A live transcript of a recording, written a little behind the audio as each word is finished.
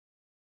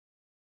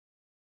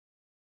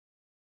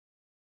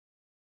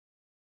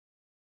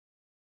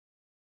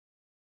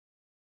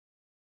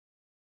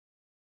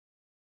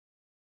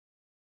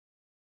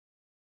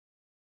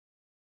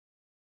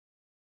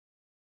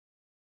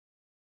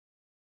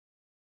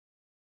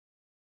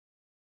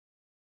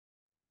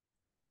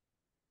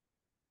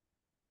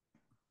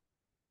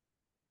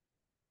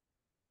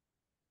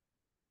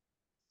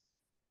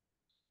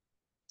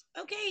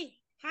Okay.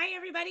 Hi,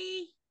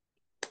 everybody.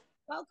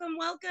 Welcome,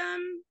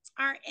 welcome.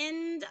 Our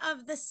end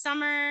of the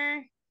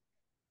summer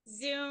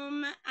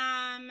Zoom.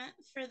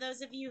 For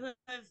those of you who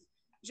have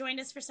joined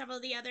us for several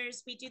of the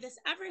others, we do this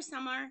every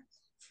summer,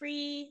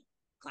 free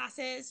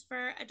classes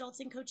for adults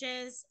and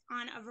coaches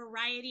on a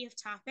variety of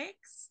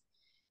topics.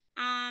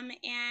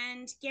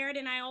 And Garrett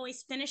and I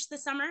always finish the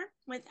summer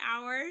with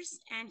ours,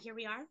 and here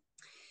we are.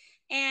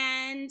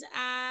 And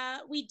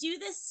we do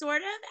this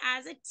sort of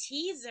as a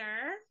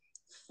teaser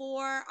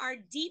for our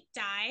deep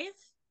dive.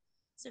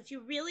 So if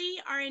you really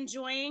are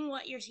enjoying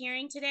what you're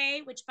hearing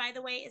today, which by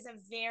the way is a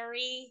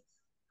very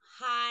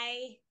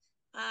high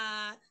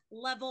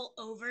level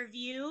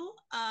overview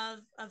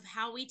of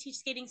how we teach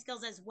skating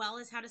skills, as well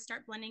as how to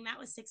start blending that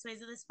with 6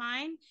 ways of the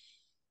spine.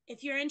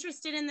 If you're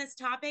interested in this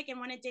topic and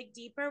want to dig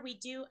deeper, we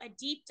do a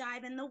deep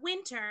dive in the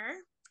winter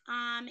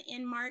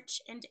in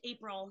March and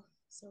April.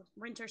 So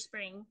winter,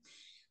 spring.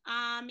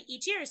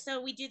 Each year.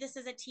 So we do this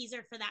as a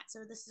teaser for that.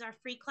 So this is our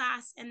free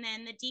class. And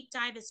then the deep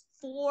dive is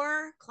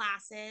 4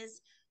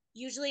 classes,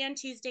 usually on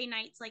Tuesday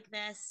nights like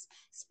this,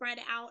 spread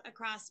out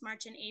across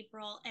March and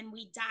April. And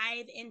we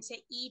dive into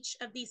each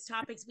of these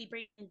topics. We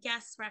bring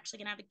guests. We're actually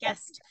going to have a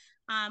guest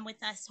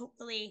with us,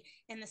 hopefully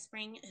in the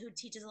spring, who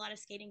teaches a lot of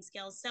skating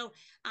skills. So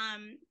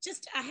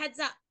just a heads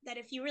up that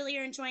if you really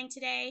are enjoying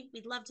today,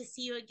 we'd love to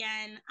see you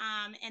again.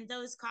 And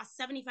those cost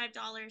 $75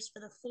 for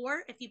the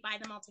 4 if you buy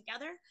them all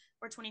together,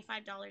 or $25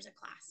 a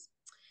class.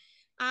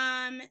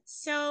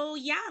 So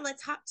yeah,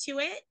 let's hop to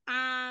it.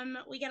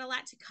 We got a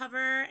lot to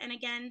cover. And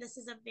again, this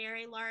is a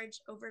very large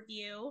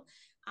overview.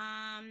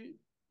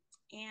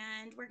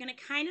 And we're going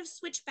to kind of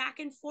switch back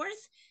and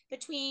forth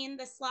between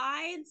the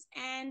slides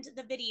and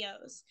the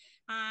videos.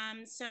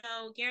 So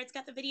Garrett's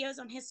got the videos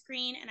on his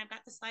screen and I've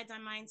got the slides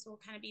on mine. So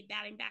we'll kind of be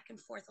batting back and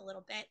forth a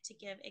little bit to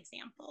give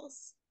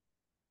examples.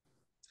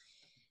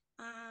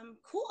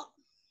 Cool.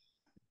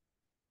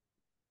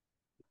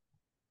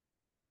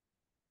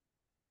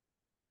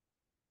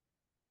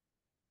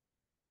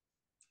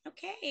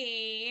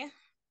 Okay.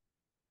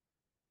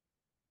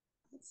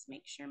 Let's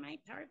make sure my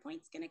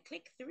PowerPoint's going to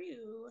click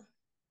through.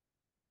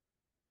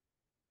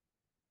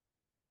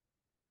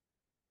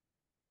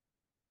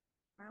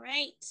 All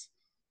right.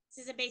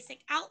 This is a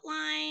basic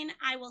outline.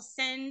 I will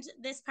send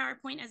this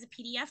PowerPoint as a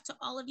PDF to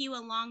all of you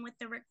along with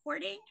the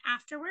recording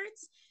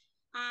afterwards.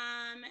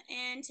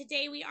 And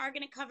today we are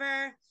going to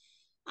cover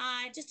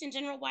just in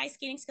general why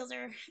skating skills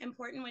are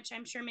important, which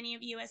I'm sure many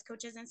of you as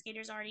coaches and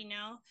skaters already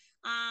know.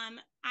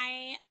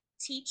 I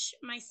teach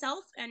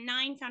myself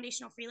 9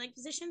 foundational free leg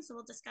positions, so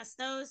we'll discuss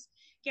those.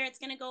 Garrett's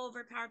going to go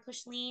over power,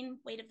 push, lean,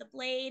 weight of the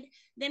blade.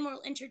 Then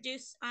we'll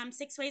introduce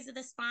 6 ways of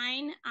the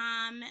spine,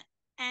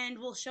 and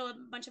we'll show a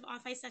bunch of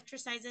off-ice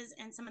exercises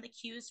and some of the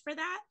cues for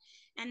that.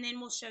 And then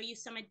we'll show you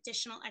some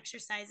additional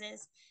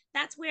exercises.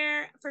 That's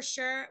where, for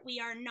sure, we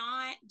are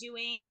not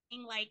doing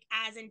like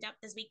as in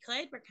depth as we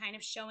could. We're kind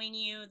of showing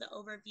you the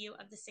overview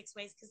of the 6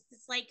 ways, because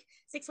it's like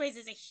 6 ways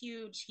is a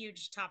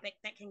huge topic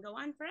that can go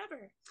on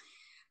forever.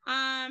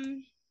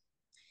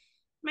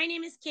 My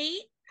name is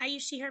Kate. I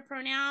use she, her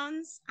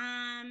pronouns.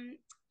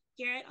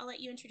 Garrett, I'll let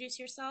you introduce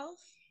yourself.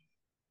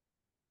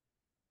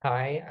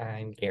 Hi,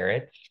 I'm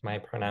Garrett. My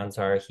pronouns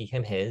are he,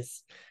 him,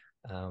 his.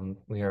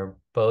 We are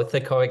both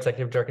the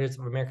co-executive directors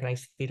of American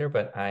Ice Theater,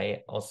 but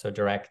I also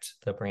direct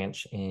the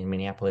branch in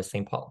Minneapolis,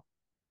 St. Paul.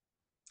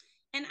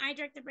 And I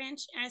direct the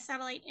branch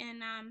satellite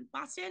in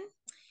Boston.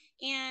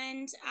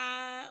 And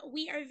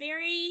we are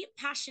very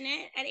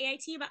passionate at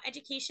AIT about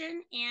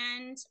education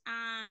and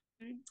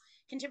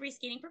contemporary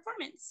skating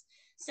performance.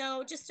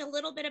 So just a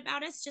little bit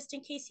about us, just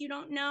in case you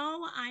don't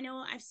know. I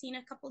know I've seen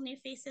a couple new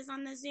faces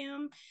on the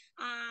Zoom.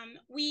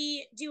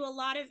 We do a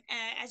lot of,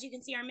 as you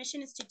can see, our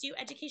mission is to do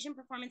education,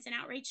 performance, and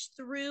outreach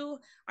through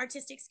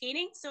artistic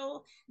skating.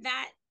 So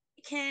that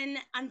can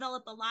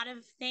envelop a lot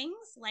of things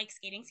like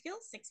skating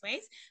skills, 6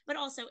 ways, but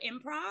also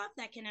improv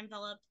that can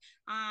envelop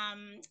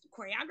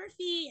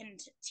choreography and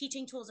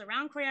teaching tools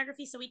around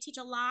choreography. So we teach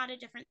a lot of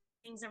different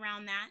things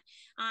around that.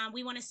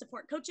 We want to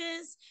support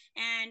coaches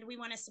and we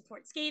want to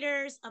support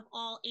skaters of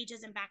all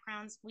ages and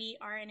backgrounds. We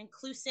are an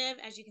inclusive,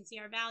 as you can see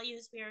our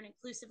values, we are an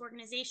inclusive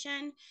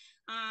organization.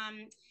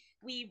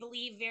 We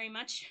believe very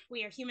much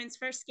we are humans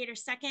first,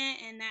 skaters second,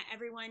 and that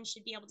everyone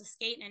should be able to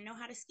skate and know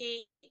how to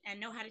skate and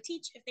know how to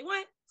teach if they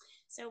want.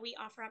 So we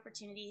offer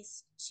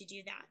opportunities to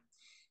do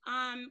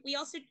that. We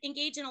also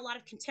engage in a lot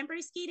of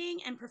contemporary skating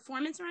and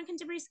performance around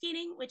contemporary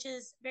skating, which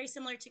is very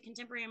similar to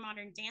contemporary and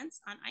modern dance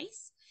on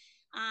ice.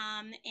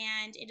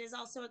 And it is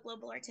also a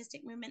global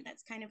artistic movement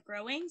that's kind of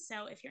growing.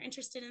 So if you're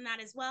interested in that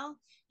as well,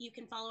 you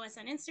can follow us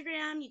on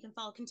Instagram. You can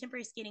follow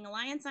Contemporary Skating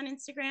Alliance on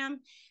Instagram.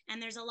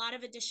 And there's a lot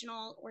of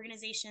additional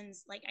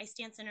organizations like Ice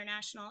Dance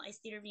International, Ice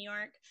Theater of New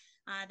York,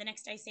 the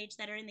Next Ice Age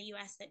that are in the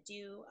US that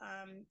do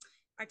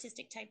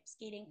artistic type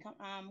skating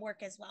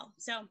work as well.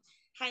 So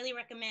highly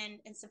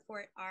recommend and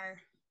support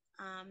our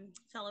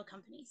fellow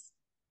companies.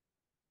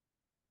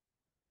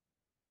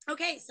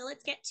 Okay, so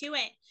let's get to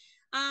it.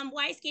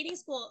 Why skating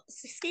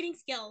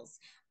skills?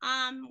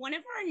 One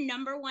of our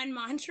number one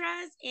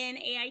mantras in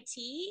AIT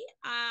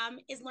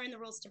is learn the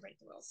rules to break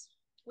the rules.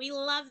 We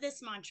love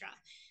this mantra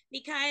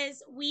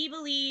because we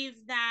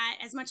believe that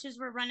as much as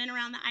we're running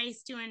around the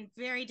ice doing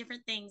very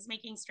different things,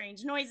 making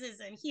strange noises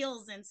and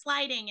heels and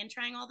sliding and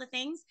trying all the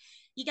things,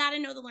 you got to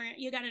know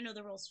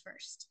the rules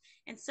first.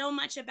 And so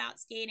much about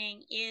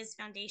skating is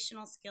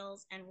foundational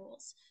skills and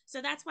rules.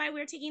 So that's why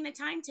we're taking the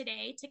time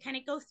today to kind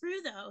of go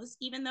through those,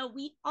 even though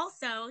we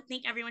also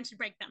think everyone should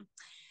break them.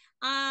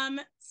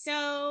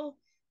 So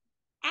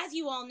as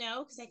you all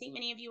know, because I think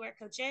many of you are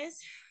coaches,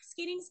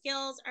 skating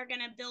skills are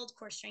going to build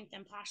core strength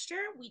and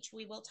posture, which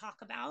we will talk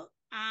about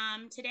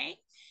today.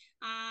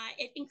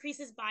 It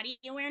increases body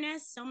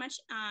awareness. So much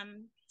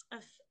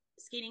of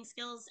skating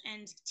skills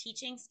and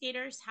teaching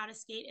skaters how to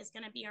skate is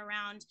going to be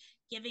around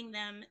giving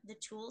them the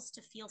tools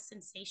to feel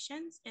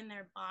sensations in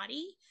their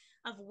body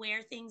of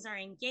where things are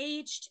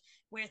engaged,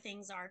 where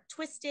things are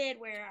twisted,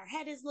 where our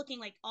head is looking,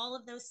 like all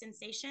of those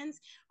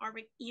sensations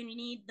you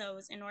need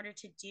those in order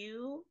to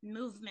do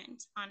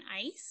movement on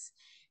ice.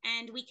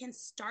 And we can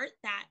start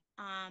that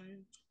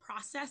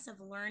process of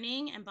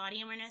learning and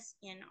body awareness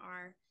in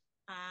our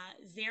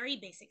very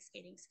basic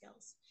skating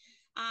skills.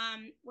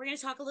 We're going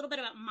to talk a little bit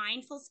about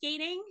mindful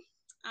skating.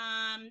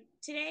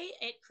 Today,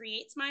 it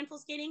creates mindful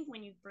skating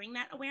when you bring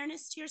that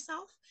awareness to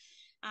yourself,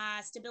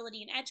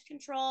 stability and edge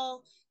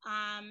control.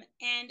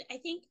 And I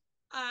think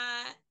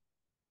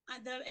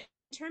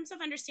in terms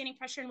of understanding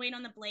pressure and weight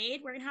on the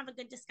blade, we're going to have a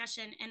good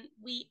discussion. And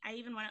I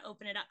even want to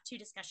open it up to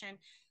discussion.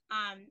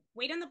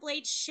 Weight on the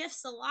blade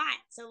shifts a lot.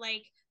 So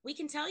like we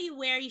can tell you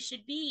where you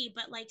should be,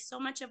 but like so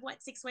much of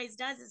what Six Ways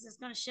does is it's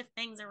going to shift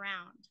things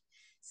around.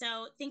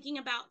 So thinking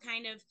about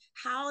kind of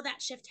how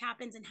that shift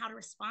happens and how to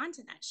respond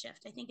to that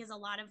shift, I think is a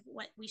lot of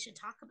what we should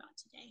talk about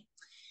today.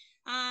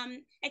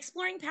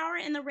 Exploring power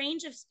in the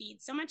range of speed.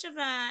 So much of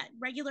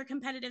regular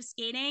competitive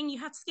skating, you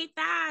have to skate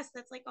fast.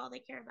 That's like all they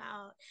care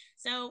about.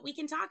 So we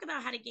can talk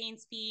about how to gain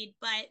speed,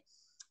 but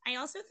I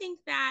also think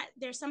that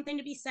there's something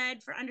to be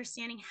said for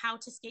understanding how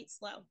to skate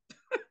slow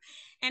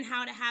and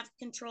how to have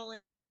control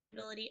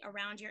ability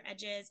around your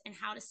edges and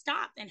how to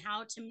stop and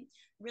how to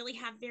really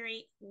have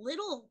very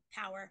little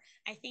power.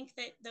 I think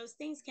that those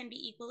things can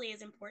be equally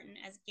as important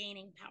as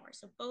gaining power.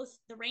 So both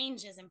the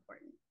range is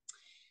important.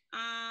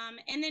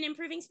 And then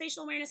improving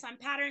spatial awareness on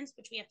patterns,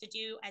 which we have to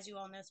do, as you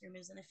all know, through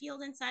moves in the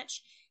field and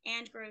such,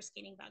 and grow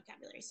skating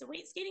vocabulary. So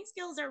skating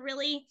skills are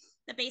really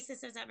the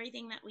basis of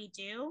everything that we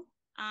do,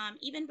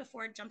 even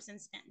before jumps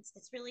and spins.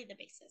 It's really the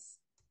basis.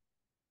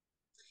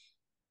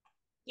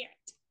 Garrett.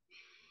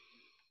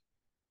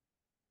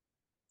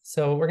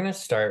 So we're going to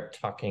start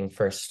talking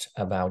first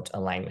about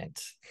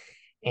alignment.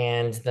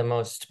 And the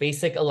most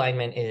basic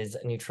alignment is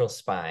neutral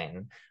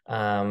spine.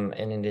 And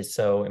it is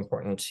so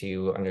important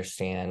to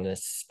understand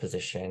this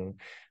position,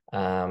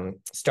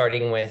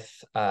 starting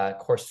with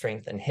core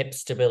strength and hip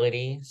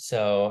stability.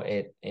 So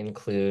it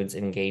includes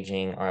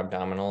engaging our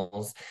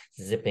abdominals,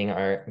 zipping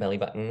our belly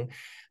button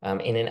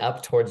in and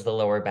up towards the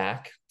lower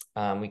back.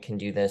 We can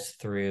do this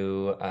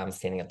through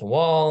standing at the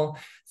wall,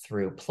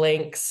 through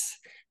planks,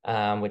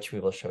 which we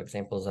will show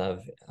examples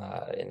of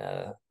in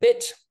a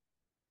bit.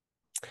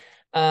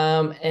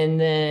 And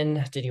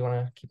then did you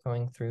want to keep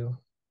going through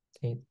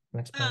the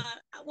next part?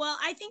 Well,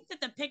 I think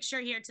that the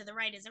picture here to the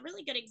right is a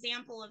really good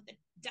example of the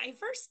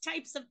diverse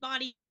types of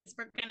bodies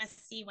we're going to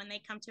see when they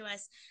come to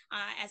us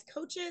as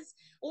coaches,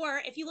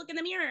 or if you look in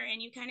the mirror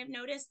and you kind of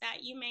notice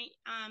that you may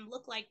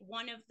look like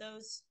one of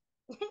those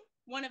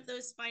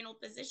spinal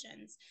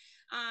positions.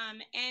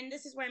 And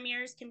this is where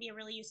mirrors can be a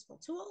really useful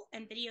tool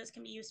and videos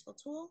can be a useful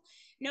tool.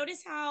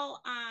 Notice how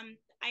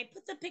I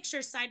put the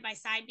pictures side by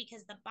side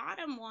because the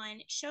bottom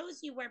one shows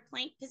you where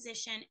plank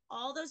position,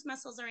 all those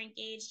muscles are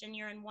engaged and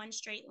you're in one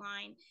straight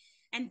line.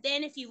 And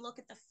then if you look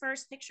at the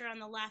first picture on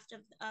the left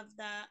of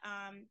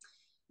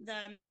the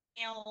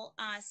male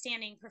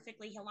standing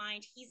perfectly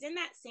aligned, he's in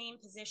that same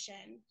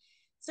position.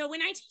 So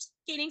when I teach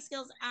skating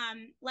skills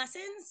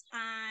lessons,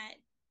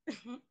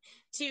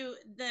 to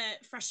the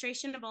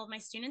frustration of all of my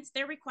students,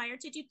 they're required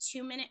to do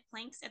 2-minute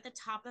planks at the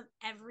top of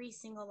every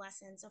single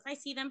lesson. So if I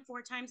see them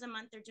 4 times a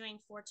month, they're doing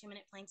 4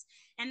 2-minute planks.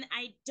 And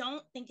I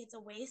don't think it's a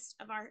waste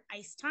of our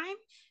ice time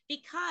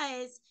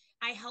because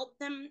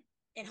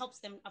it helps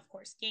them, of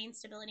course, gain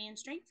stability and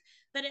strength,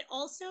 but it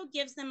also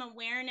gives them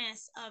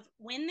awareness of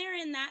when they're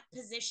in that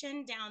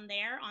position down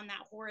there on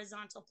that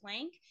horizontal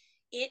plank,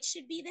 it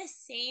should be the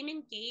same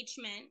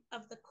engagement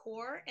of the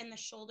core and the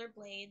shoulder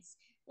blades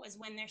was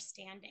when they're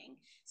standing.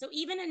 So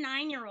even a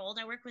 9-year-old,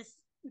 I work with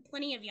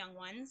plenty of young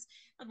ones,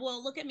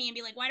 will look at me and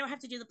be like, why do I have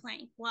to do the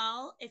plank?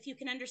 Well, if you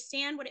can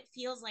understand what it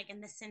feels like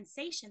and the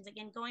sensations,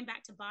 again, going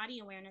back to body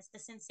awareness, the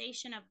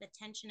sensation of the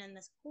tension in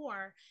this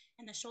core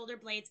and the shoulder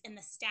blades and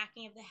the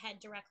stacking of the head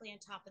directly on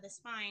top of the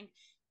spine,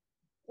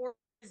 or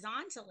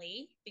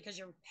horizontally because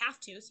you have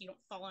to, so you don't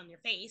fall on your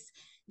face,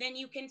 then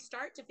you can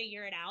start to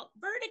figure it out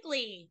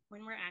vertically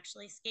when we're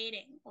actually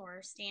skating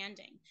or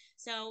standing.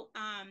 So,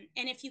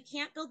 and if you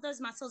can't build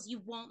those muscles,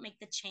 you won't make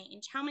the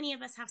change. How many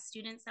of us have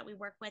students that we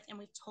work with and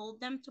we've told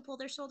them to pull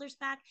their shoulders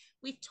back?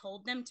 We've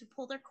told them to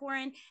pull their core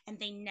in and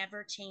they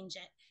never change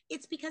it.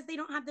 It's because they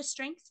don't have the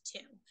strength to.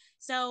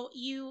 So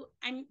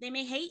they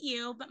may hate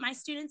you, but my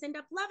students end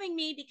up loving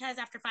me because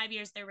after 5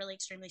 years, they're really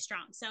extremely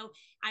strong. So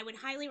I would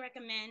highly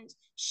recommend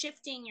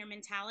shifting your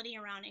mentality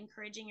around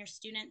encouraging your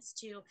students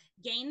to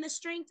gain the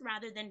strength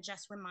rather than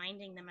just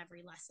reminding them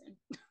every lesson.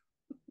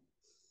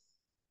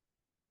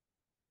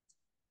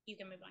 You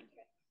can move on,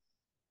 Garrett.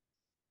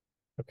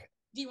 Okay.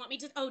 Do you want me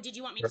to? Oh, did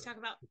you want me to talk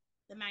about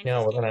the mindful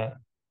No, skating?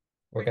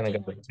 we're gonna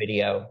go with the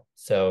video.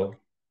 So okay.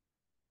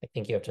 I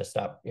think you have to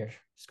stop your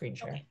screen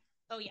share. Okay.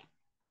 Oh yeah.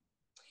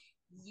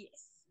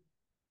 Yes.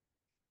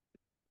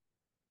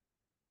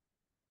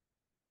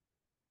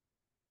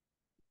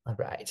 All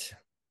right.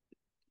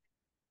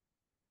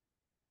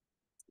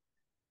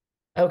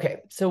 Okay,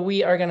 so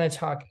we are going to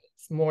talk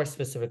more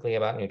specifically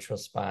about neutral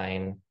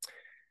spine.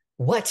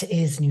 What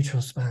is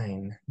neutral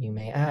spine, you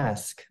may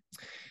ask?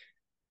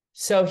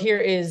 So here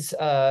is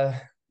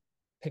a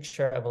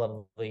picture of a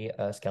lovely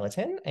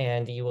skeleton,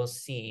 and you will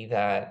see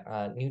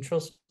that neutral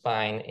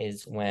spine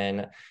is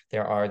when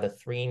there are the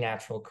three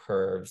natural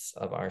curves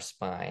of our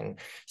spine.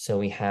 So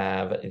we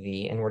have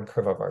the inward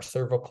curve of our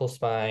cervical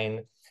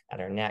spine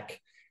at our neck,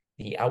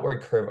 the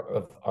outward curve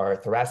of our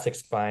thoracic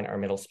spine, our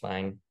middle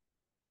spine,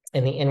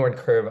 and the inward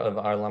curve of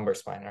our lumbar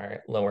spine,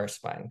 our lower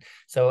spine.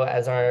 So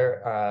as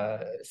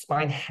our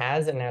spine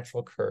has a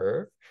natural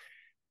curve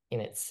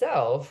in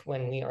itself,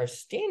 when we are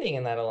standing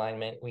in that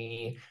alignment,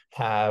 we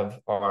have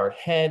our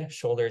head,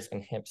 shoulders,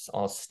 and hips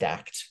all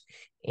stacked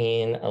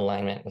in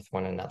alignment with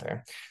one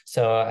another.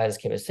 So as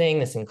Kate was saying,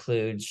 this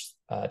includes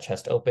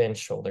chest open,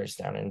 shoulders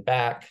down and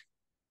back,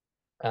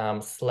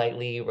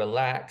 slightly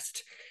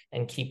relaxed,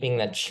 and keeping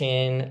the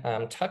chin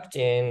tucked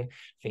in,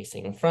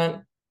 facing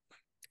front.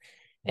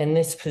 And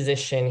this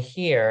position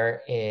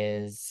here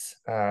is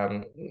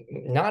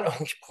not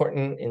only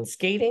important in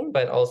skating,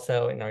 but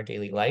also in our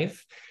daily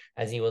life.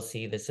 As you will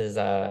see, this is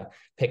a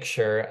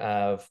picture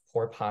of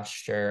poor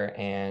posture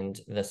and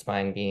the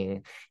spine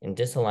being in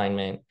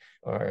disalignment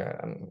or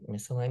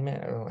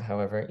misalignment, or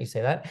however you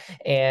say that.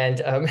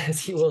 And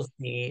as you will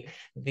see,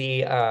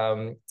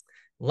 the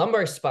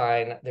lumbar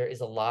spine, there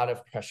is a lot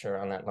of pressure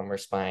on that lumbar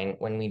spine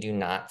when we do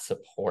not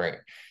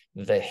support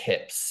the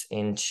hips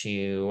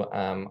into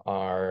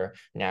our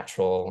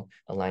natural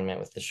alignment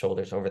with the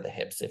shoulders over the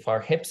hips. If our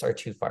hips are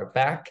too far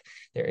back,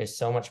 there is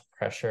so much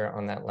pressure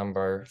on that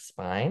lumbar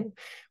spine,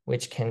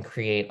 which can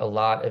create a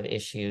lot of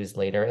issues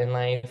later in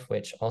life,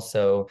 which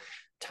also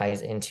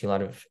ties into a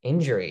lot of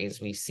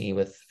injuries we see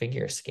with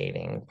figure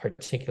skating,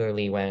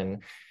 particularly when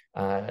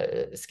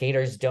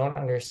skaters don't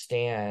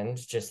understand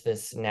just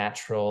this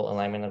natural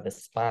alignment of the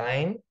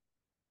spine.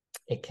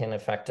 It can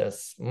affect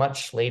us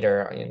much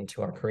later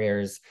into our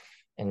careers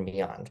and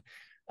beyond.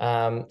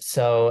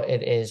 So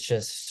it is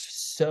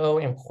just so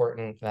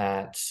important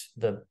that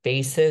the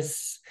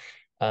basis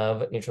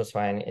of neutral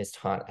spine is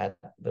taught at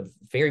the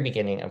very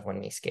beginning of when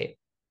we skate.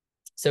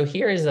 So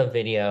here is a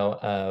video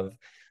of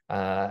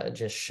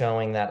just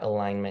showing that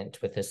alignment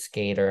with the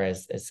skater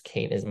as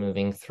Kate is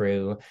moving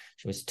through.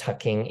 She was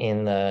tucking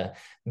in the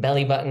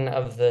belly button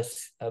of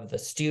the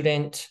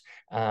student,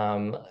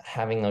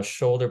 having those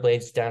shoulder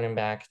blades down and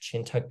back,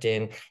 chin tucked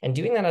in, and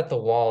doing that at the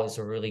wall is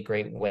a really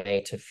great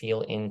way to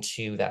feel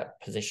into that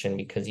position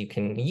because you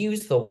can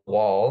use the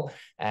wall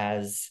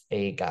as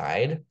a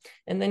guide.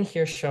 And then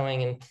here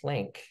showing in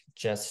plank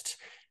just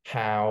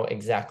how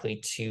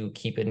exactly to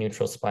keep a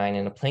neutral spine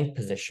in a plank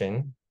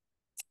position.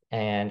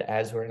 And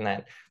as we're in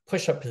that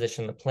push-up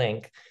position, the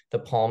plank, the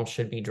palm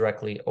should be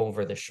directly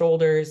over the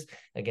shoulders,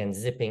 again,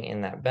 zipping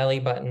in that belly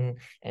button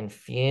and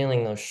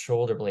feeling those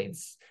shoulder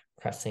blades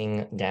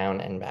pressing down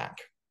and back.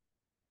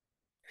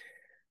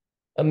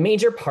 A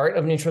major part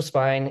of neutral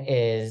spine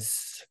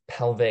is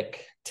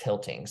pelvic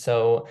tilting.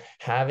 So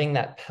having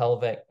that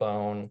pelvic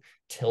bone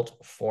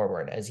tilt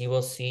forward, as you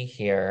will see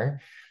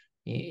here,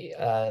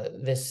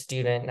 this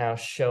student now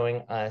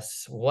showing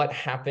us what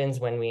happens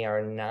when we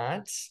are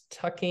not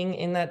tucking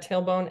in that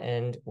tailbone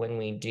and when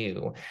we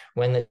do.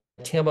 When the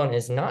tailbone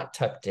is not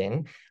tucked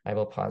in, I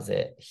will pause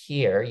it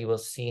here, you will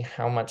see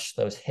how much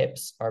those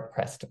hips are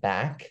pressed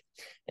back.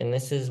 And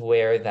this is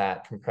where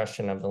that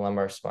compression of the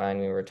lumbar spine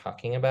we were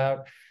talking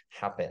about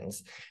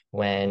happens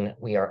when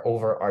we are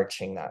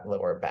overarching that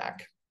lower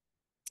back.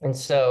 And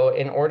so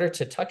in order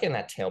to tuck in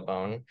that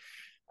tailbone,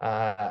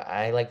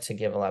 I like to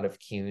give a lot of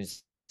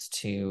cues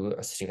to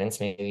students,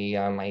 maybe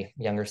my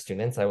younger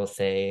students. I will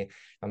say,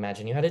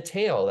 imagine you had a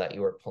tail that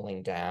you were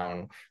pulling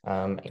down,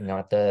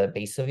 at the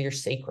base of your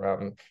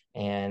sacrum,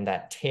 and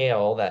that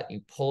tail that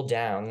you pull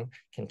down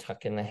can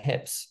tuck in the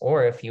hips.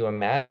 Or if you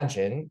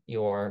imagine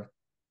your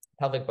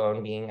pelvic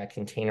bone being a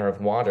container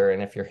of water,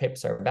 and if your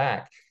hips are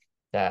back,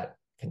 that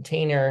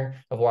container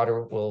of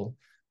water will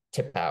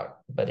tip out.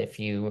 But if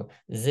you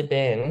zip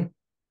in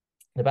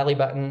the belly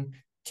button,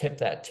 tip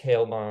that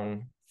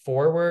tailbone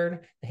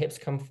forward, the hips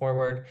come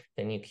forward,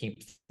 then you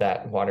keep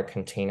that water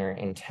container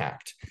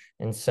intact.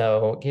 And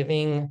so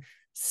giving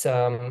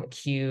some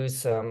cues,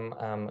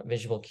 some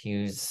visual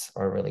cues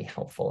are really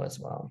helpful as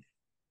well.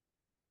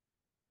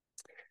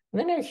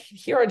 And then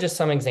here are just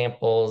some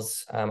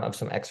examples of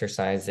some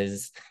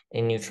exercises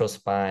in neutral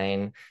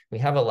spine. We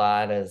have a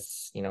lot,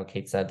 as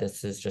Kate said,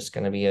 this is just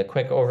going to be a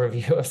quick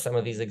overview of some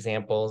of these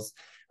examples.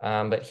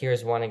 But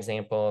here's one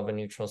example of a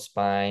neutral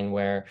spine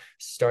where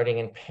starting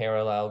in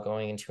parallel,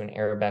 going into an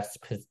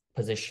arabesque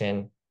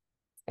position,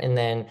 and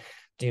then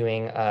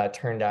doing a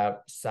turned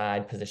out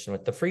side position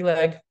with the free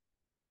leg.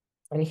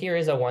 And here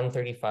is a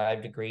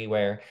 135 degree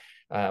where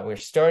we're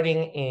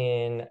starting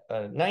in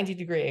a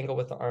 90-degree angle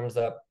with the arms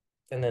up,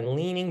 and then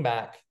leaning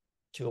back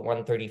to a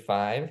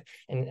 135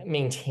 and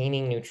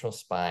maintaining neutral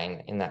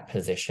spine in that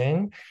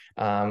position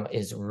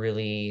is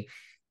really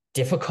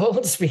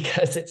difficult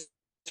because it's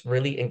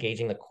really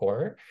engaging the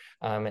core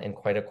and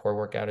quite a core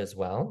workout as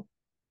well.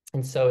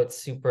 And so it's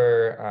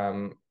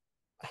super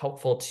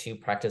helpful to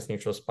practice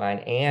neutral spine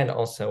and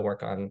also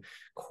work on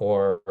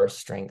core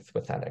strength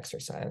with that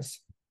exercise.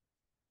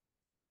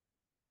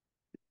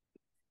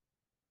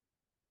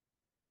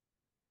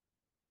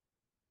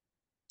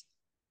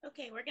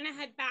 Okay, we're going to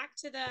head back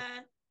to the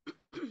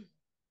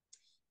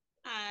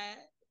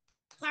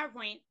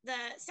PowerPoint. The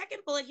second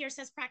bullet here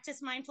says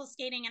practice mindful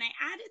skating. And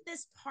I added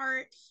this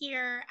part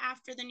here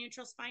after the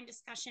neutral spine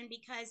discussion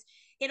because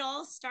it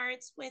all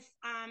starts with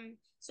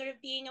sort of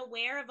being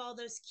aware of all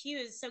those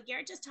cues. So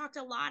Garrett just talked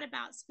a lot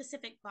about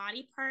specific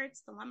body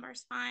parts, the lumbar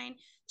spine,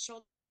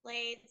 shoulder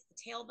blades,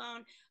 the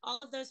tailbone, all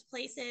of those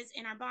places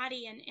in our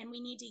body. And we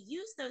need to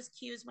use those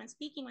cues when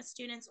speaking with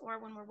students or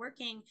when we're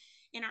working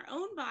in our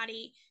own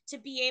body to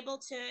be able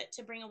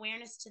to bring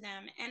awareness to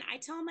them. And I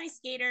tell my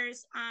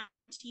skaters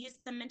to use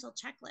the mental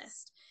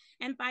checklist.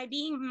 And by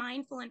being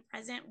mindful and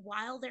present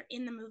while they're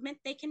in the movement,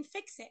 they can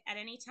fix it at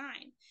any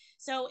time.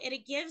 So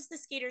it gives the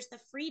skaters the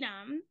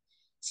freedom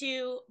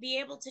to be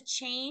able to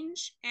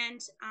change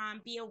and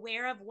be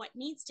aware of what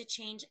needs to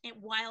change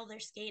while they're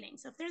skating.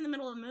 So if they're in the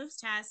middle of a moves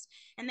test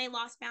and they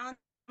lost balance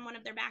on one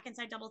of their back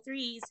inside double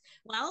threes,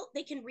 well,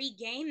 they can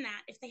regain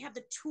that if they have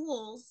the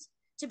tools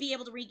to be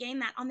able to regain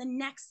that on the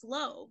next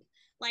lobe.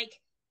 Like,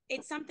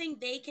 it's something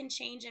they can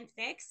change and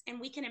fix, and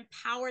we can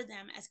empower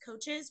them as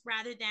coaches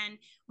rather than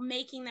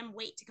making them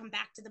wait to come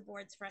back to the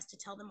boards for us to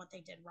tell them what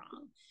they did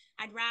wrong.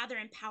 I'd rather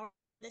empower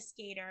the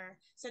skater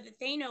so that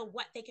they know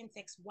what they can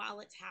fix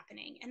while it's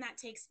happening. And that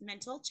takes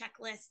mental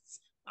checklists,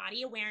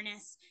 body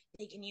awareness.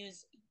 They can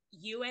use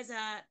you as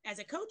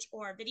a coach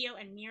or video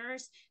and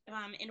mirrors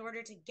in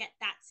order to get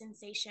that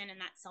sensation and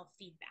that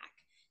self-feedback.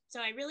 So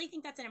I really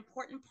think that's an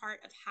important part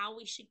of how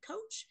we should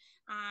coach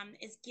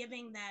is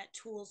giving the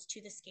tools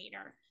to the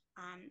skater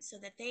so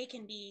that they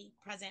can be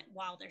present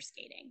while they're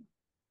skating.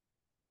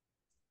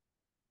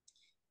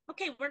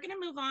 Okay, we're going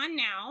to move on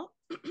now.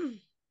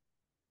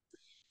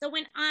 So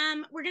when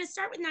we're going to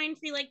start with 9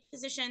 free leg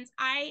positions.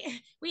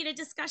 We had a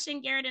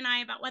discussion, Garrett and I,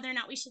 about whether or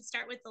not we should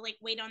start with the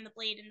weight on the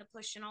blade and the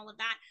push and all of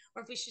that,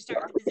 or if we should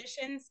start with the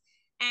positions.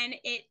 And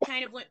it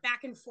kind of went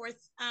back and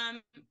forth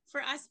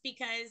for us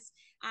because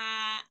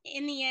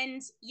in the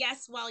end,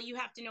 yes, while you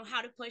have to know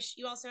how to push,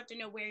 you also have to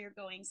know where you're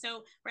going.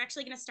 So we're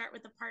actually going to start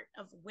with the part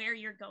of where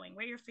you're going,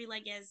 where your free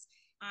leg is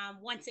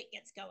once it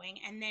gets going.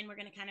 And then we're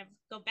going to kind of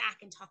go back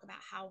and talk about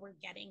how we're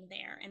getting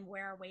there and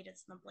where our weight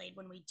is on the blade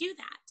when we do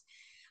that.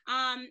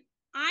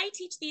 I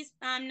teach these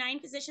 9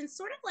 positions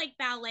sort of like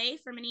ballet.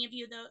 For many of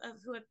you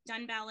who have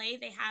done ballet,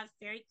 they have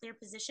very clear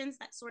positions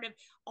that sort of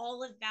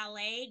all of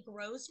ballet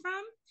grows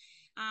from.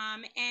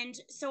 And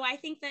so I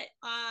think that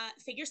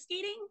figure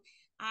skating,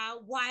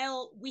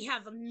 while we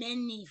have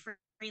many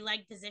free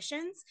leg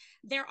positions,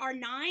 there are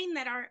 9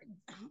 that are,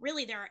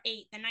 really there are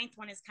 8. The 9th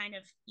one is kind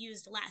of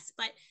used less,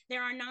 but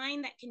there are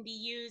 9 that can be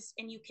used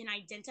and you can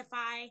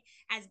identify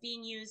as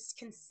being used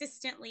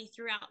consistently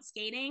throughout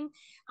skating.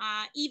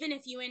 Even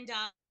if you end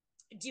up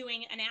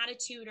doing an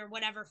attitude or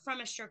whatever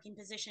from a stroking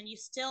position, you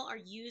still are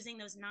using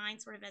those 9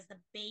 sort of as the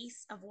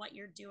base of what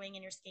you're doing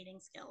in your skating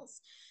skills.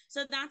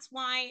 So that's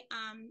why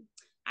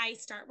I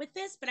start with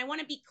this, but I want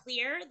to be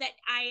clear that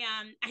I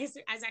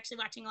was actually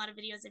watching a lot of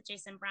videos of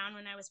Jason Brown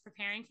when I was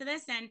preparing for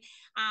this,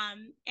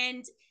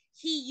 and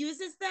he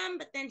uses them,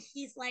 but then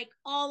he's like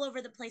all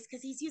over the place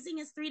because he's using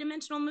his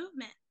 3-dimensional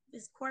movement.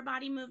 His core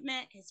body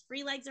movement, his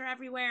free legs are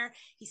everywhere.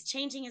 He's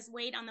changing his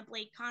weight on the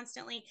blade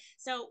constantly.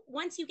 So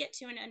once you get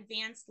to an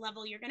advanced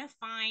level, you're going to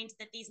find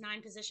that these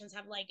 9 positions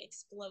have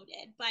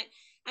exploded. But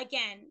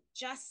again,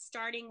 just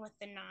starting with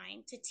the 9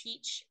 to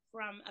teach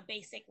from a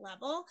basic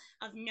level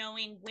of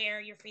knowing where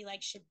your free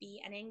legs should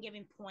be at any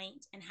given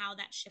point and how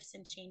that shifts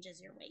and changes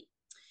your weight.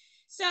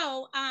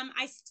 So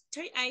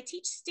I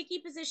teach sticky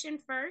position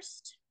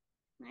first.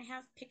 I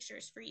have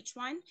pictures for each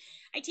one.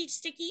 I teach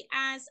sticky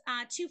as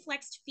 2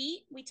 flexed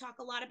feet. We talk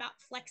a lot about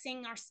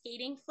flexing our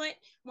skating foot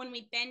when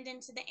we bend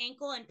into the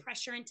ankle and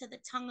pressure into the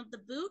tongue of the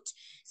boot.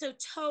 So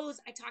toes,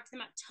 I talk to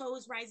them about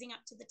toes rising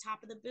up to the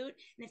top of the boot.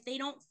 And if they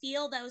don't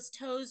feel those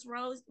toes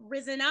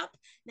risen up,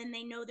 then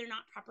they know they're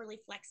not properly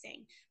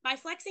flexing. By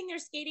flexing their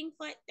skating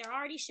foot, they're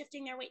already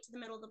shifting their weight to the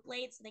middle of the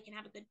blade so they can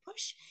have a good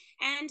push.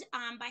 And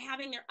by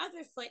having their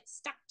other foot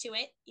stuck to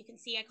it, you can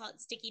see I call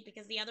it sticky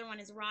because the other one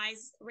is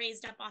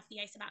raised up off the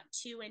ice about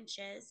 2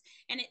 inches,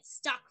 and it's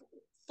stuck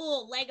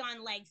full leg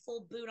on leg,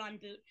 full boot on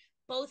boot.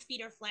 Both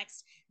feet are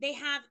flexed. They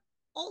have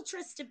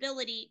ultra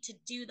stability to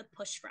do the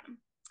push from.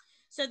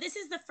 So this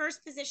is the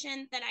first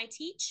position that I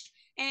teach.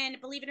 And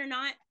believe it or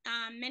not,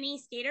 many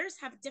skaters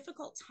have a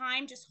difficult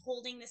time just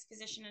holding this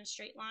position in a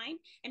straight line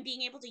and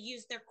being able to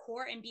use their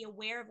core and be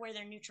aware of where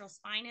their neutral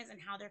spine is and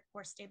how their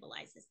core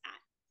stabilizes that.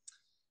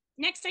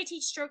 Next, I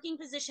teach stroking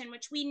position,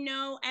 which we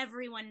know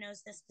everyone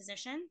knows this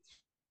position.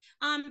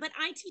 But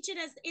I teach it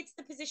as it's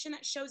the position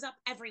that shows up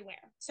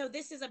everywhere. So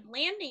this is a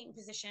landing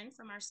position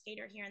from our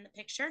skater here in the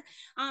picture,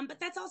 but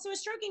that's also a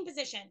stroking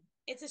position.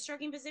 It's a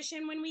stroking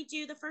position when we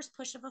do the first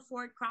push of a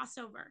forward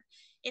crossover.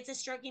 It's a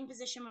stroking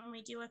position when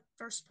we do a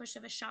first push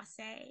of a chasse.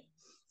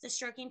 It's a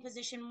stroking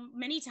position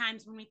many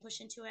times when we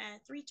push into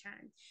a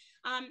 3-turn.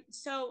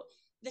 So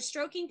the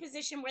stroking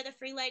position where the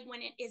free leg,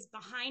 when it is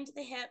behind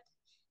the hip,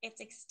 it's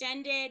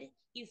extended,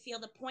 you feel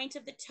the point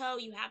of the toe,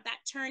 you have that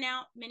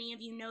turnout. Many of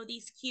you know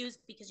these cues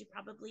because you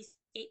probably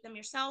skate them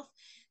yourself.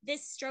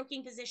 This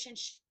stroking position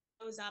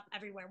shows up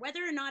everywhere,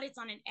 whether or not it's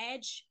on an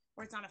edge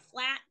or it's on a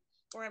flat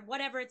or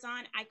whatever it's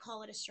on. I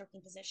call it a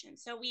stroking position.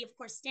 So we, of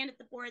course, stand at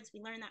the boards,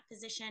 we learn that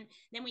position,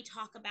 then we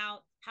talk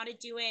about how to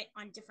do it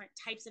on different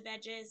types of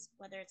edges,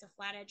 whether it's a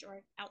flat edge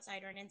or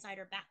outside or an inside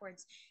or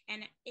backwards,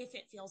 and if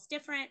it feels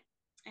different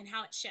and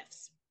how it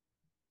shifts.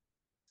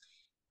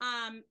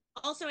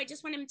 Also, I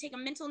just want to take a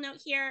mental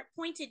note here.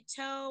 Pointed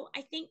toe.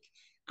 I think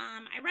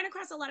I run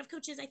across a lot of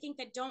coaches, I think,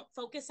 that don't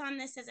focus on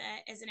this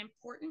as an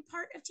important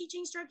part of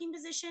teaching stroking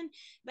position.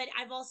 But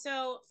I've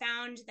also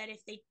found that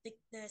if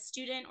the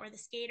student or the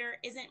skater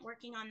isn't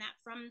working on that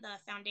from the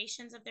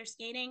foundations of their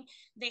skating,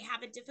 they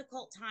have a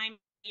difficult time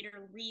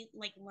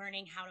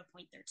learning how to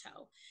point their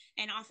toe.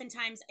 And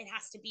oftentimes it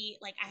has to be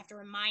like I have to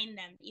remind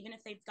them, even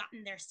if they've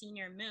gotten their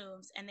senior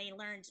moves and they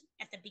learned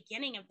at the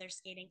beginning of their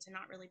skating to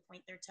not really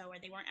point their toe, or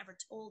they weren't ever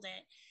told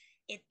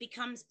it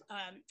becomes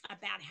a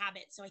bad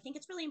habit. So I think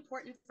it's really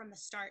important from the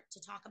start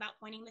to talk about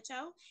pointing the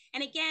toe.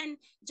 And again,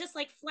 just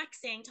like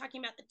flexing, talking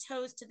about the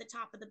toes to the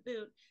top of the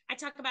boot, I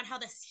talk about how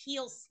the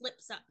heel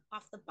slips up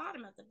off the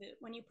bottom of the boot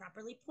when you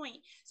properly point.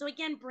 So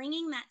again,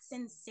 bringing that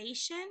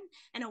sensation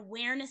and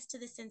awareness to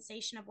the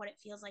sensation of what it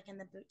feels like in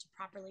the boot to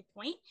properly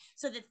point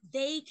so that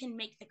they can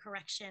make the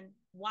correction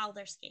while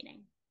they're skating.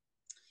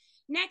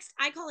 Next,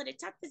 I call it a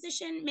tuck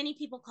position. Many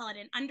people call it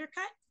an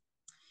undercut.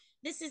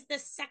 This is the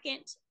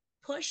second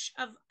push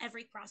of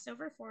every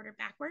crossover, forward or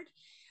backward.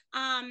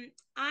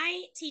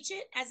 I teach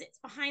it as it's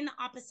behind the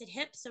opposite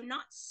hip, so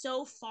not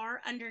so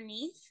far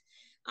underneath.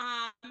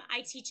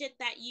 I teach it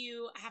that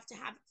you have to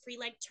have free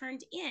leg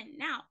turned in.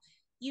 Now,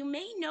 you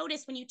may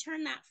notice when you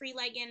turn that free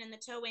leg in and the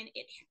toe in,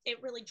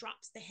 it really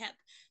drops the hip.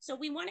 So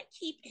we want to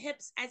keep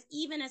hips as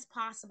even as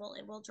possible.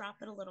 It will drop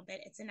it a little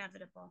bit. It's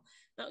inevitable.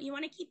 But you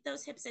want to keep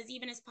those hips as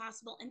even as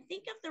possible and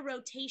think of the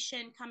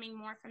rotation coming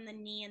more from the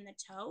knee and the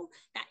toe,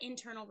 that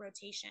internal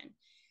rotation.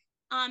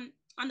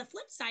 On the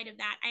flip side of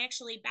that, I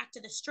actually, back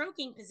to the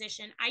stroking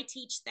position, I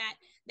teach that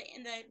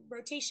the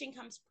rotation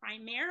comes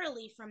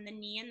primarily from the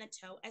knee and the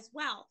toe as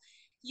well.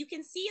 You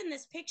can see in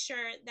this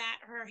picture that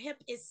her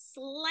hip is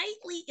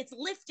slightly, it's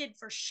lifted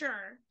for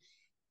sure.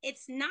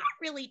 It's not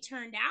really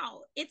turned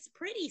out. It's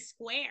pretty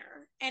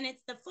square, and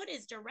the foot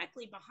is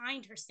directly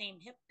behind her same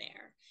hip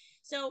there.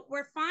 So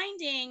we're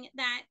finding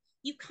that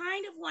you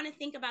kind of want to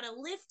think about a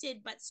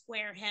lifted but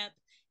square hip,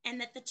 and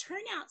that the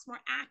turnout's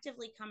more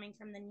actively coming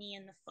from the knee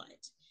and the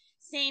foot.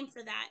 Same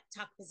for that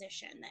tuck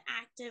position, that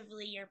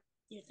actively you're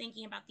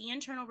thinking about the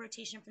internal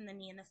rotation from the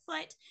knee and the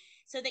foot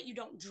so that you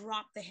don't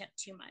drop the hip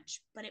too much,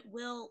 but it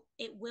will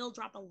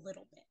drop a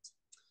little bit.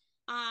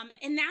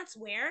 And that's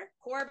where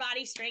core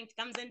body strength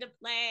comes into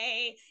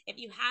play. If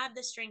you have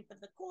the strength of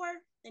the core,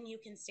 then you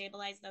can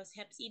stabilize those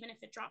hips, even if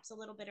it drops a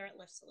little bit or it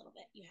lifts a little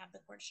bit, you have the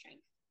core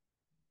strength.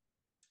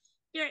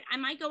 Garrett,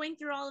 am I going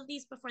through all of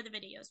these before the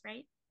videos,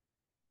 right?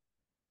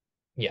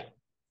 Yeah.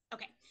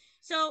 Okay.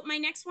 So my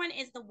next one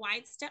is the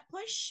wide step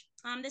push.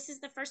 This is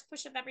the first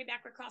push of every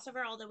backward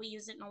crossover, although we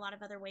use it in a lot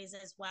of other ways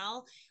as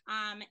well.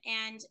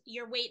 And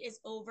your weight is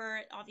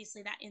over,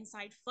 obviously, that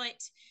inside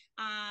foot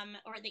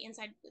or the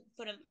inside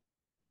foot of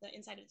the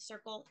inside of the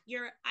circle.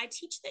 I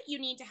teach that you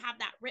need to have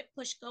that rip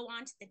push go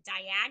onto the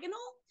diagonal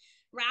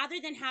rather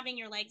than having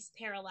your legs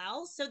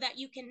parallel so that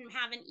you can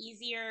have an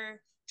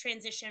easier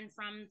transition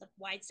from the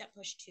wide step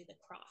push to the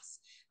cross.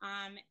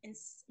 And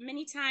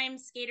many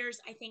times skaters,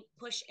 I think,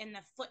 push and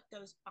the foot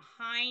goes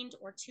behind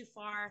or too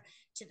far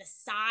to the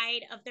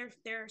side of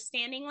their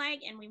standing leg,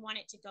 and we want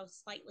it to go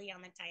slightly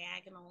on the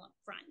diagonal up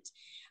front.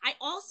 I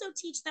also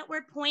teach that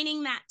we're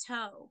pointing that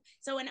toe.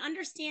 So an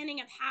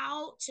understanding of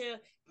how to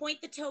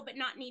point the toe but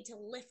not need to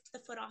lift the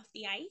foot off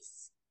the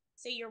ice.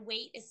 So your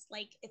weight is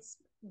like, it's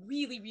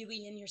really,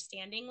 really in your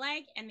standing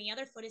leg, and the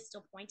other foot is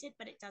still pointed,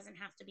 but it doesn't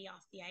have to be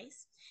off the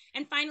ice.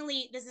 And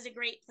finally, this is a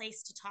great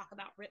place to talk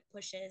about rip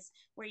pushes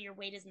where your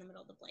weight is in the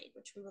middle of the blade,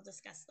 which we will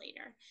discuss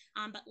later.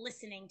 But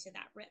listening to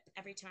that rip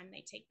every time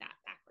they take that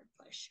backward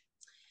push.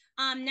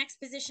 Next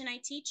position I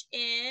teach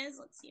is,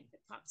 let's see if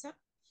it pops up.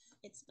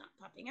 It's not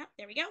popping up.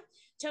 There we go.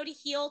 Toe to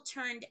heel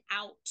turned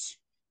out.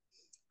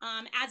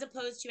 As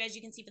opposed to, as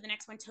you can see for the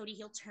next one, toe to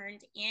heel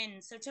turned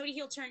in. So toe to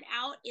heel turned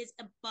out is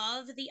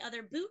above the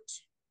other boot.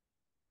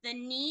 The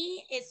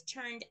knee is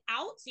turned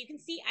out. So you can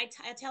see,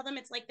 I tell them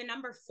it's like the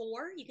number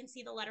 4. You can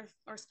see the letter,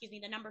 or excuse me,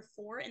 the number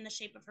 4 in the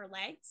shape of her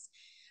legs.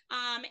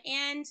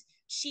 And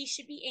she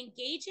should be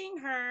engaging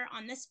her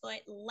on this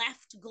foot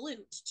left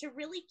glute to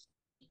really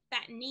keep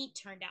that knee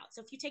turned out.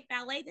 So if you take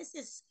ballet, this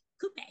is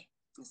coupe.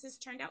 This is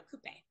turned out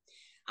coupe.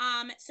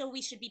 So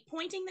we should be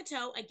pointing the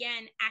toe,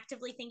 again,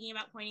 actively thinking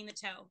about pointing the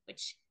toe,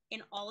 which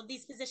in all of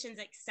these positions,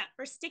 except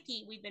for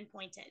sticky, we've been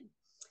pointed.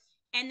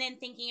 And then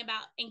thinking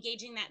about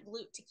engaging that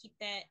glute to keep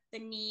the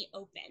knee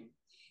open.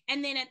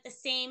 And then at the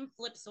same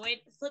flip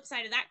side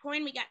of that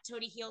coin, we got toe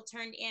to heel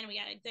turned in. We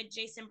got a good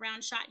Jason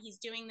Brown shot. He's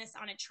doing this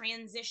on a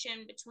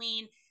transition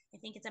between, I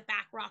think it's a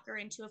back rocker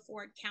into a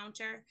forward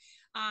counter.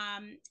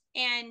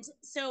 And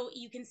so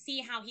you can see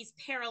how he's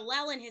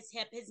parallel in his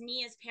hip. His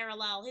knee is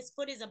parallel. His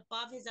foot is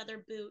above his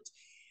other boot.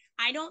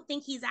 I don't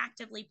think he's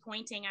actively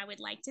pointing. I would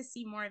like to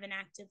see more of an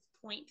active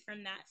point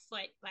from that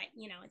foot, but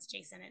you know, it's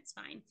Jason, it's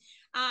fine.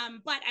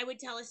 But I would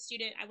tell a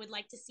student, I would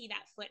like to see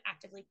that foot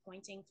actively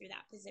pointing through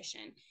that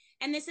position.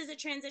 And this is a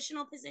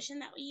transitional position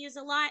that we use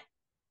a lot.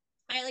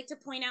 I like to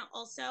point out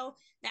also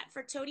that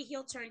for toe to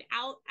heel turned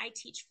out, I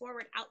teach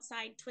forward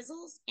outside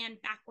twizzles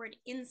and backward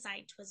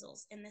inside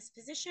twizzles in this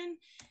position.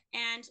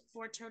 And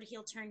for toe to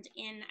heel turned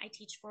in, I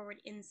teach forward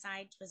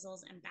inside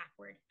twizzles and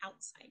backward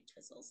outside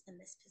twizzles in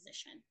this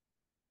position.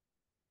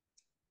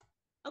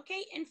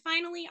 Okay, and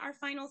finally, our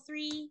final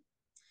 3.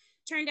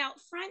 Turned out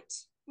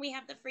front, we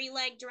have the free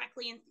leg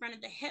directly in front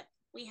of the hip.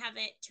 We have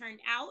it turned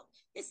out.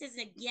 This is,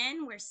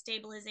 again, where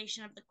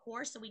stabilization of the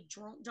core, so we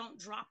don't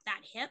drop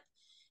that hip.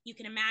 You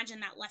can imagine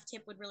that left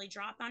hip would really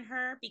drop on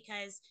her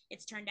because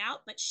it's turned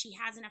out, but she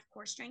has enough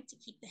core strength to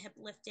keep the hip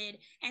lifted,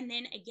 and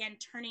then, again,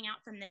 turning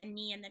out from the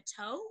knee and the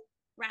toe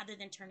rather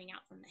than turning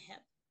out from the hip.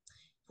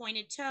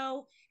 Pointed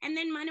toe. And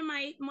then one of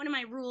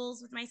my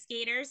rules with my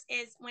skaters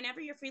is whenever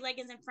your free leg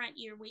is in front,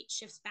 your weight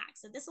shifts back.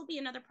 So this will be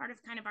another part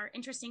of kind of our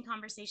interesting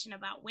conversation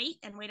about weight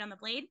and weight on the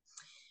blade,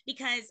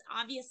 because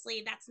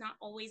obviously that's not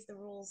always the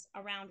rules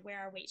around where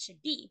our weight should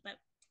be. But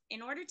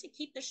in order to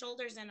keep the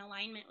shoulders in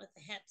alignment with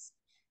the hips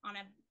on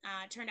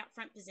a turned out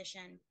front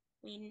position,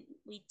 we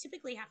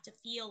typically have to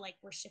feel like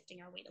we're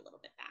shifting our weight a little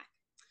bit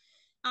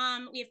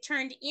back. We have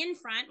turned in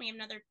front. We have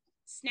another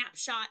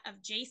snapshot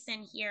of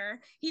Jason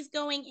here. He's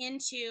going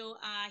into,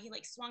 he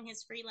like swung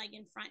his free leg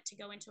in front to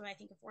go into, I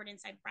think, a forward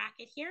inside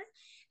bracket here.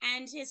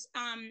 And his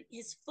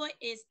foot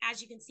is,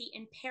 as you can see,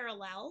 in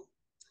parallel.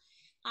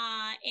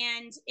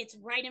 And it's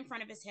right in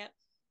front of his hip.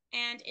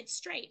 And it's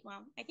straight.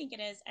 Well, I think it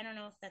is. I don't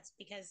know if that's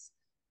because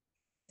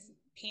his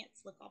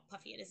pants look all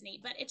puffy at his knee,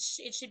 but it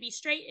should be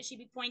straight. It should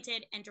be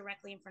pointed and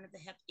directly in front of the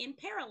hip in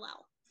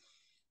parallel.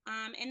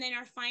 And then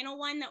our final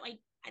one that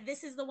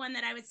this is the one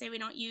that I would say we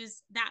don't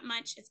use that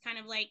much. It's kind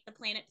of like the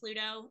planet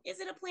Pluto.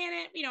 Is it a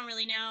planet? We don't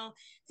really know.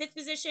 5th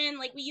position,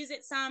 like we use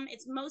it some.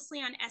 It's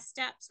mostly on S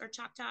steps or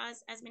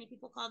Choctaws, as many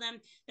people call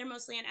them. They're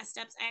mostly on S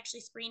steps. I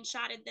actually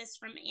screenshotted this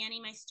from Annie,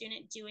 my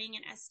student, doing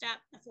an S step,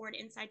 a forward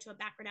inside to a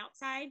backward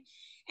outside.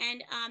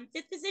 And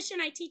 5th position,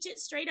 I teach it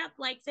straight up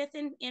like 5th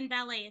in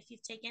ballet, if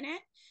you've taken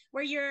it,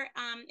 where you're,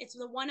 it's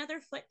the one other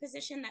foot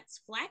position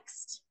that's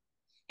flexed.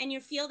 And you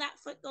feel that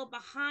foot go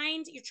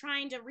behind. You're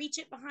trying to reach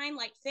it behind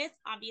like 5th.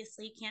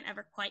 Obviously, you can't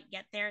ever quite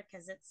get there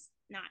because it's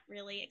not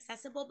really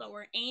accessible, but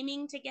we're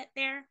aiming to get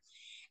there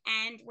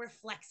and we're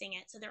flexing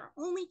it. So there are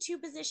only 2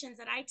 positions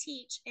that I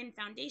teach in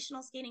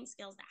foundational skating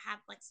skills that have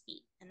flex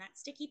feet, and that's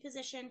sticky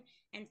position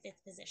and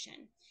 5th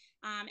position.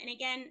 And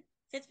again,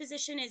 5th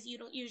position is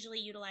usually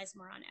utilized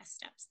more on S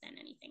steps than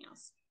anything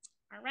else.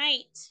 All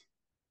right.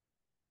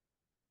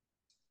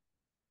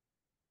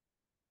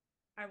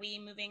 Are we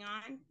moving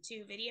on to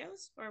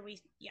videos, or are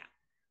we, yeah.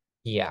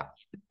 Yeah,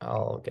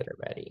 I'll get it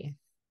ready.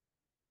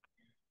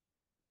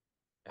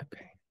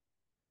 Okay.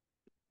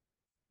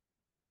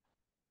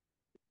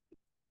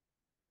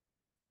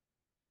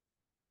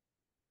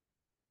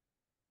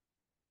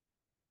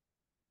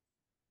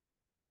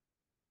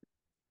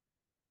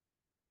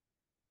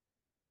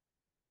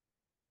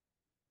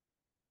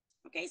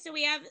 Okay, so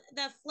we have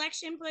the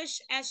flexion push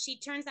as she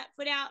turns that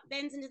foot out,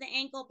 bends into the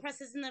ankle,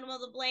 presses in the middle of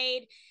the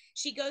blade.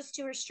 She goes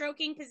to her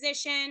stroking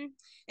position,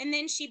 and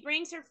then she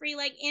brings her free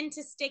leg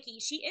into sticky.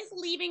 She is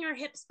leaving her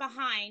hips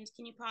behind.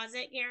 Can you pause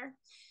it here?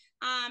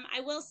 I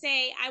will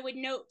say, I would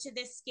note to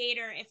this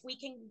skater, if we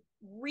can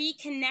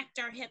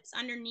reconnect our hips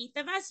underneath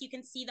of us, you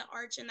can see the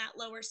arch in that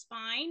lower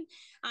spine.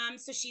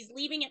 So she's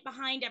leaving it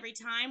behind every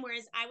time,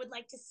 whereas I would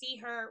like to see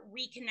her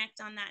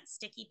reconnect on that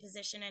sticky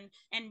position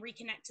and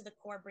reconnect to the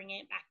core, bring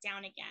it back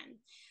down again.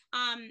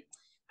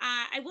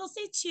 I will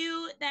say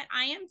too that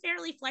I am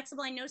fairly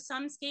flexible. I know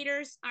some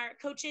skaters, our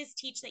coaches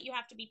teach that you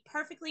have to be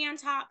perfectly on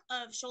top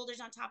of shoulders,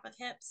 on top of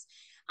hips.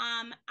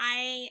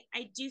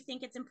 I do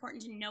think it's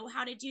important to know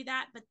how to do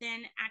that, but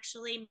then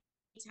actually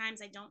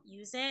times I don't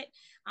use it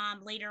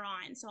later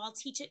on. So I'll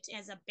teach it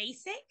as a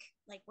basic,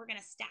 like we're going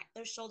to stack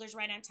those shoulders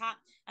right on top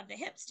of the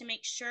hips to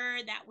make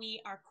sure that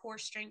our core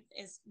strength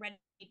is ready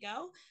to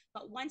go.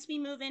 But once we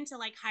move into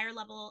like higher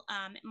level,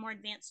 more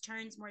advanced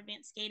turns, more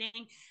advanced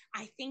skating,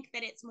 I think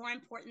that it's more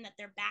important that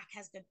their back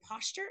has good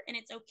posture, and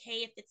it's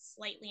okay if it's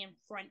slightly in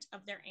front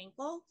of their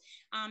ankle,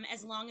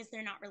 as long as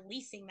they're not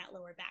releasing that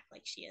lower back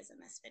like she is in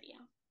this video.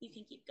 You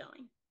can keep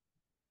going.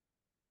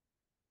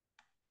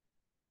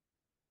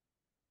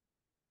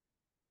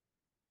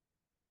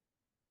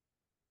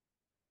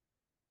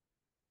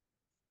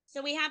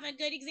 So we have a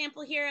good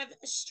example here of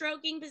a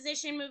stroking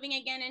position, moving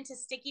again into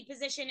sticky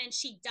position, and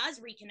she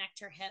does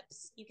reconnect her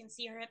hips. You can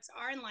see her hips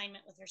are in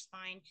alignment with her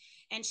spine,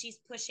 and she's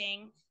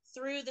pushing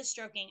through the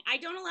stroking. I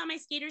don't allow my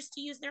skaters to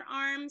use their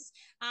arms,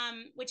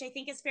 which I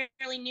think is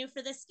fairly new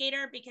for this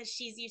skater because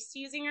she's used to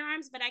using her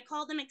arms, but I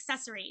call them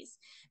accessories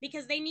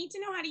because they need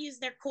to know how to use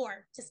their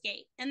core to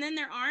skate. And then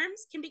their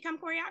arms can become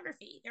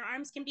choreography. Their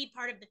arms can be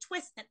part of the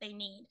twist that they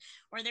need,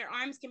 or their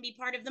arms can be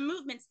part of the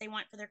movements they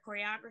want for their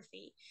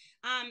choreography.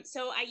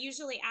 So I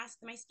usually ask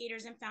my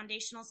skaters in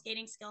foundational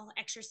skating skill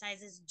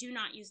exercises do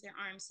not use their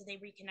arms so they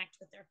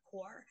reconnect with their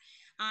core.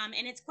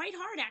 And it's quite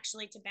hard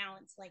actually to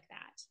balance like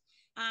that.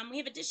 We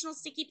have additional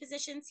sticky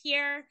positions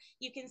here.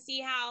 You can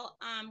see how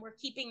we're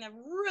keeping the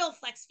real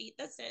flex feet.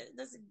 That's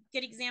a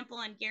good example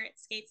on Garrett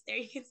skates there.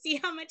 You can see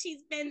how much he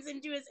bends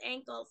into his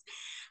ankles.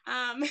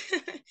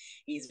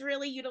 He's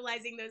really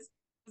utilizing those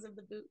of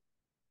the boot.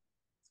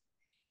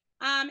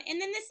 And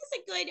then this is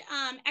a good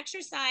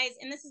exercise,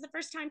 and this is the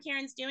first time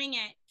Karen's doing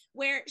it,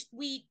 where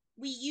we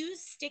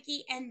use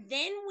sticky and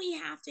then we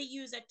have to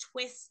use a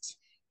twist.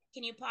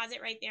 Can you pause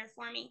it right there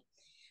for me?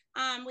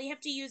 We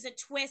have to use a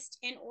twist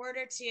in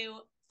order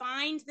to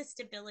find the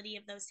stability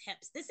of those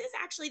hips. This is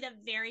actually the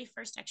very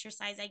first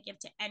exercise I give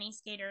to any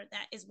skater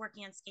that is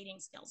working on skating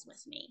skills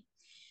with me.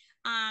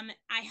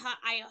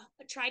 I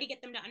try to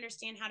get them to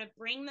understand how to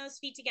bring those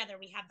feet together.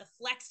 We have the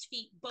flexed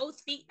feet.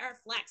 Both feet are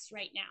flexed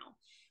right now.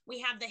 We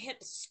have the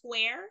hips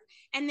square,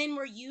 and then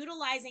we're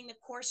utilizing the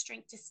core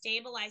strength to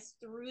stabilize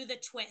through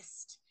the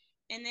twist.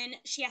 And then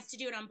she has to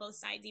do it on both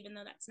sides, even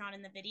though that's not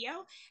in the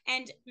video.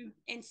 And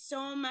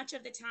so much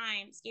of the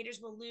time,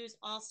 skaters will lose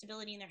all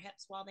stability in their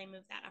hips while they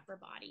move that upper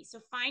body. So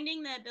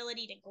finding the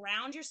ability to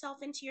ground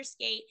yourself into your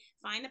skate,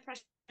 find the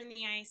pressure in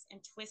the ice,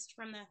 and twist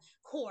from the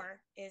core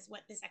is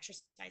what this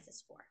exercise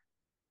is for.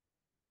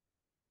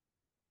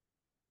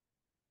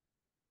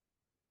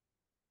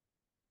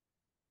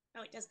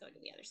 Oh, it does go to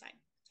the other side.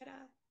 Ta-da.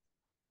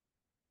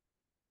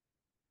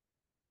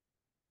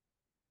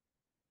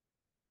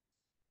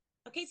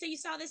 Okay, so you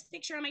saw this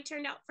picture on my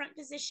turned out front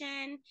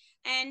position,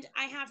 and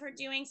I have her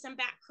doing some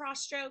back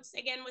cross strokes,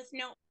 again with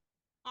no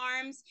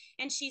arms,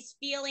 and she's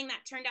feeling that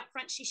turned out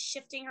front. She's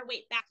shifting her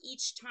weight back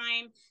each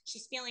time.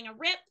 She's feeling a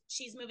rip.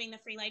 She's moving the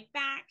free leg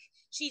back.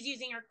 She's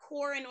using her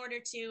core in order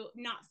to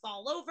not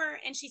fall over,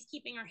 and she's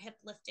keeping her hip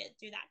lifted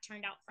through that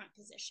turned out front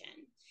position.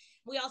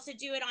 We also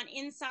do it on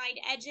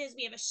inside edges.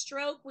 We have a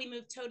stroke. We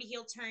move toe to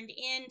heel turned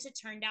in to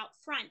turned out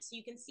front. So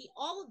you can see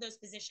all of those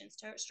positions: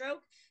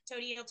 stroke, toe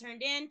to heel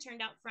turned in,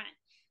 turned out front.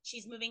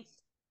 She's moving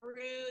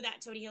through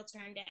that toe to heel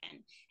turned in.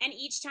 And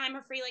each time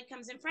her free leg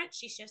comes in front,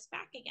 she shifts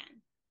back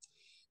again.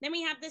 Then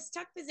we have this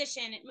tuck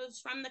position. It moves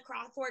from the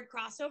forward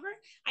crossover.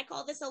 I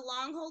call this a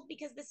long hold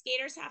because the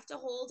skaters have to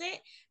hold it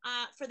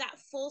for that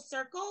full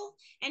circle.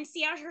 And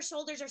see how her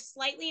shoulders are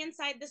slightly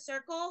inside the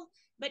circle,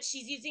 but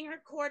she's using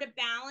her core to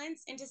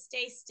balance and to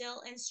stay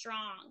still and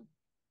strong.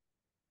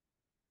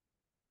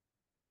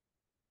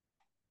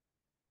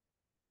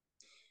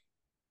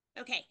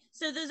 Okay,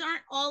 so those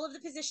aren't all of the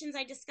positions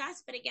I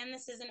discussed, but again,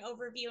 this is an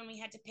overview and we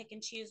had to pick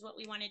and choose what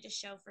we wanted to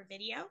show for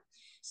video.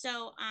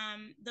 So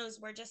those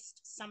were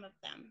just some of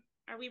them.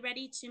 Are we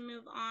ready to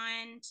move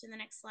on to the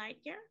next slide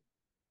here?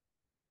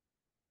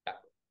 Yeah.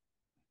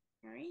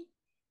 All right.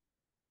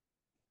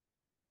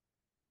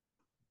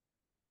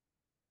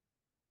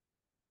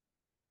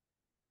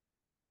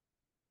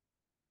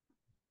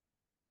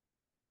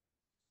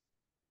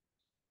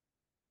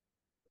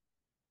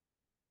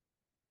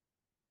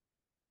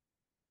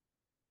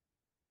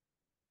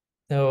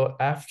 So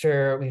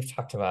after we've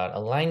talked about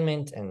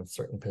alignment and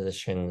certain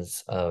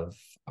positions of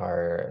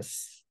our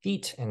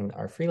feet and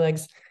our free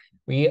legs,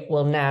 We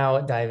will now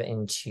dive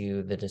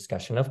into the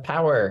discussion of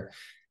power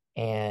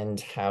and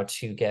how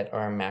to get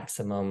our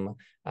maximum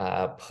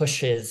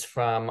pushes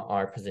from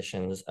our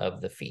positions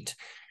of the feet.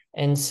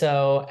 And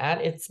so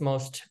at its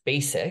most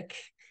basic,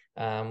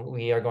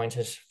 we are going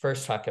to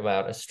first talk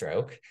about a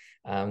stroke,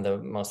 the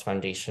most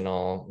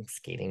foundational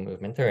skating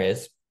movement there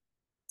is,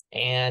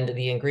 and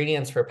the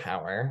ingredients for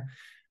power,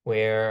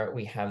 where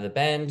we have the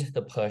bend,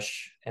 the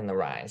push, and the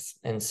rise.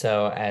 And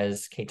so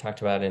as Kate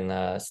talked about in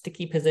the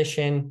sticky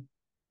position,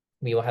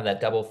 we will have that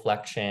double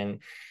flexion,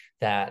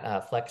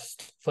 that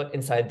flexed foot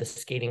inside the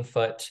skating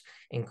foot,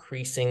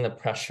 increasing the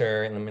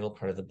pressure in the middle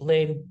part of the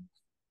blade.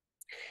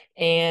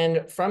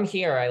 And from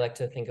here, I like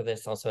to think of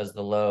this also as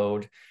the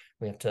load.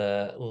 We have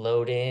to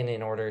load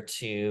in order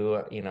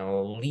to,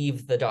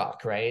 leave the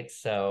dock, right?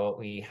 So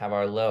we have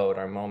our load,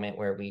 our moment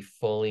where we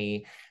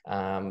fully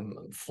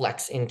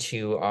flex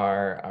into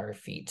our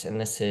feet. And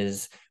this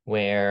is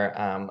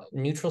where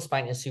neutral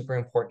spine is super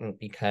important,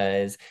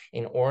 because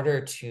in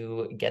order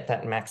to get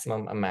that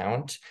maximum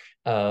amount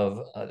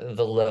of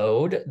the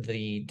load,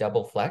 the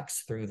double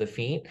flex through the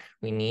feet,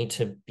 we need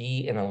to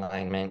be in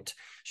alignment,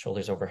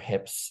 shoulders over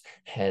hips,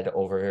 head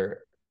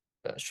over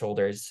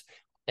shoulders.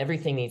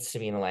 Everything needs to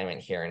be in alignment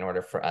here in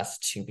order for us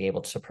to be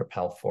able to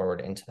propel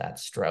forward into that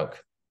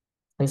stroke.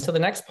 And so the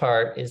next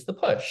part is the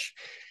push.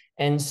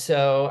 And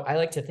so I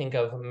like to think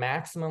of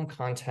maximum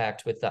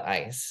contact with the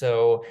ice.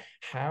 So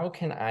how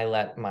can I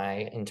let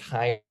my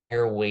entire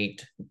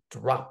weight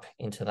drop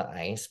into the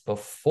ice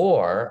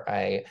before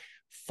I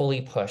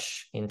fully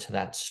push into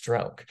that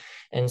stroke?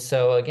 And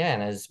so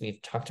again, as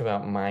we've talked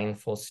about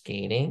mindful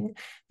skating,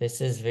 this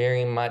is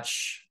very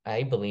much,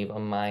 I believe, a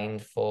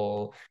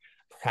mindful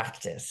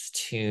practice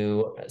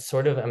to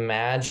sort of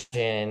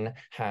imagine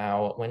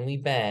how when we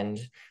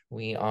bend,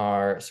 we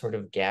are sort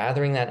of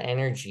gathering that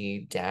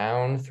energy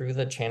down through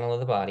the channel of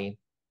the body.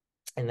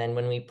 And then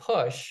when we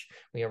push,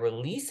 we are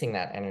releasing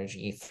that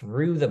energy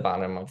through the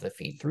bottom of the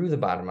feet, through the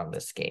bottom of the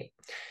skate.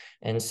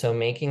 And so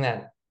making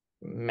that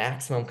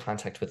maximum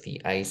contact with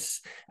the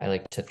ice, I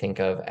like to think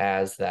of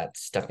as that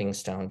stepping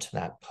stone to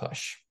that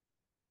push.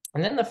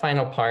 And then the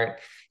final part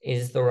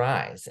is the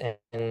rise,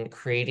 and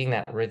creating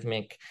that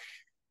rhythmic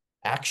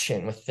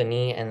action with the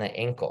knee and the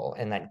ankle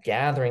and that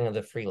gathering of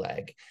the free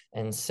leg.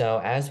 And so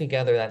as we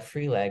gather that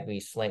free leg, we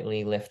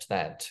slightly lift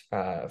that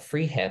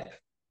free hip.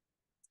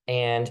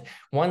 And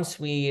once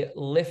we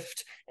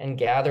lift and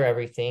gather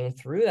everything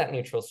through that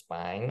neutral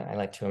spine, I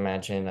like to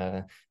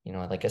imagine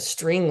like a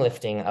string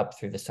lifting up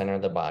through the center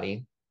of the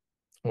body.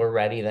 We're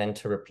ready then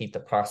to repeat the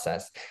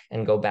process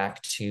and go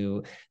back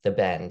to the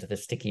bend, the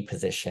sticky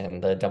position,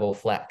 the double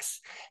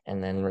flex,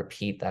 and then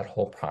repeat that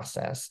whole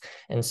process.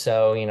 And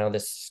so,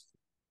 this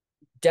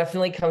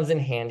definitely comes in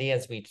handy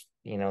as we,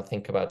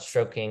 think about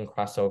stroking,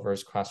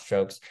 crossovers, cross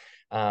strokes.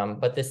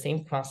 But the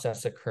same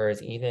process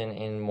occurs even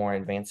in more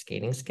advanced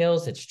skating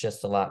skills. It's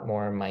just a lot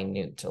more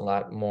minute, a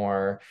lot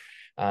more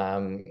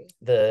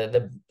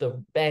the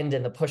bend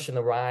and the push and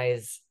the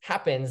rise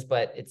happens,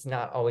 but it's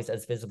not always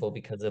as visible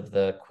because of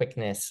the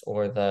quickness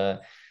or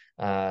the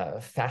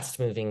fast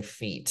moving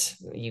feet.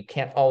 You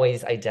can't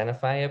always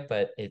identify it,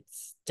 but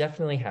it's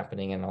definitely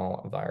happening in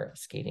all of our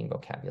skating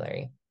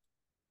vocabulary.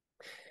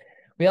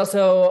 We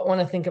also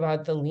want to think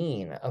about the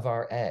lean of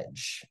our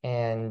edge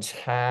and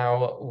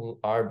how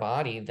our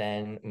body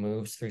then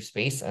moves through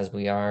space as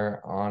we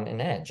are on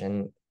an edge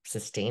and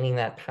sustaining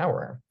that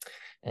power.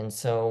 And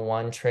so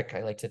one trick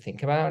I like to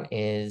think about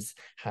is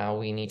how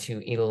we need to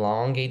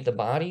elongate the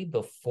body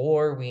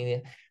before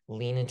we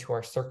lean into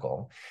our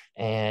circle.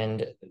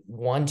 And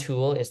one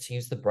tool is to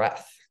use the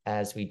breath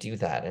as we do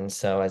that. And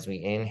so as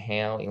we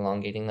inhale,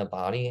 elongating the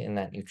body in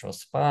that neutral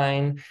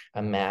spine,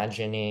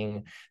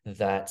 imagining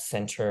that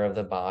center of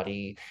the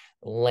body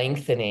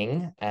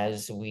lengthening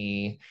as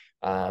we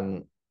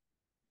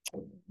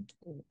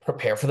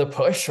prepare for the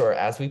push or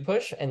as we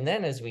push. And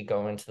then as we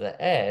go into the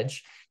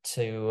edge,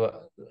 to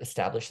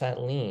establish that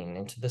lean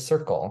into the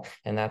circle.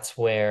 And that's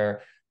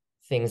where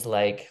things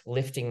like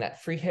lifting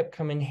that free hip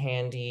come in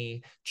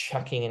handy,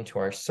 chucking into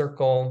our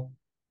circle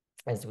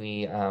as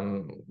we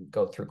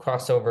go through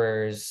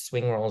crossovers,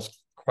 swing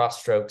rolls, cross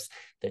strokes.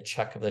 The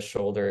chuck of the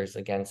shoulders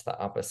against the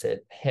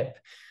opposite hip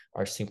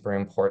are super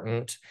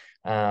important.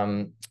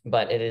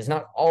 But it is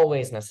not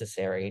always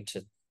necessary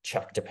to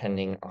chuck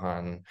depending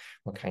on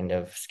what kind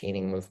of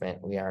skating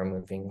movement we are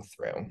moving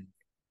through.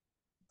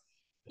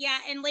 Yeah,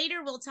 and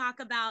later we'll talk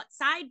about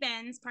side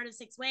bends, part of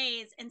 6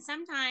 ways, and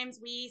sometimes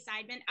we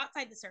side bend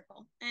outside the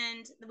circle,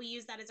 and we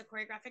use that as a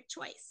choreographic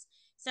choice.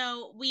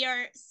 So we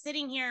are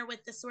sitting here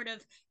with the sort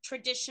of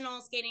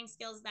traditional skating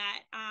skills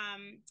that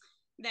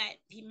that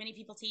many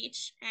people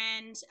teach,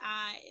 and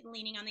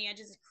leaning on the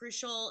edges is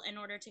crucial in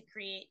order to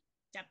create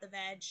depth of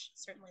edge.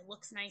 Certainly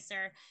looks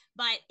nicer,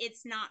 but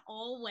it's not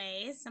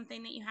always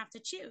something that you have to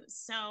choose.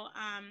 So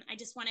I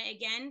just want to,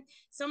 again,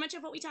 so much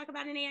of what we talk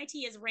about in AIT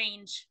is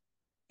range,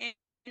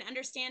 and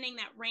understanding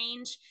that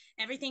range,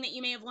 everything that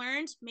you may have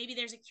learned, maybe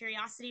there's a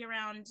curiosity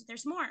around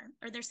there's more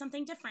or there's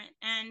something different.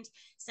 And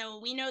so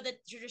we know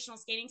that traditional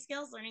skating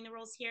skills, learning the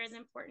rules here is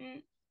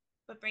important,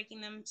 but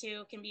breaking them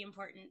too can be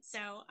important. So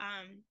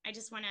I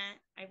want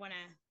to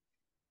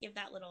give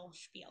that little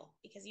spiel,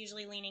 because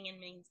usually leaning in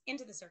means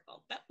into the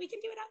circle, but we can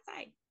do it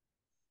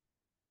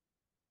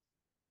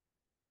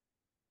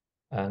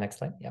outside. Next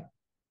slide. Yeah.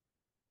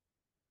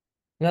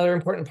 Another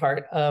important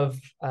part of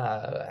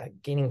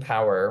gaining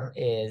power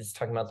is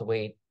talking about the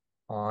weight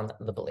on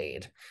the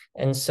blade.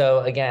 And so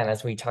again,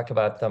 as we talk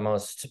about the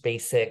most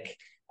basic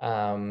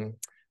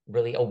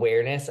really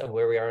awareness of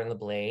where we are in the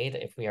blade,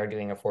 if we are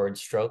doing a forward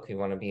stroke, we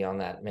want to be on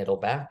that middle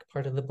back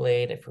part of the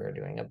blade. If we're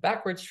doing a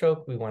backward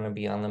stroke, we want to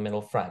be on the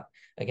middle front.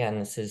 Again,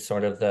 this is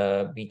sort of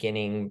the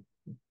beginning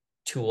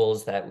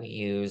tools that we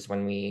use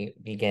when we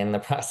begin the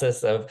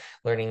process of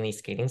learning these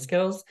skating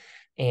skills.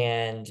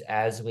 And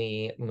as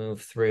we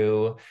move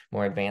through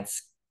more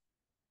advanced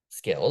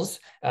skills,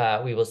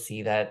 we will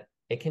see that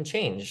it can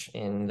change.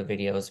 In the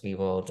videos, we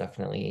will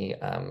definitely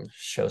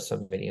show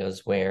some videos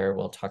where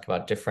we'll talk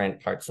about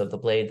different parts of the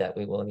blade that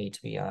we will need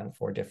to be on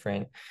for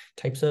different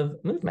types of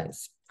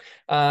movements.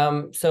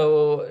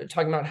 So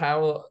talking about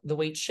how the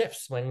weight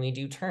shifts when we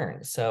do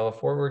turn. So a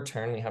forward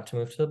turn, we have to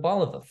move to the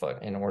ball of the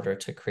foot in order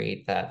to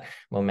create that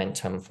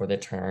momentum for the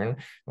turn.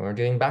 When we're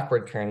doing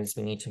backward turns,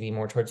 we need to be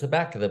more towards the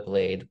back of the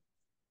blade.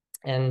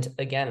 And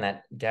again,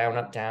 that down,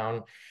 up,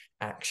 down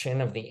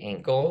action of the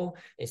ankle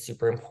is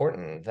super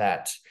important.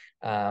 That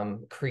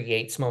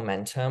creates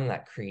momentum,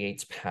 that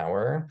creates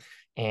power.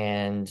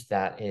 And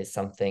that is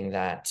something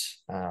that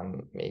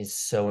is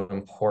so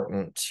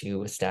important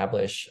to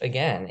establish,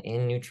 again,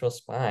 in neutral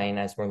spine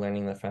as we're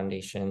learning the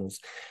foundations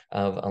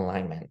of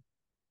alignment.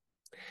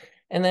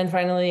 And then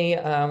finally,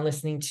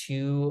 listening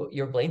to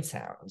your blade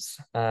sounds.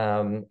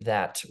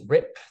 That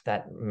rip,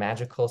 that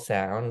magical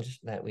sound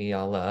that we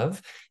all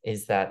love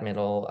is that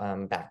middle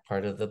back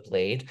part of the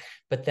blade.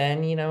 But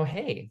then, you know,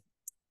 hey,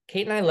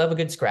 Kate and I love a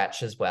good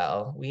scratch as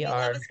well. We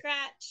love a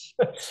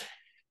scratch.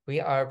 We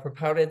are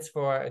proponents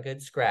for a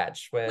good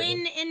scratch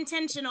when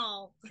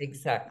intentional.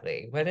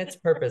 Exactly, when it's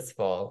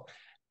purposeful.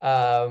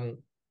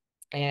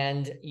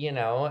 And, you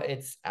know,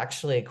 it's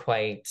actually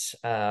quite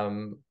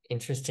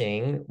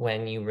interesting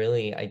when you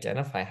really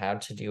identify how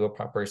to do a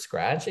proper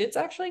scratch. It's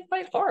actually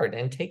quite hard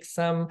and takes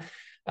some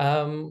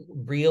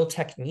real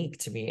technique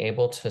to be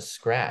able to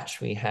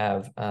scratch. We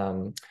have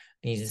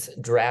these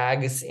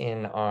drags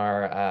in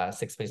our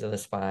 6 Ways of the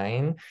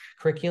Spine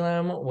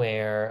curriculum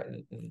where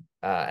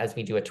as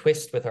we do a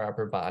twist with our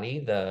upper body,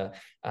 the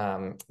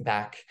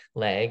back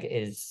leg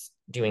is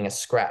doing a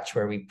scratch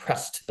where we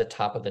press to the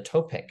top of the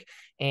toe pick.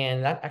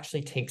 And that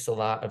actually takes a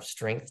lot of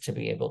strength to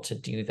be able to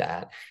do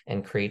that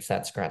and creates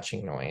that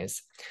scratching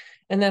noise.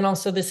 And then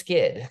also the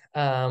skid.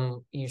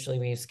 Usually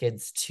we use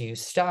skids to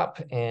stop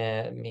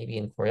and maybe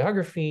in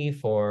choreography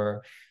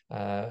for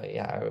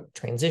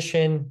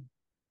transition.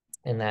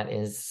 And that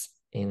is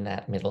in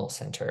that middle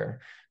center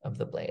of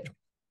the blade.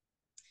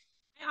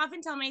 I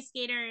often tell my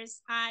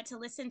skaters to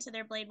listen to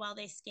their blade while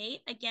they skate,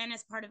 again,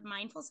 as part of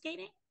mindful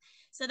skating.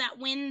 So that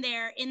when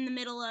they're in the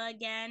middle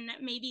again,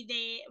 maybe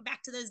they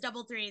back to those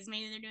double threes,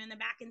 maybe they're doing the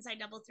back inside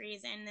double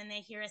threes, and then they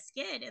hear a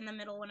skid in the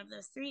middle one of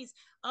those threes.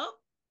 Oh,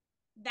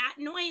 that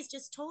noise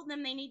just told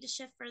them they need to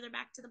shift further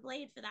back to the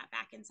blade for that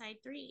back inside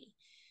three.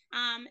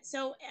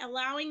 So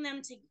allowing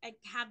them to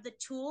have the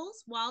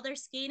tools while they're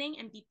skating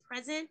and be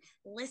present,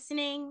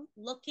 listening,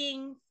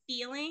 looking,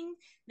 feeling,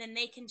 then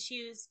they can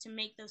choose to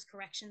make those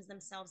corrections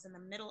themselves in the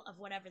middle of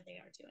whatever they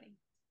are doing.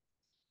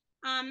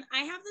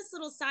 I have this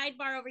little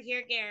sidebar over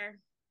here, Garrett.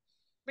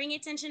 Bring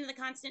attention to the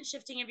constant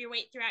shifting of your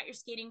weight throughout your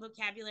skating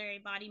vocabulary,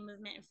 body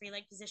movement, and free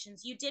leg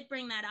positions. You did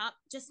bring that up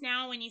just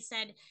now when you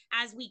said,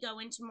 as we go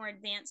into more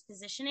advanced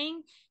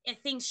positioning,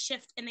 things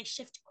shift and they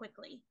shift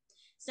quickly.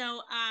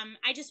 So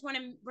I just want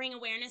to bring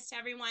awareness to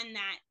everyone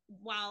that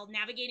while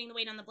navigating the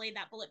weight on the blade,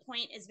 that bullet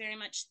point is very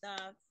much the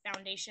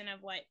foundation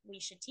of what we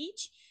should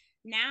teach.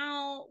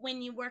 Now, when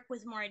you work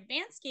with more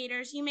advanced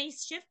skaters, you may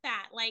shift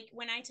that. Like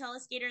when I tell a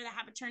skater that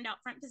have a turned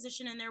out front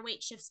position and their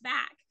weight shifts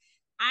back,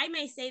 I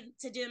may say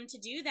to them to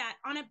do that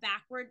on a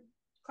backward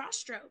cross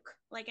stroke,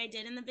 like I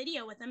did in the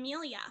video with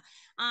Amelia.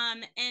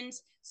 And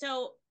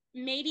so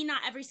maybe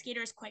not every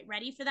skater is quite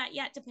ready for that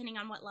yet, depending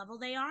on what level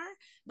they are.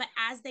 But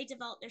as they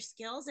develop their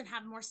skills and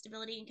have more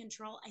stability and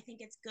control, I think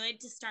it's good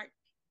to start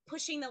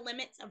pushing the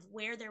limits of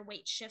where their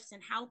weight shifts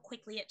and how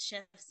quickly it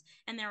shifts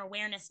and their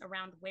awareness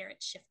around where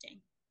it's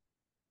shifting.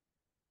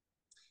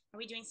 Are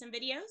we doing some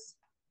videos?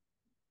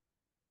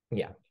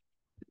 Yeah.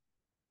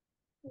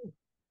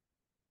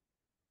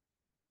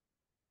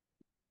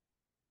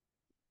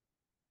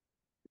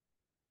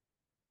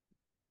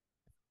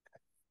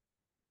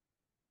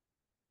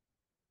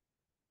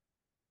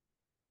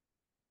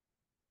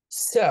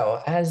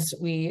 So as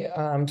we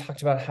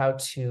talked about how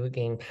to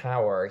gain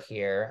power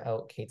here,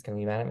 oh, Kate's gonna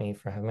be mad at me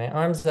for having my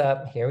arms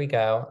up. Here we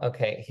go.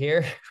 Okay,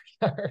 here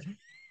we are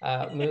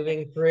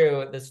moving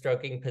through the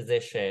stroking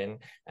position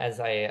as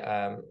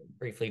I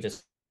briefly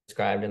just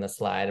described in the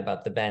slide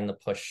about the bend, the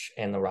push,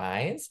 and the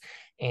rise,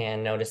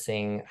 and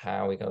noticing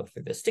how we go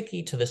through the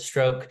sticky to the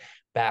stroke,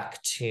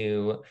 back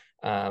to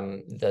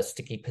the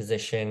sticky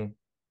position.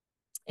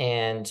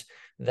 And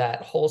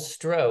that whole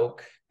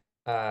stroke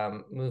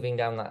moving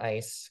down the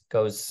ice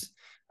goes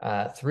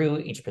through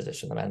each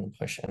position, the bend, the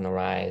push, and the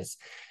rise.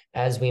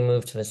 As we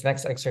move to this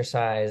next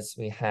exercise,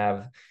 we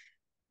have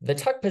the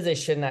tuck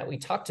position that we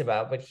talked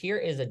about, but here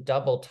is a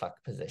double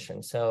tuck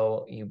position.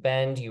 So you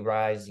bend, you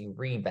rise, you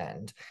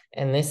rebend.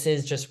 And this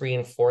is just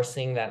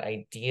reinforcing that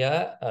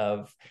idea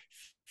of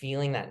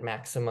feeling that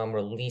maximum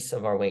release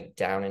of our weight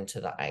down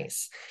into the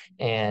ice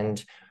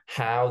and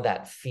how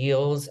that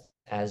feels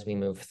as we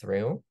move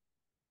through.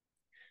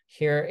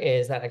 Here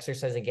is that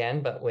exercise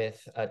again, but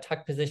with a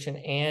tuck position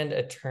and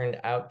a turned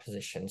out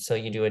position. So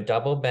you do a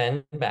double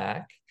bend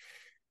back,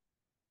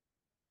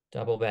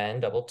 double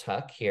bend, double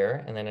tuck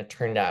here, and then a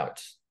turned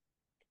out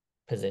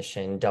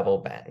position, double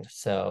bend.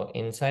 So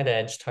inside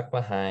edge, tuck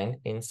behind,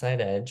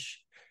 inside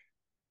edge,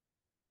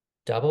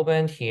 double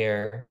bend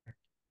here,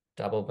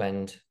 double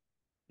bend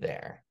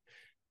there.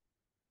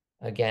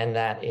 Again,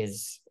 that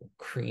is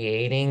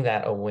creating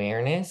that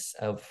awareness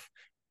of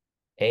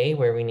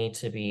where we need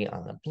to be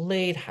on the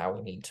blade, how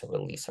we need to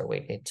release our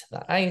weight into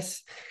the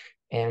ice.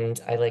 And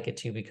I like it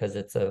too because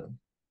it's a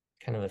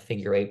kind of a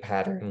figure eight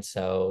pattern.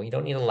 So you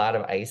don't need a lot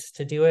of ice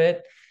to do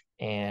it.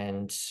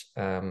 And,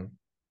 kind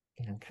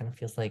of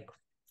feels like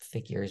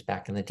figures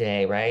back in the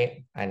day,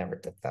 right? I never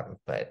did them,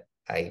 but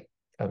I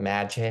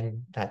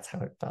imagine that's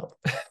how it felt.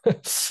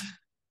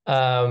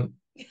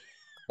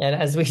 And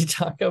as we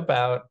talk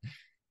about,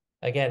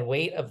 again,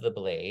 weight of the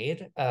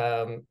blade,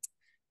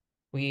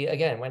 we,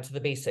 again, went to the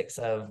basics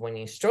of when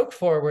you stroke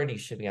forward, you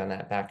should be on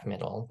that back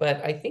middle.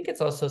 But I think it's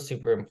also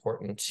super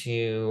important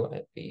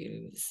to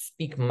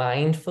speak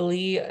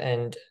mindfully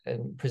and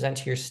present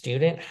to your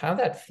student how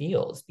that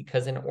feels,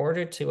 because in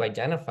order to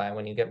identify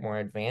when you get more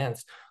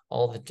advanced,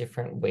 all the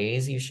different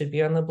ways you should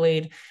be on the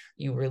blade,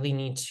 you really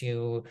need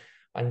to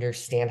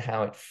understand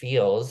how it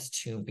feels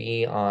to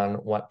be on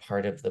what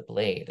part of the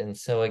blade. And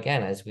so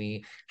again, as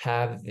we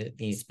have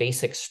these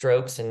basic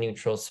strokes and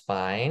neutral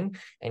spine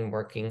and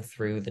working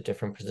through the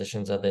different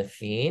positions of the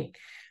feet,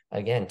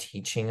 again,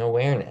 teaching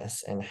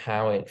awareness and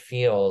how it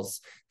feels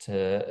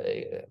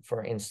to,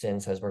 for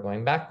instance, as we're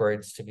going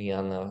backwards, to be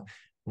on the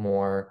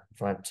more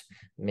front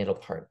middle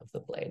part of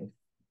the blade.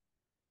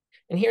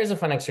 And here's a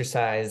fun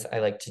exercise I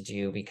like to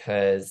do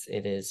because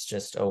it is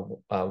just a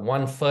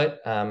 1 foot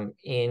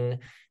in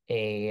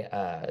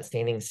a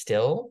standing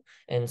still.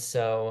 And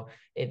so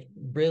it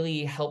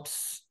really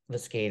helps the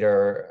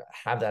skater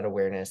have that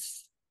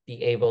awareness,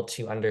 be able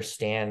to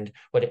understand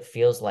what it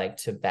feels like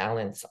to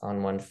balance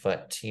on 1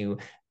 foot, to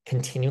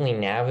continually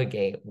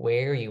navigate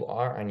where you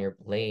are on your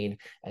blade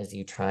as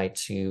you try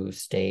to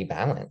stay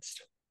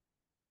balanced.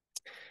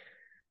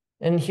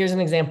 And here's an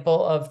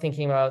example of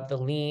thinking about the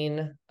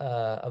lean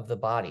of the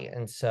body.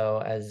 And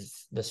so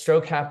as the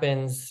stroke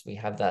happens, we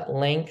have that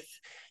length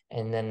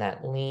and then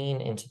that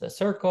lean into the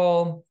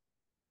circle,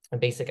 a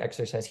basic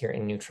exercise here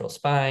in neutral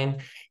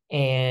spine.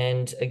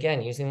 And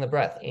again, using the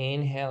breath,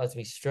 inhale as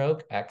we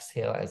stroke,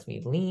 exhale as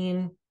we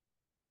lean,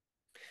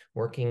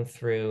 working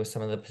through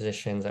some of the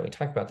positions that we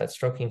talked about, that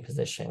stroking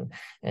position,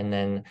 and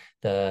then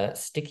the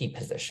sticky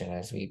position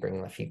as we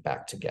bring the feet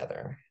back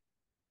together.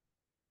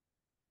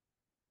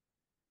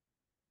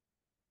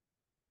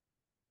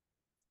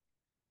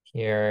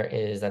 Here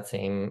is that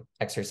same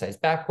exercise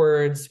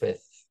backwards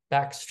with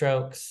back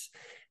strokes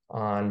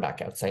on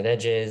back outside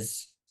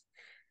edges.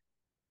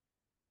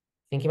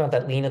 Thinking about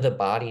that lean of the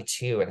body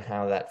too, and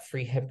how that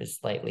free hip is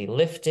slightly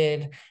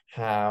lifted,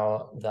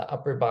 how the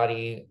upper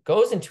body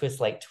goes into a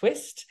slight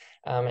twist.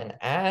 And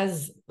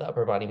as the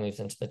upper body moves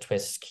into the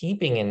twist,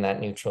 keeping in that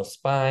neutral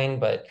spine,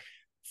 but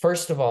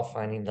first of all,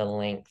 finding the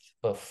length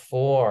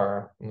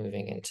before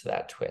moving into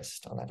that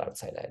twist on that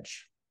outside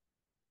edge.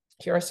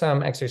 Here are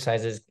some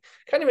exercises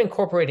kind of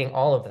incorporating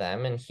all of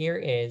them. And here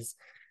is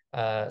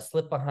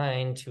slip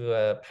behind to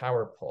a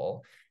power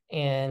pull.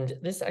 And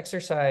this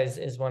exercise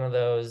is one of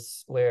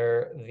those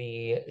where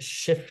the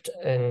shift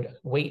and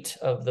weight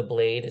of the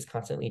blade is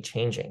constantly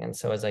changing. And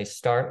so as I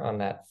start on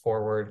that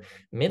forward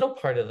middle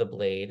part of the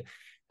blade,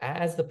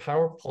 as the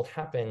power pull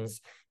happens,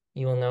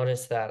 you will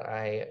notice that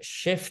I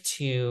shift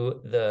to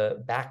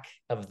the back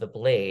of the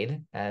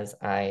blade as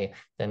I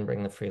then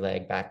bring the free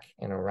leg back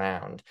and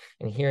around.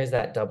 And here's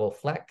that double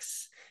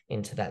flex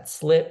into that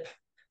slip,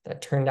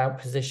 that turned out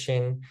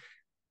position.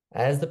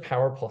 As the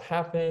power pull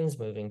happens,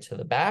 moving to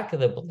the back of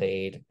the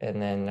blade,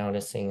 and then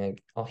noticing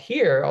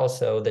here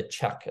also the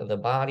chuck of the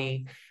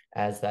body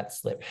as that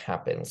slip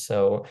happens.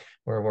 So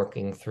we're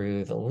working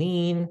through the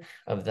lean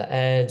of the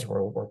edge,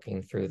 we're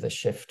working through the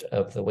shift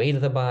of the weight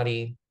of the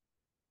body,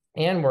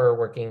 and we're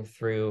working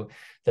through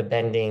the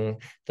bending,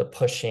 the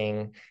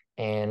pushing,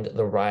 and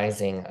the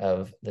rising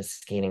of the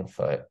skating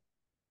foot.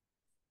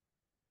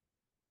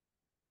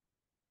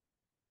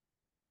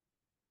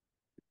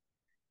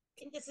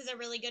 I think this is a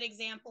really good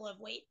example of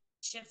weight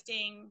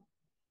shifting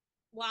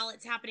while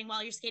it's happening,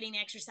 while you're skating the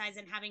exercise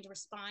and having to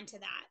respond to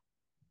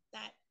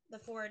the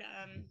forward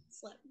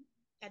slip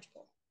edge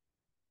pull.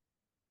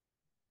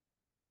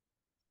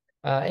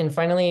 And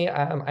finally,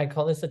 I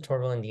call this a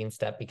Torvill and Dean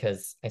step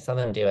because I saw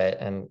them do it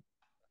and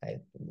I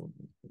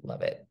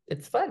love it.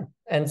 It's fun.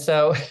 And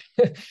so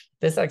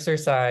this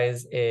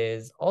exercise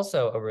is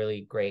also a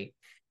really great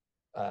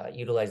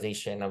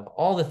utilization of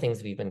all the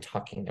things we've been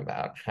talking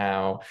about,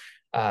 how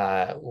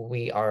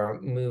we are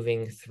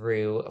moving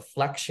through a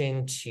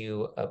flexion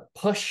to a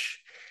push,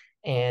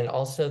 and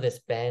also this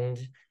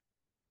bend,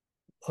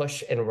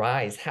 push, and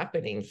rise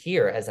happening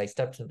here as I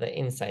step to the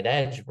inside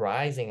edge,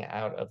 rising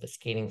out of the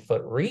skating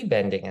foot,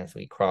 rebending as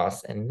we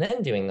cross, and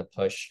then doing the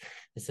push.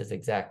 This is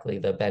exactly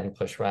the bend,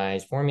 push,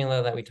 rise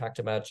formula that we talked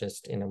about,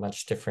 just in a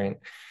much different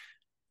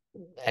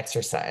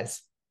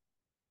exercise.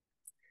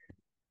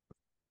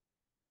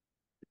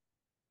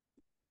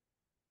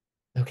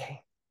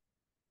 Okay,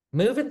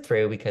 moving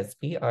through because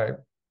we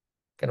are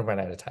gonna run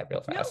out of time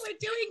real fast. No, we're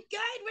doing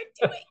good.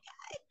 We're doing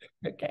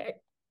good. Okay.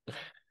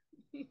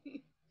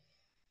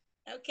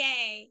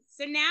 Okay,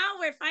 so now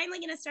we're finally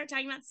going to start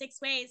talking about 6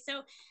 ways.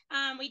 So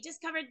we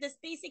just covered this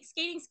basic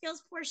skating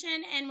skills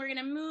portion, and we're going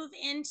to move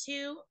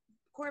into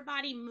core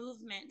body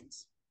movement.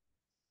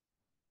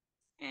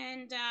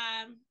 And,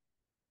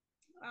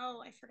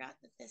 oh, I forgot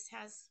that this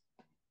has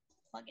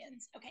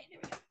plugins. Okay, there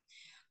we go.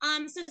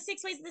 So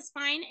 6 ways of the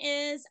spine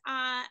is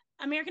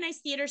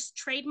Americanized theater's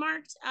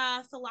trademarked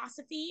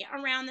philosophy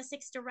around the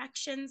 6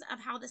 directions of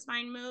how the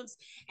spine moves,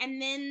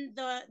 and then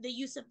the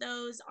use of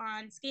those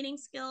on skating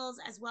skills,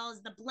 as well as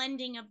the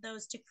blending of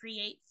those to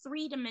create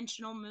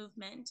 3-dimensional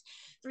movement.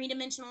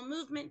 3-dimensional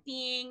movement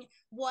being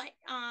what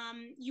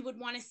you would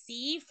want to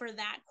see for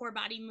that core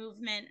body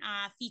movement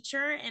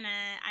feature in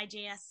a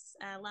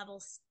IJS level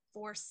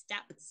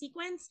 4-step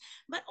sequence,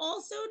 but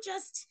also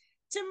just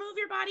to move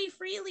your body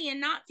freely and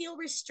not feel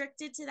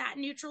restricted to that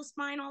neutral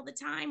spine all the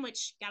time,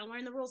 which got to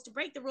learn the rules to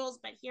break the rules.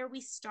 But here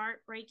we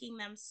start breaking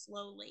them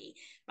slowly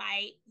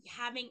by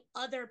having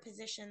other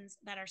positions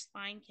that our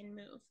spine can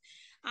move.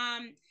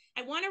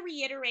 I want to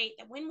reiterate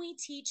that when we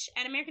teach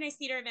at Americanized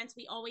Theater events,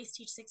 we always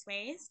teach 6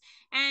 ways.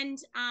 And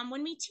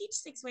when we teach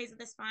 6 ways of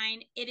the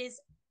spine, it is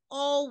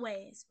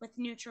always with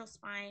neutral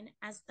spine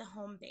as the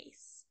home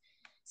base.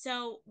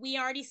 So we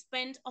already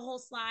spent a whole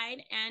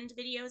slide and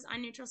videos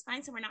on neutral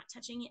spine, so we're not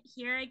touching it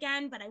here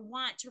again, but I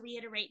want to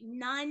reiterate,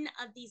 none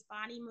of these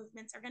body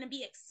movements are going to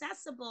be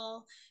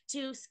accessible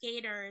to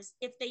skaters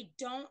if they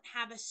don't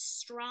have a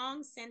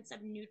strong sense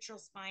of neutral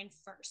spine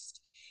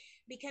first.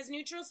 Because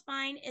neutral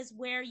spine is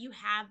where you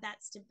have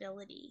that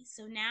stability.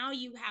 So now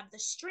you have the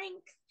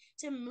strength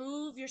to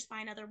move your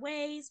spine other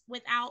ways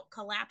without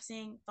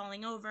collapsing,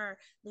 falling over,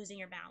 losing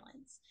your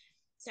balance.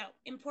 So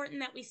important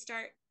that we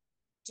start,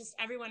 just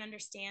everyone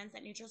understands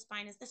that neutral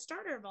spine is the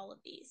starter of all of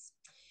these.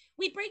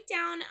 We break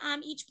down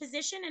each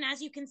position, and as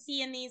you can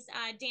see in these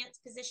dance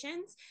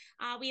positions,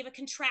 we have a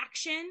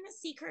contraction.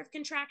 C-curve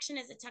contraction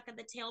is a tuck of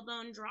the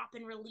tailbone, drop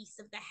and release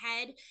of the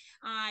head.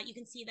 You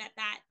can see that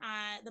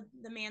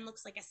the man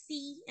looks like a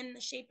C in the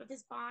shape of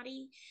his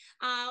body.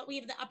 We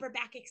have the upper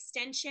back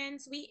extension.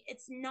 So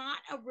it's not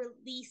a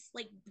release,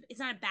 like it's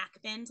not a back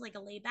bend like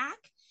a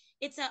layback.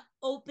 It's an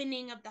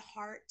opening of the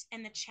heart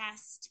and the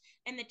chest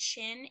and the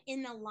chin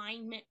in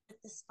alignment with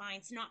the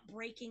spine. So not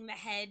breaking the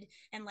head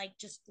and like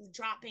just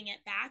dropping it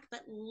back,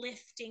 but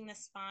lifting the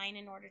spine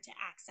in order to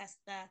access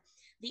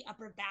the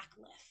upper back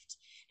lift.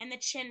 And the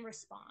chin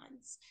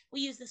responds.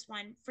 We use this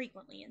one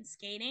frequently in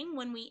skating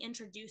when we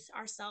introduce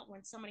ourselves,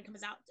 when somebody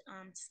comes out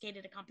to skate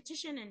at a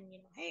competition and, you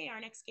know, hey,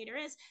 our next skater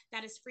is,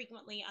 that is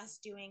frequently us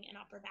doing an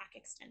upper back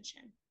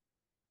extension.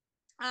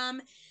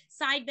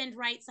 Side bend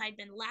right, side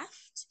bend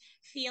left,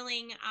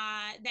 feeling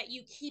that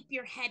you keep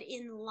your head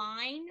in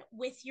line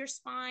with your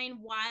spine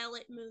while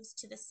it moves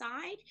to the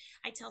side.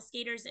 I tell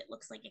skaters it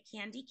looks like a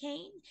candy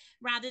cane.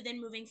 Rather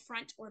than moving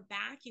front or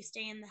back, you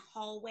stay in the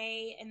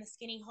hallway, in the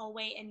skinny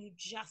hallway, and you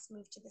just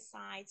move to the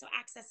side. So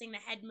accessing the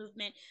head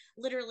movement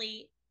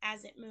literally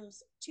as it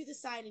moves to the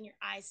side and your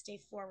eyes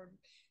stay forward.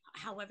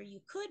 However,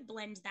 you could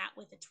blend that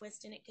with a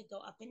twist and it could go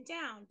up and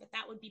down, but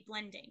that would be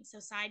blending. So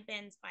side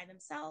bends by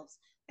themselves,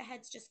 the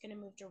head's just going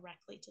to move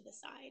directly to the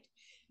side.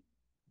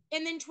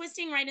 And then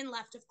twisting right and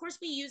left. Of course,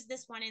 we use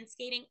this one in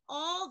skating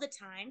all the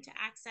time to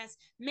access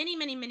many,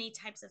 many, many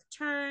types of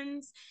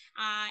turns,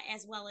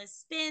 as well as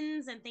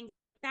spins and things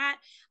like that.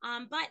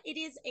 But it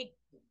is a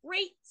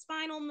great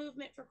spinal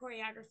movement for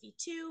choreography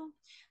too.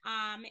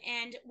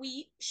 And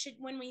we should,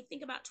 when we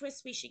think about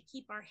twists, we should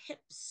keep our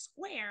hips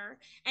square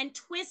and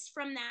twist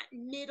from that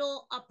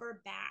middle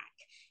upper back.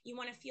 You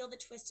want to feel the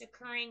twist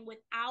occurring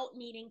without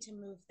needing to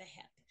move the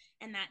hip,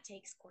 and that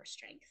takes core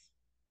strength.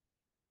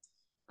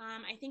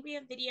 I think we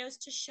have videos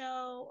to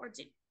show, or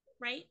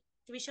right?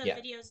 Do we show the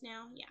videos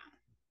now? Yeah.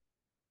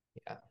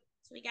 Yeah.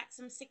 So we got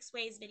some 6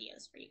 ways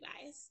videos for you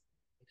guys.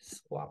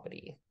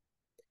 Swappity.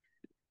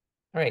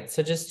 All right,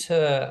 so just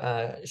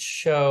to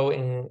show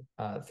in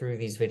through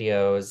these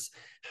videos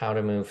how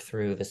to move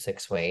through the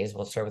 6 ways,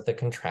 we'll start with the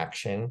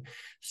contraction.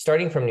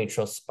 Starting from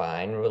neutral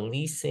spine,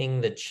 releasing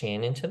the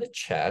chin into the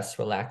chest,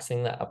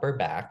 relaxing the upper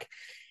back,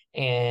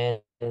 and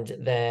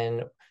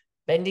then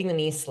bending the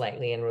knee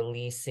slightly and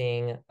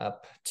releasing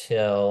up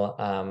till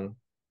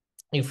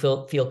you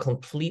feel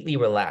completely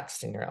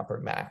relaxed in your upper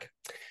back.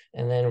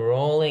 and then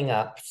rolling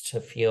up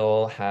to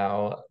feel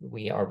how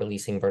we are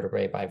releasing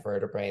vertebrae by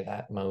vertebrae,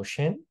 that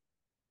motion.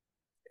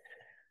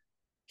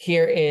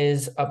 Here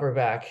is upper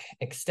back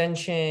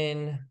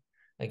extension.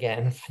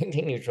 Again,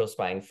 finding neutral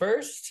spine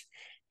first.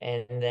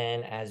 And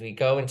then as we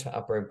go into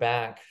upper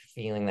back,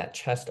 feeling that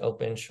chest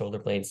open, shoulder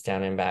blades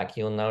down and back,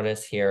 you'll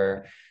notice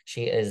here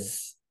she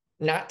is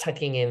not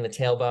tucking in the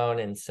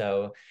tailbone. And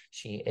so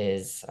she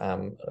is,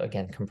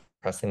 again,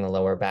 compressing the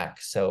lower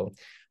back. So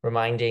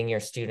reminding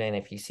your student,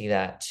 if you see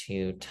that,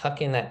 to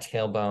tuck in that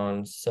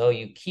tailbone so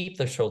you keep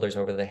the shoulders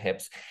over the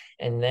hips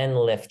and then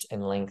lift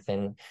and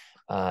lengthen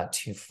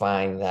to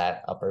find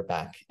that upper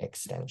back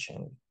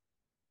extension.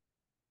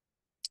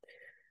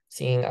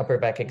 Seeing upper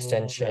back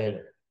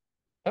extension.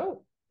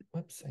 Oh,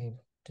 whoops, I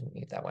didn't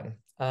need that one.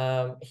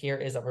 Here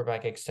is upper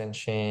back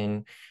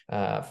extension,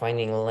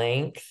 finding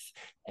length,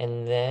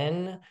 and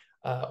then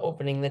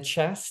opening the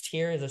chest.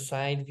 Here is a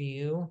side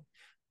view,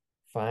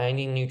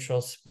 finding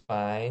neutral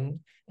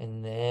spine,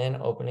 and then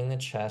opening the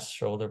chest,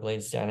 shoulder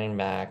blades down and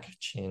back,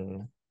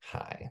 chin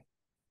high.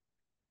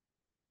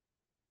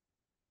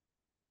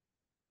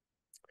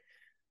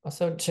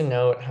 Also to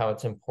note how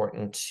it's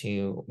important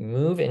to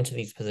move into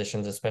these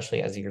positions,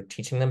 especially as you're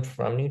teaching them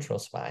from neutral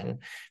spine.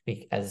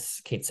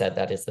 As Kate said,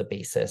 that is the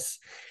basis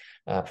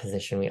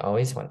position we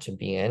always want to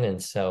be in.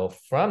 And so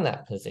from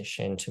that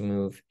position to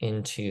move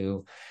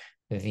into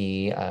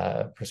the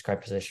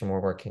prescribed position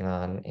we're working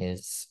on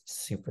is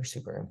super,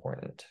 super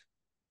important.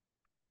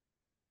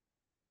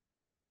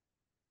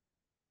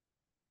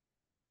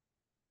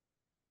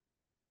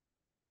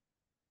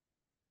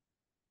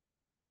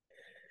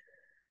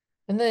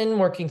 And then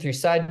working through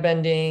side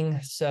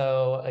bending.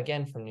 So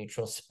again, from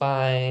neutral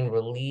spine,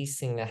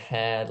 releasing the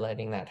head,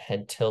 letting that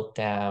head tilt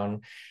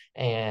down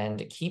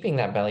and keeping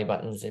that belly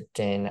button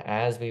zipped in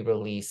as we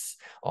release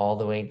all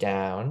the way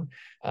down,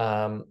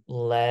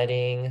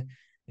 letting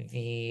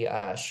the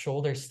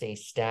shoulders stay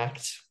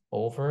stacked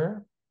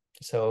over.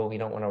 So we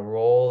don't want to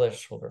roll the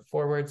shoulder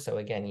forward. So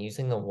again,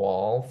 using the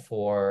wall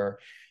for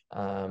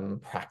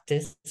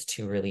practice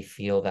to really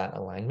feel that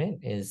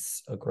alignment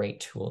is a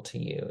great tool to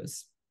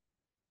use.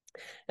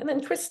 And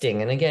then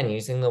twisting, and again,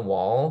 using the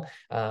wall,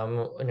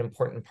 an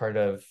important part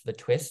of the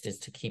twist is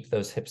to keep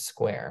those hips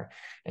square.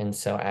 And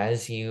so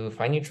as you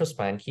find neutral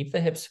spine, keep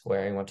the hips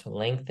square. You want to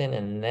lengthen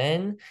and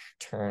then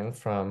turn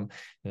from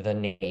the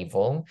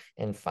navel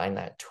and find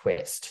that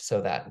twist.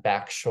 So that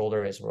back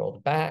shoulder is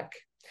rolled back.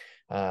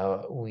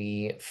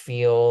 We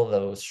feel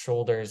those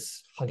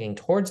shoulders hugging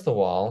towards the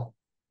wall.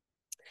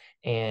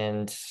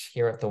 And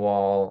here at the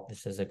wall,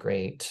 this is a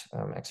great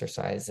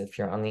exercise. If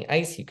you're on the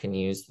ice, you can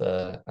use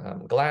the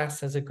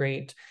glass as a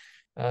great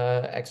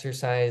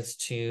exercise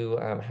to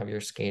have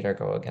your skater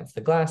go against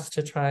the glass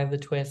to try the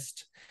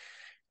twist.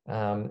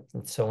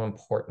 It's so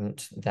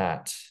important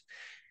that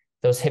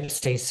those hips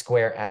stay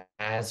square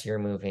as you're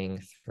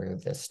moving through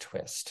this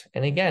twist.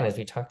 And again, as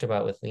we talked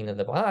about with lean of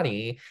the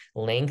body,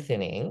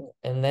 lengthening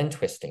and then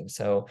twisting.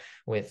 So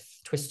with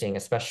twisting,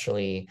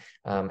 especially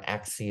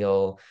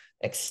axial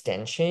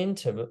extension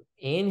to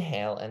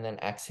inhale and then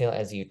exhale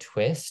as you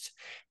twist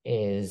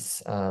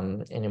is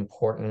an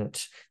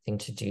important thing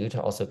to do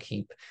to also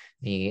keep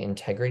the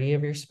integrity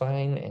of your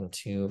spine and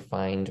to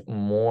find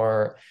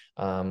more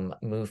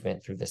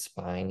movement through the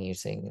spine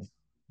using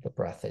the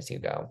breath as you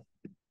go.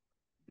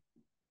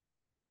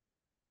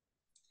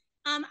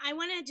 I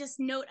want to just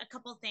note a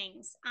couple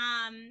things.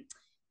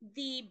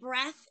 The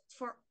breath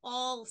for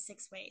all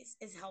 6 ways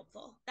is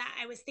helpful. That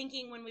I was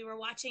thinking when we were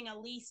watching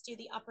Elise do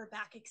the upper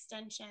back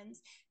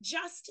extensions,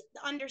 just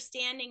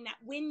understanding that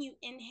when you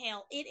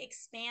inhale, it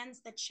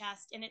expands the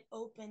chest and it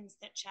opens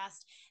the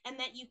chest, and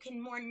that you can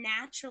more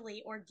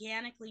naturally,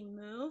 organically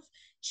move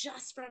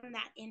just from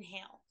that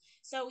inhale.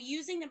 So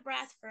using the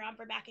breath for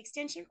upper back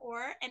extension or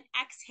an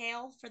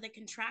exhale for the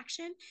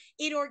contraction,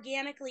 it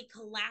organically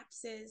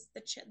collapses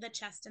the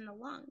chest and the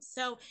lungs.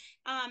 So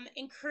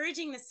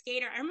encouraging the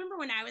skater. I remember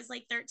when I was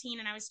like 13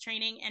 and I was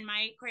training and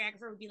my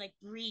choreographer would be like,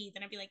 breathe.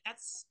 And I'd be like,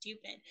 that's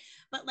stupid.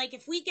 But like,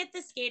 if we get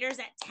the skaters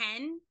at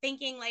 10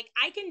 thinking like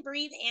I can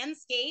breathe and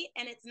skate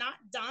and it's not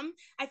dumb,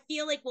 I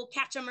feel like we'll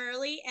catch them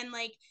early and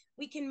like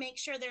we can make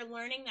sure they're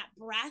learning that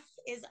breath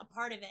is a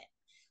part of it.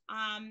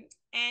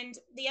 And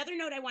the other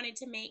note I wanted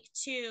to make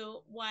too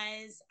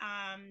was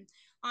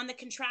on the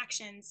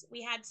contractions.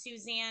 We had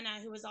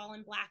Susanna, who was all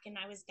in black, and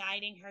I was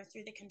guiding her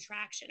through the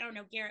contraction. Oh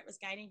no, Garrett was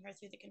guiding her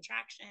through the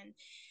contraction.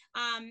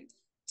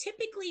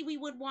 Typically, we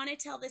would want to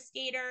tell the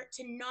skater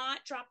to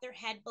not drop their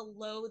head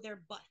below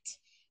their butt.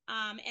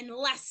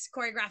 Unless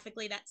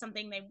choreographically that's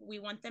something we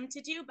want them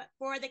to do. But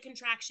for the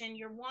contraction,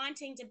 you're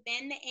wanting to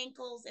bend the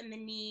ankles and the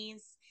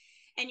knees,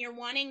 and you're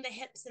wanting the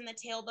hips and the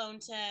tailbone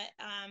to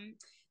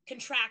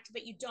contract,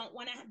 but you don't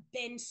want to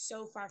bend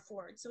so far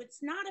forward. So it's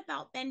not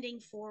about bending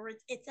forward.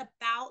 It's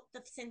about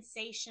the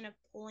sensation of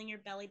pulling your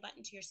belly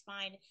button to your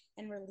spine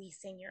and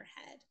releasing your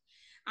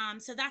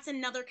head. So that's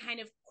another kind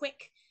of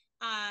quick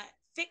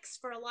fix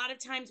for a lot of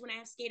times when I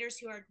have skaters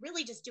who are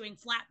really just doing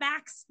flat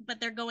backs, but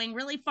they're going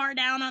really far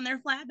down on their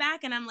flat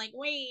back. And I'm like,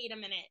 wait a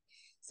minute.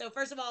 So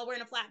first of all, we're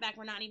in a flat back.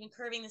 We're not even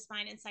curving the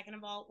spine. And second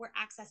of all, we're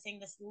accessing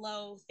this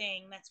low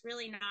thing. That's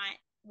really not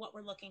what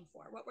we're looking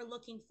for. What we're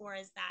looking for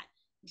is that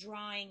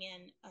drawing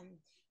in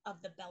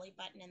of the belly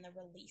button and the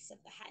release of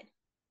the head.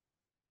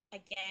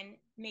 Again,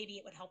 maybe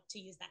it would help to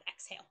use that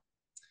exhale.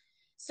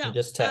 So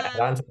just to add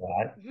on to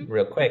that mm-hmm.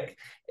 real quick,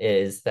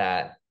 is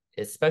that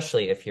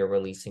especially if you're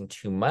releasing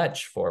too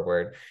much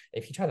forward,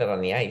 if you try that on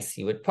the ice,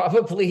 you would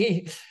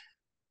probably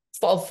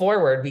fall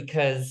forward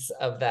because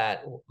of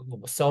that.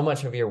 So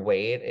much of your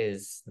weight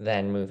is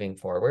then moving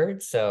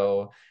forward.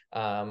 So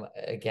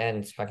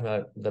again, talking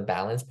about the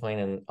balance point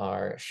and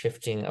our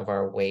shifting of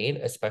our weight,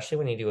 especially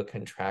when you do a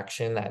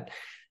contraction, that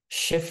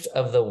shift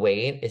of the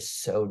weight is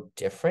so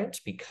different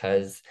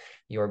because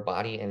your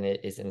body in it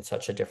is in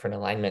such a different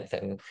alignment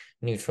than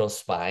neutral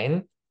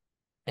spine.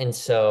 And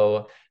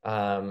so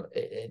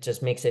it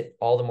just makes it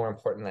all the more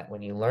important that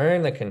when you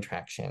learn the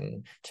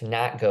contraction, to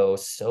not go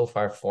so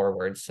far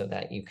forward so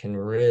that you can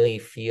really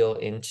feel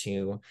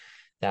into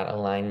that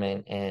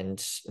alignment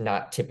and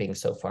not tipping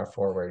so far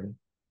forward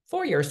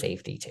for your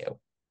safety too.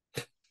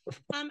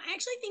 I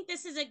actually think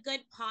this is a good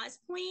pause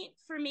point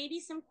for maybe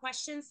some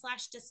questions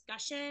 /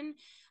 discussion,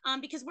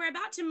 because we're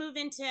about to move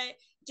into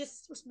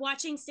just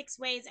watching 6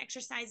 ways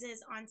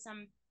exercises on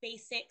some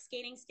basic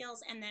skating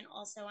skills and then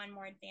also on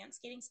more advanced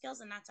skating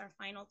skills. And that's our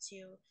final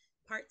 2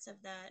 parts of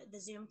the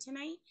Zoom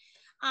tonight.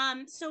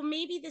 So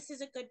maybe this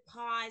is a good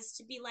pause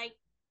to be like,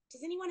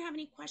 does anyone have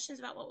any questions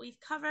about what we've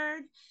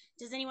covered?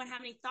 Does anyone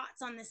have any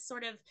thoughts on this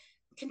sort of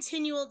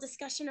continual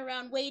discussion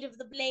around weight of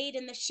the blade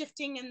and the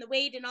shifting and the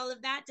weight and all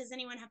of that? Does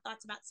anyone have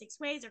thoughts about 6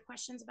 ways or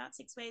questions about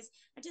 6 ways?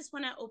 I just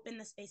want to open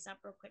the space up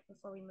real quick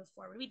before we move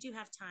forward. We do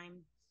have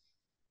time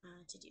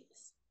to do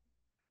this.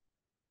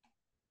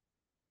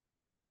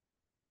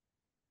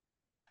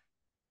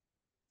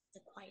 It's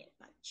a quiet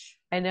bunch.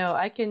 I know,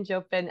 I can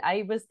jump in.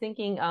 I was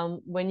thinking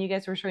when you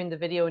guys were showing the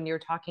video and you were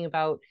talking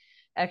about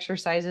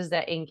exercises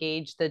that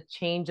engage the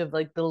change of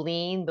like the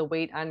lean, the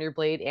weight on your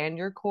blade and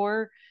your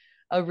core.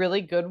 A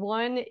really good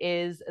one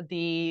is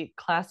the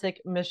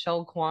classic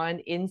Michelle Kwan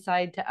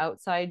inside to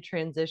outside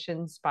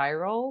transition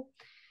spiral.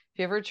 If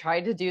you ever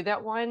tried to do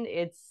that one,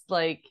 it's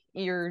like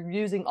you're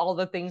using all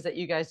the things that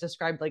you guys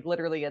described, like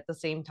literally at the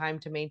same time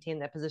to maintain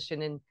that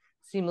position and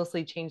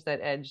seamlessly change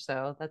that edge.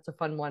 So that's a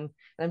fun one.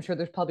 And I'm sure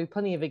there's probably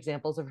plenty of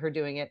examples of her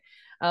doing it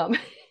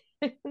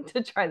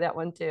to try that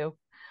one too.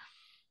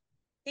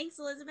 Thanks,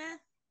 Elizabeth.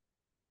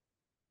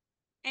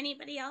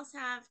 Anybody else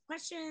have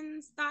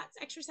questions, thoughts,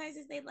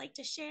 exercises they'd like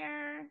to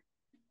share?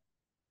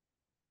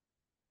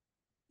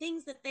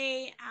 Things that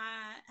they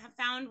have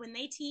found when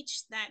they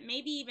teach that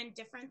may be even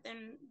different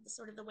than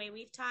sort of the way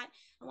we've taught.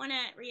 I want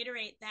to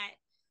reiterate that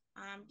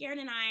Garrett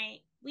and I,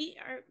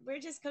 we're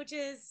just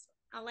coaches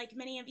like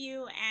many of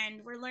you,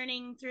 and we're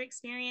learning through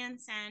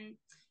experience, and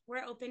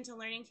we're open to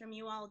learning from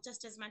you all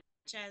just as much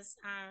as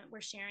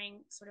we're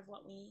sharing sort of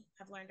what we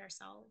have learned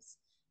ourselves.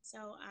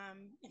 So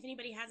if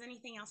anybody has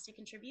anything else to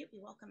contribute, we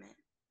welcome it.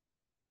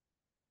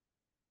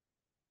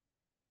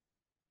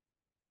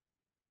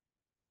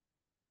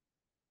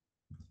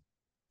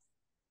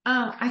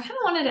 I kind of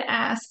wanted to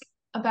ask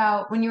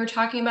about when you were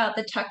talking about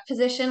the tuck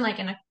position, like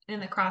in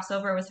the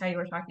crossover was how you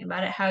were talking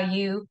about it, how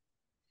you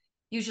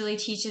usually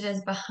teach it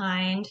as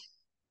behind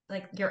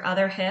like your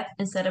other hip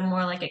instead of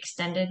more like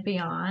extended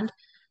beyond.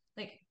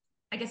 Like,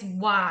 I guess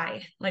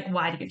why? Like,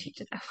 why do you teach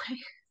it that way?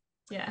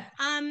 Yeah.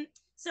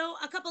 So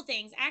a couple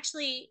things.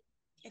 Actually,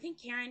 I think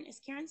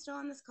is Karen still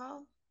on this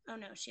call? Oh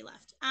no, she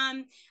left.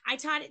 I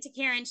taught it to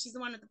Karen. She's the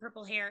one with the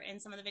purple hair in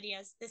some of the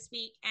videos this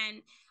week.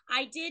 And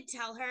I did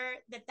tell her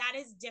that that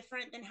is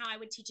different than how I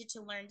would teach it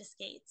to learn to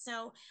skate.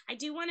 So I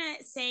do want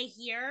to say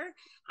here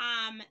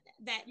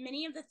that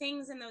many of the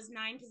things in those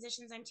 9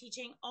 positions I'm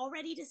teaching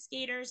already to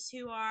skaters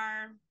who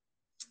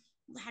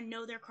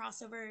know their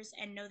crossovers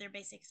and know their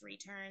basic 3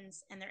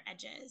 turns and their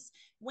edges.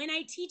 When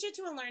I teach it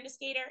to a learn to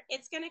skater,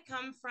 it's going to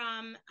come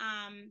from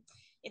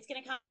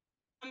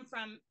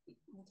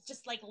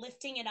just like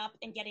lifting it up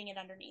and getting it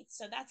underneath.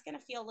 So that's going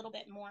to feel a little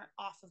bit more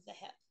off of the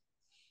hip.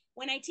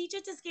 When I teach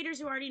it to skaters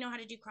who already know how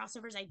to do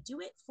crossovers, I do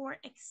it for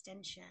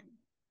extension.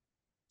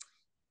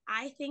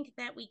 I think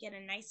that we get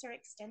a nicer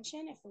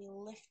extension if we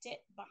lift it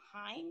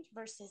behind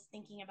versus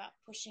thinking about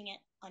pushing it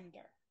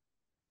under.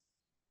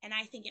 And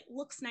I think it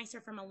looks nicer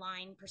from a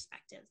line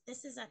perspective.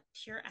 This is a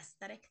pure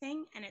aesthetic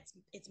thing, and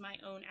it's my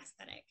own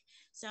aesthetic.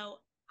 So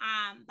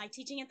by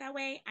teaching it that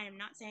way, I am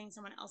not saying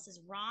someone else is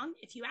wrong.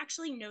 If you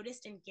actually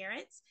noticed in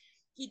Garrett's,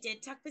 he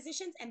did tuck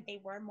positions, and they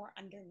were more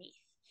underneath.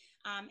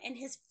 And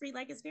his free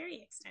leg is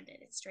very extended.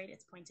 It's straight,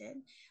 it's pointed.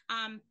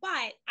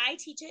 But I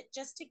teach it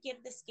just to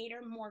give the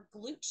skater more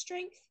glute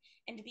strength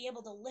and to be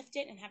able to lift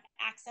it and have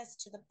access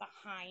to the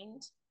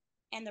behind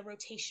and the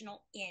rotational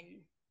in,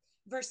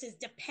 versus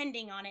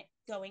depending on it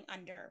going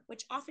under,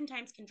 which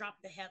oftentimes can drop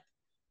the hip.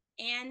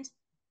 And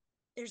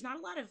there's not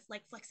a lot of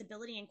like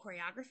flexibility and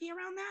choreography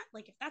around that.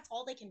 Like if that's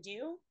all they can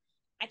do,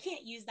 I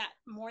can't use that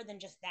more than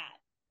just that.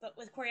 But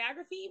with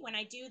choreography, when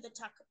I do the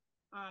tuck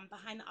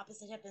behind the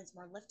opposite hip and it's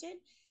more lifted,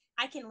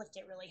 I can lift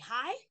it really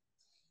high.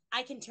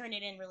 I can turn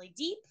it in really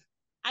deep.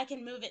 I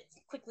can move it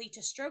quickly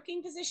to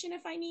stroking position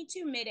if I need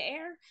to,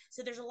 mid-air.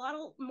 So there's a lot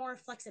more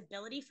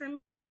flexibility for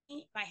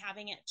me by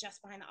having it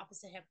just behind the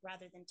opposite hip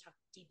rather than tucked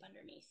deep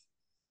underneath.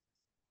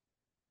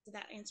 Did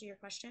that answer your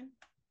question?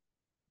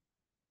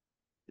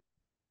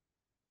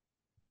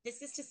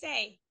 This is to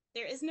say,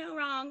 there is no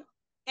wrong.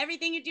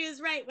 Everything you do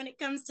is right when it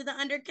comes to the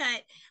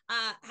undercut.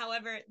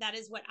 However, that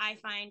is what I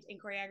find in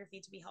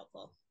choreography to be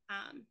helpful,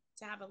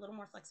 to have a little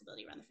more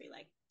flexibility around the free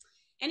leg.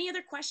 Any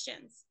other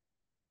questions?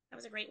 That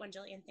was a great one,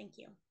 Jillian. Thank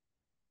you.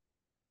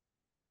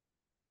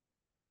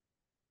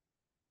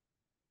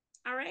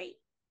 All right.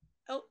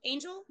 Oh,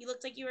 Angel, you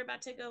looked like you were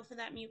about to go for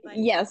that mute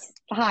button. Yes.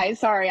 Hi.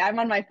 Sorry, I'm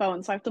on my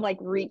phone, so I have to like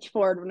reach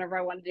forward whenever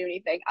I want to do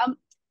anything.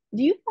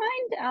 Do you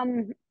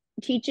find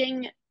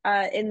teaching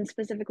in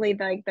specifically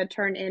like the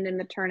turn in and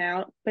the turn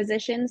out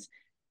positions?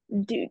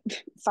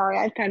 Sorry,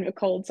 I have kind of a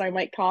cold, so I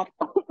might cough.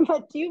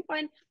 But do you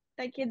find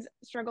that kids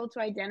struggle to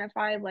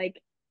identify like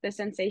the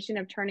sensation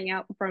of turning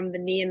out from the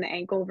knee and the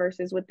ankle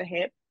versus with the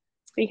hip?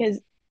 Because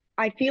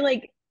I feel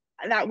like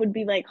that would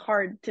be like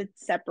hard to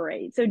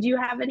separate. So do you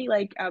have any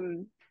like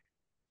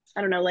I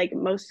don't know, like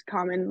most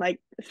common like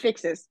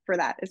fixes for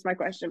that is my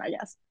question, I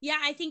guess. Yeah,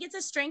 I think it's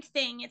a strength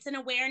thing. It's an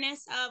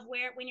awareness of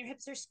where when your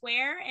hips are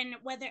square and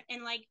whether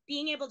and like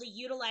being able to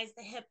utilize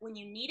the hip when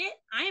you need it.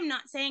 I am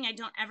not saying I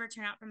don't ever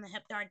turn out from the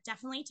hip. There are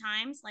definitely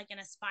times like in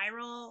a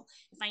spiral,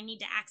 if I need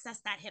to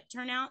access that hip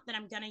turnout, that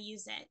I'm going to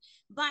use it.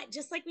 But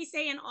just like we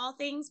say in all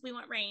things, we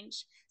want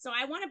range. So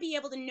I want to be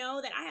able to know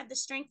that I have the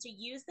strength to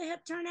use the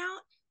hip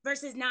turnout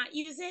versus not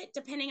use it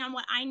depending on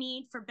what I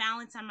need for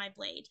balance on my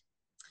blade.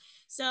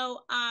 So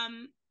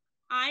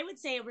I would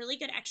say a really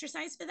good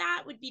exercise for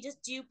that would be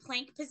just do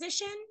plank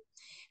position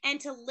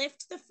and to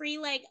lift the free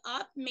leg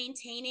up,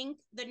 maintaining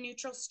the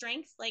neutral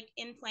strength, like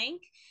in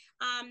plank,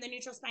 the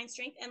neutral spine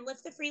strength, and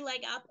lift the free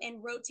leg up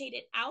and rotate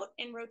it out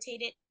and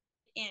rotate it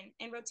in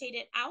and rotate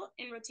it out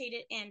and rotate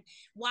it in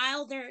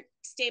while they're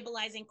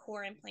stabilizing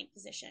core in plank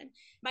position.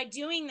 By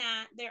doing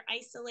that, they're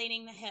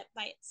isolating the hip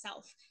by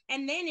itself.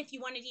 And then if you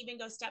wanted to even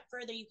go a step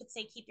further, you could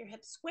say keep your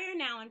hip square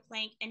now in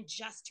plank and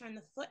just turn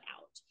the foot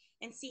out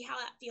and see how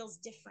that feels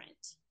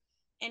different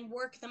and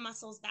work the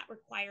muscles that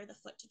require the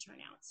foot to turn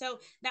out. So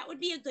that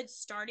would be a good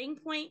starting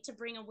point to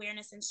bring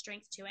awareness and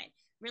strength to it.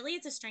 Really,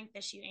 it's a strength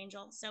issue,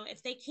 Angel. So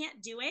if they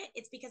can't do it,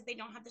 it's because they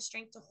don't have the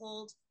strength to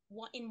hold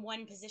in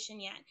one position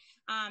yet.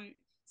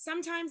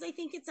 Sometimes I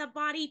think it's a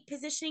body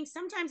positioning.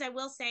 Sometimes I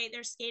will say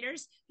there's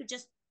skaters who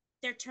just,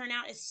 their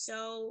turnout is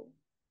so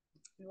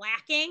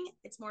lacking,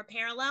 it's more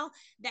parallel,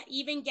 that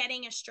even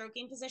getting a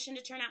stroking position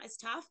to turn out is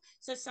tough.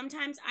 So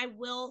sometimes I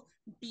will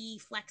be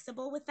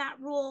flexible with that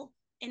rule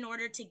in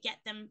order to get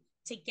them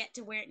to get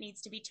to where it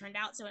needs to be turned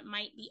out. So it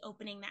might be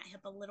opening that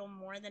hip a little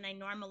more than I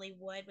normally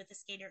would with a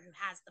skater who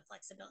has the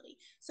flexibility.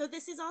 So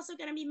this is also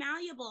going to be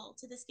malleable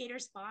to the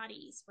skaters'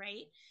 bodies,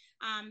 right?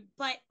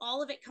 But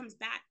all of it comes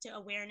back to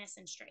awareness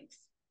and strength.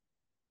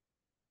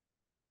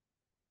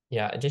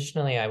 Yeah,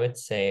 additionally, I would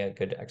say a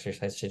good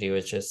exercise to do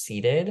is just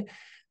seated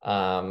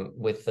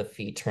with the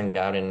feet turned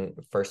out in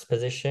first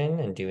position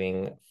and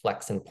doing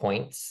flex and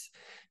points.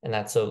 And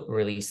that's a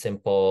really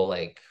simple,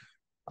 like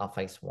off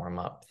ice warm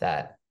up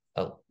that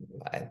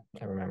I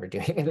remember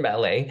doing in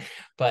ballet.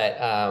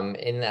 But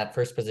in that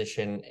first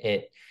position,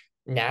 it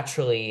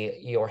naturally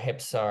your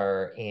hips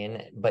are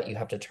in, but you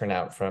have to turn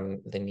out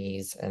from the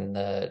knees and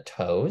the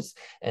toes.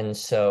 And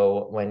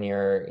so when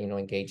you're,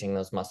 engaging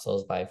those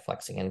muscles by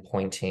flexing and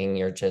pointing,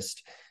 you're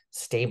just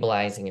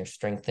stabilizing, you're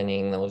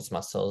strengthening those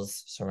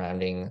muscles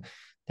surrounding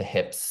the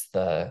hips,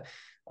 the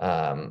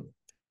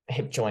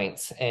hip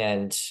joints,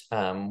 and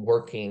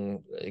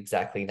working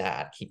exactly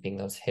that, keeping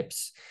those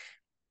hips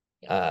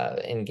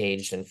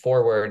engaged and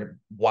forward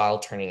while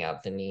turning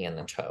out the knee and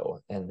the toe.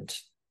 And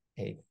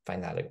I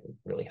find that a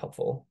really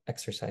helpful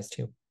exercise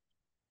too.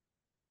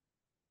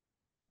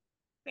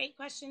 Great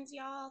questions,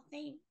 y'all.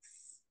 Thanks.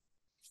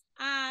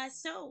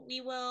 So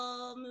we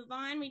will move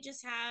on. We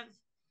just have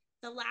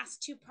the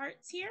last two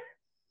parts here.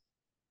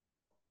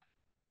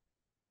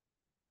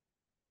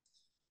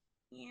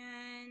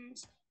 And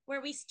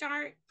where we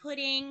start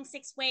putting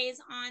 6 ways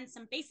on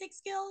some basic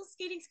skills,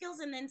 skating skills,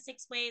 and then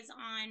 6 ways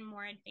on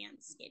more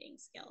advanced skating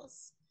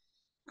skills.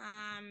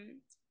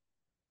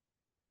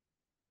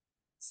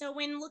 So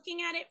when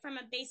looking at it from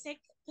a basic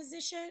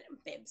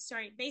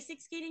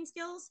skating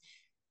skills,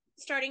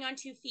 starting on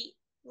 2 feet,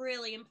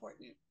 really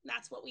important.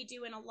 That's what we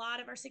do in a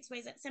lot of our 6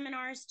 ways at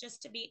seminars,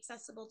 just to be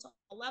accessible to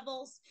all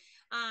levels,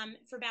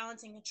 for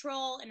balancing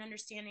control and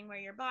understanding where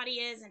your body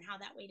is and how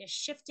that weight is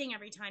shifting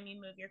every time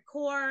you move your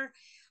core.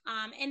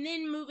 And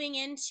then moving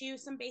into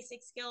some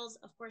basic skills,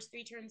 of course,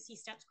 3 turns,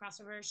 C-steps,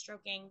 crossovers,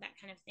 stroking, that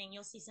kind of thing.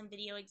 You'll see some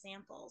video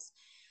examples.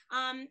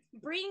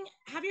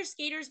 Have your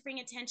skaters bring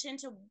attention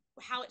to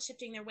how it's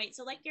shifting their weight.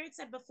 So like Garrett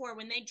said before,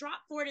 when they drop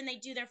forward and they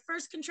do their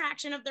first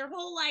contraction of their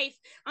whole life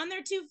on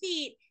their 2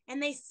 feet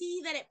and they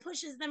see that it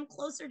pushes them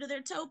closer to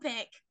their toe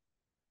pick,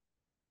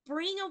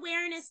 bring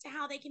awareness to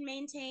how they can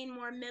maintain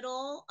more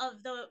middle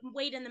of the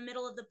weight in the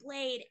middle of the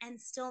blade and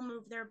still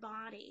move their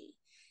body.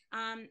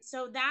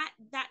 So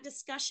that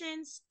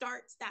discussion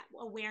starts that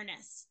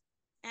awareness,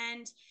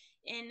 and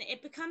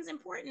it becomes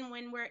important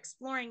when we're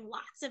exploring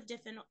lots of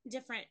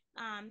different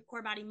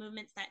core body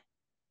movements that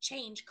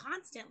change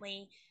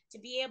constantly, to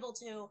be able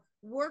to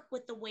work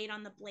with the weight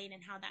on the blade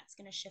and how that's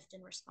going to shift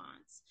in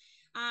response.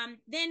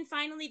 Then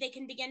finally, they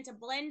can begin to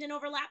blend and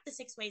overlap the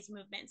 6 ways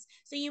movements.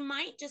 So you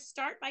might just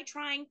start by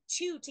trying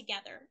 2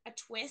 together, a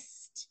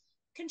twist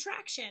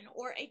contraction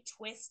or a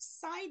twist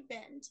side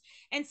bend,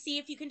 and see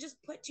if you can just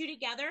put 2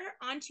 together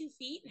on 2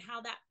 feet and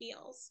how that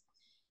feels.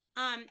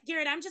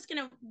 Garrett, I'm just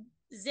going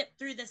to zip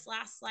through this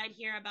last slide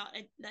here about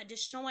the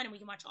additional one, and we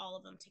can watch all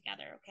of them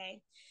together,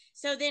 okay?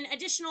 So then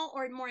additional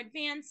or more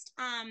advanced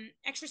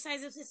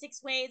exercises of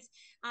 6 ways.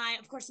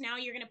 Of course, now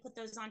you're going to put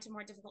those onto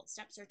more difficult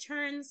steps or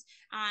turns.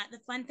 The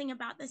fun thing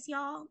about this,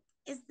 y'all,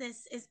 is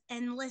this is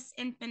endless,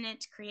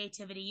 infinite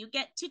creativity. You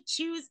get to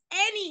choose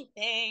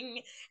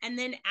anything and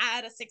then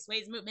add a 6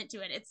 ways movement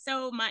to it. It's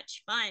so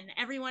much fun.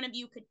 Every one of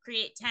you could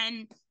create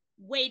 10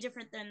 way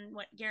different than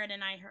what Garrett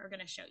and I are going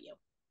to show you.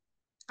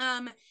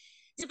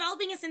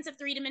 Developing a sense of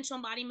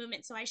 3-dimensional body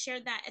movement. So I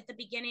shared that at the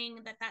beginning,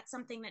 that's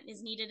something that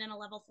is needed in a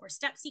level 4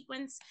 step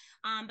sequence,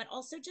 but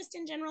also just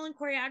in general in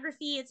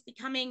choreography, it's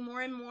becoming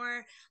more and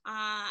more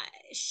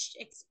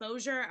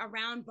exposure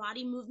around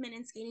body movement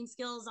and skating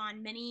skills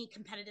on many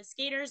competitive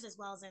skaters, as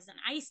well as an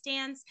ice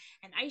dance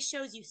and ice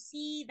shows. You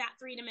see that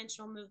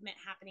 3-dimensional movement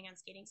happening on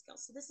skating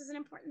skills. So this is an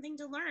important thing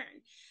to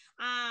learn.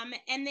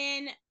 And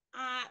then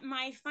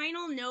my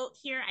final note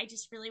here, I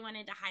just really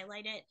wanted to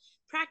highlight it.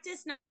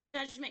 Practice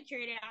judgment,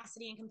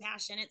 curiosity, and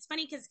compassion. It's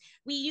funny because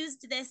we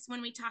used this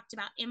when we talked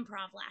about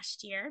improv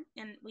last year,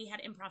 and we had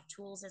improv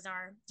tools as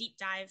our deep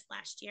dive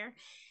last year.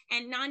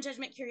 And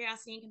non-judgment,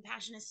 curiosity, and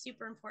compassion is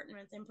super important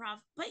with improv.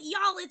 But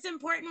y'all, it's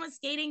important with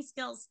skating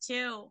skills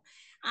too.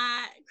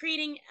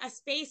 Creating a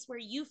space where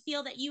you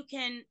feel that you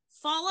can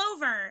fall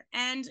over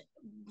and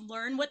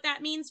learn what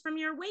that means from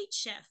your weight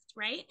shift,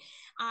 right?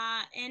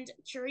 And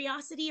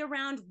curiosity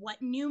around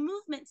what new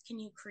movements can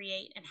you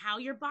create and how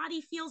your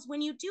body feels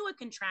when you do a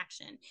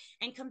contraction,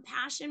 and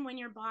compassion when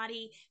your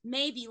body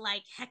may be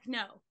like, heck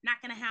no,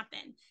 not going to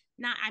happen.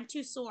 I'm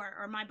too sore,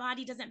 or my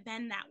body doesn't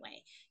bend that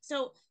way.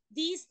 So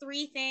these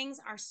 3 things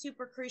are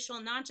super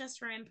crucial, not just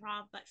for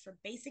improv, but for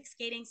basic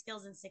skating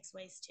skills in 6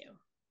 ways too.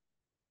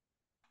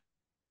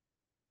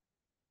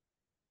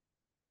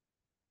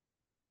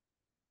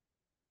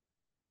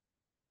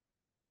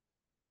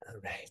 All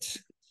right.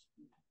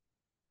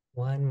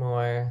 One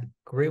more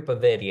group of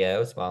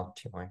videos. Well,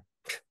 2 more.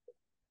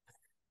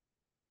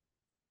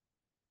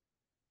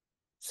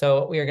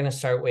 So we are going to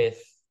start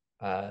with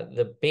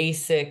the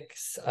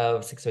basics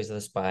of 6 ways of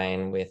the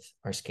spine with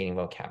our skating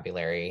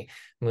vocabulary,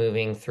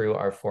 moving through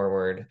our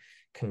forward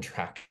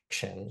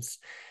contractions.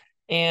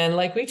 And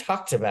like we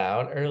talked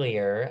about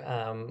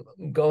earlier,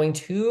 going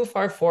too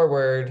far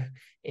forward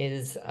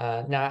is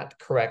not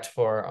correct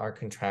for our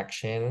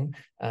contraction.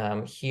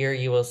 Here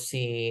you will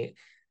see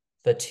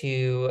the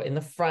 2 in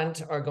the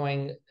front are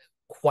going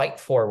quite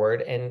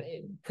forward and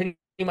pretty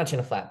much in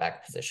a flat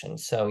back position.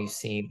 So you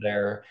see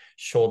their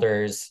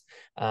shoulders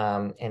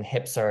and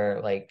hips are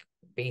like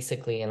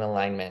basically in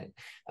alignment.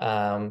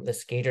 The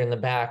skater in the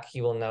back,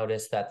 you will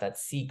notice that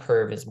C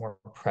curve is more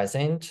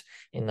present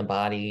in the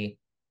body,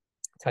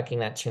 tucking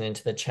that chin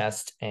into the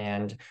chest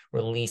and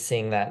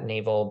releasing that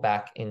navel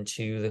back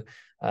into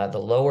the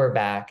lower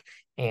back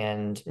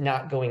and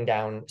not going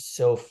down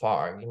so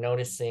far. You're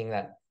noticing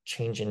that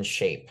change in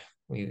shape.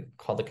 We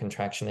call the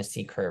contraction a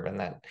C curve,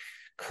 and that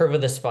curve of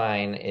the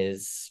spine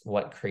is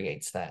what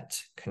creates that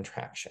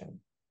contraction.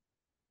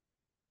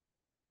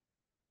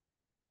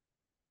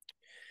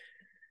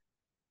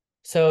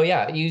 So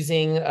yeah,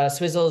 using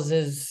swizzles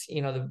is,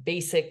 the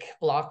basic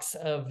blocks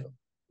of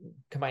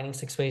combining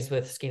 6 ways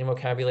with skating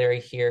vocabulary.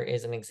 Here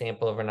is an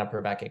example of an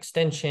upper back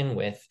extension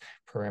with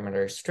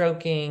perimeter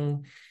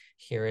stroking.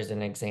 Here is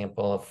an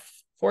example of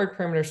forward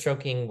perimeter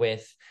stroking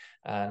with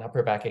an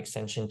upper back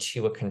extension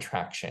to a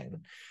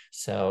contraction.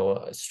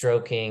 So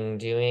stroking,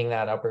 doing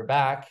that upper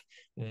back,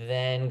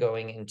 then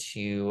going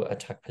into a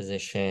tuck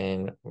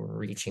position,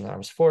 reaching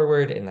arms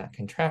forward in that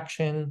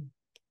contraction.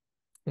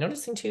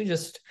 Noticing too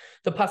just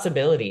the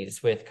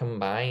possibilities with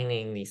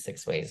combining these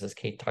 6 ways. As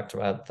Kate talked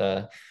about,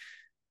 the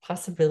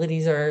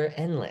possibilities are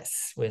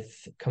endless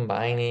with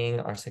combining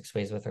our 6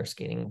 ways with our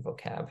skating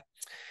vocab.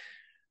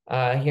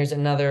 Here's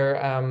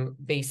another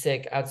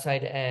basic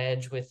outside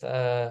edge with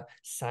a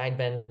side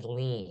bend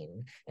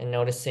lean, and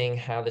noticing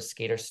how the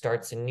skater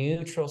starts a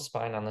neutral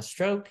spine on the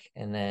stroke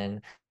and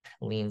then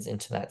leans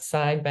into that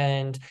side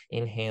bend,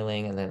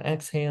 inhaling and then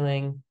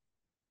exhaling.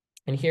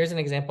 And here's an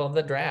example of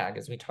the drag,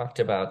 as we talked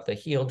about the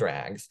heel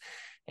drags,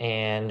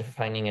 and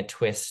finding a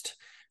twist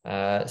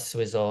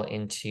swizzle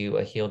into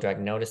a heel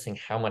drag, noticing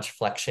how much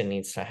flexion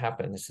needs to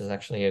happen. This is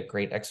actually a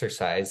great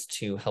exercise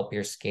to help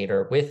your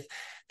skater with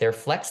their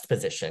flexed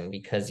position,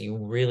 because you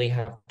really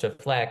have to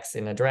flex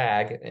in a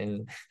drag,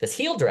 in this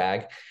heel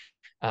drag,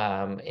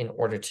 in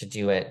order to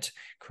do it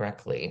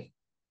correctly.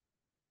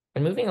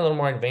 And moving a little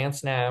more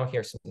advanced now,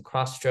 here's some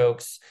cross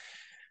strokes.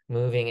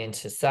 moving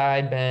into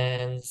side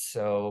bends.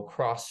 So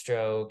cross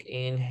stroke,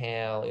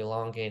 inhale,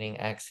 elongating,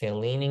 exhale,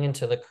 leaning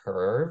into the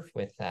curve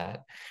with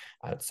that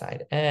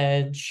outside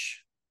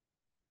edge.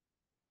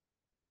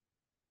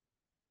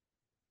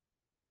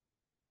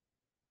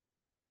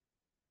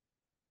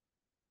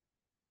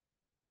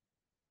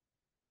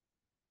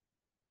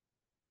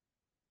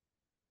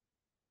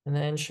 And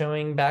then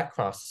showing back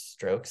cross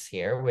strokes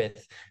here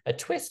with a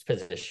twist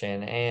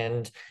position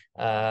and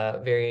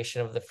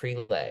variation of the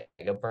free leg,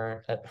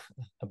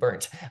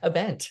 a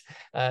bent,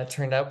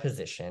 turned out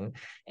position.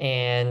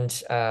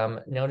 And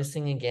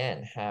noticing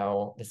again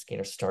how the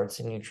skater starts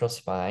in neutral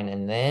spine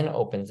and then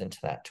opens into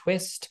that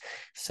twist.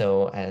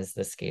 So as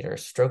the skater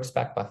strokes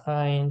back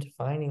behind,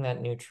 finding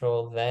that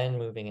neutral, then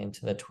moving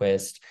into the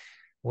twist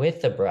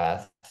with the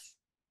breath.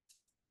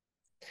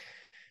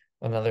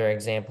 Another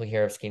example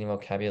here of skating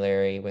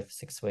vocabulary with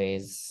 6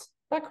 ways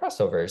back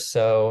crossovers.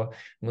 So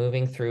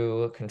moving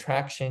through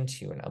contraction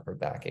to an upper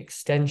back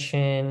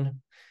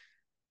extension,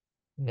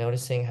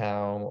 noticing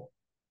how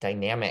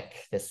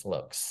dynamic this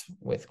looks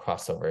with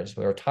crossovers.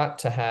 We were taught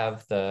to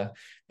have the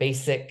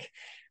basic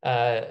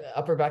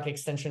upper back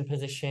extension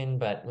position,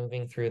 but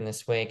moving through in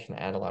this way can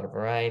add a lot of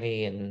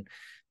variety and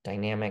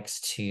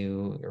dynamics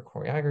to your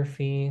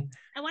choreography.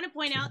 I want to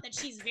point out that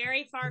she's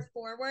very far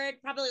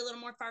forward, probably a little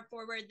more far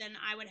forward than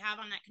I would have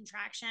on that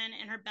contraction,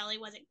 and her belly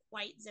wasn't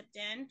quite zipped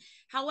in.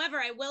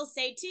 However, I will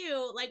say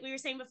too, like we were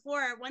saying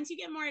before, once you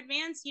get more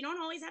advanced, you don't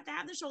always have to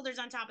have the shoulders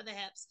on top of the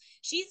hips.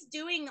 She's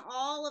doing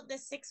all of the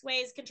 6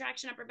 ways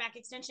contraction, upper back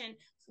extension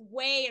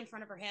way in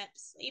front of her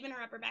hips. Even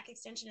her upper back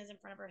extension is in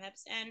front of her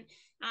hips, and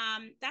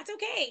that's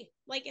okay.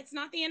 Like, it's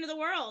not the end of the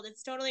world.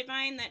 It's totally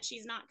fine that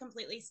she's not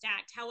completely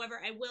stacked.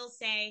 However, I will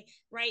say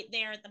right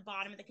there at the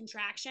bottom of the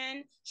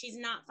contraction, she's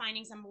not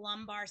finding some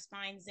lumbar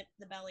spine zip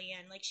the belly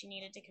in. Like, she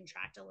needed to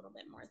contract a little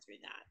bit more through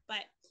that.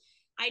 But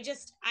I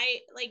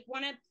like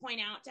want to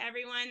point out to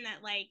everyone that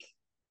like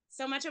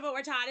so much of what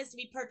we're taught is to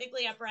be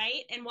perfectly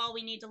upright, and while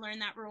we need to learn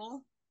that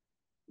rule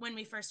when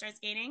we first start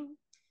skating,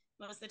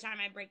 most of the time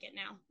I break it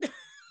now.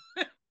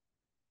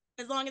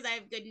 As long as I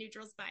have good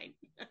neutral spine.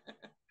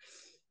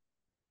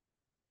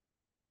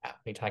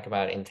 We talk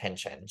about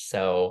intention.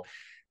 So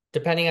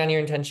depending on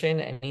your intention,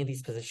 any of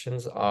these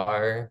positions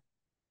are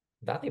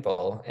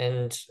valuable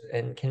and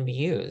can be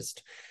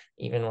used.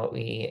 Even what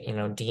we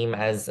deem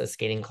as a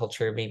skating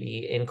culture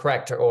maybe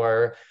incorrect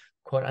or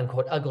quote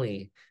unquote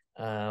ugly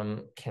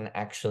can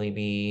actually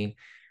be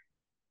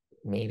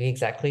maybe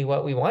exactly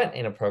what we want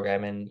in a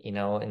program. And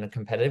in the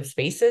competitive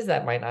spaces,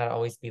 that might not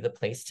always be the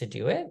place to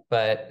do it,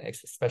 but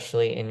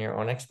especially in your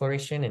own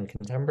exploration in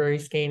contemporary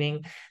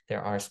skating,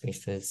 there are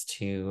spaces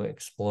to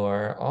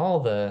explore all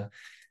the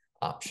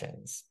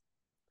options.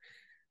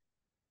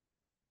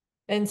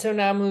 And so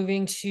now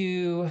moving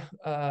to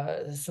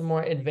some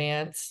more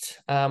advanced,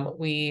 I'm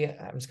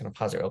just going to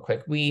pause it real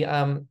quick. We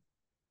want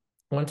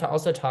to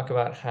also talk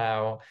about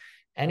how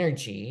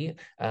energy,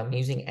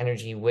 using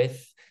energy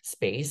with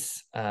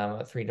space,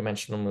 a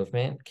 3-dimensional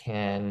movement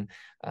can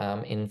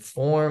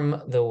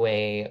inform the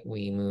way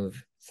we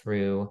move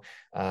through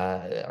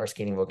our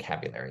skating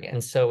vocabulary.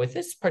 And so with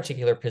this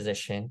particular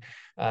position,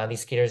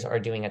 these skaters are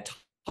doing a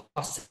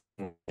toss.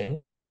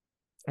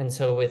 And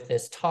so with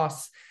this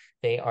toss,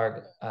 they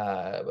are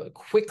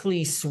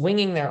quickly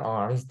swinging their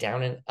arms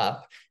down and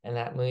up, and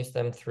that moves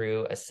them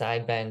through a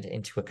side bend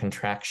into a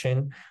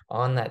contraction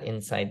on that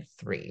inside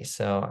 3.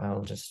 So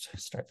I'll just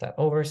start that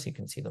over so you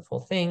can see the full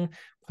thing.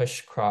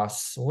 Push,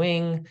 cross,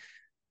 swing,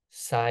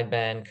 side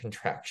bend,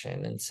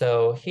 contraction. And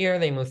so here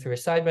they move through a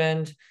side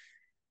bend.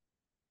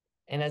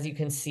 And as you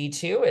can see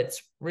too,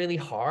 it's really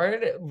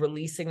hard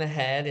releasing the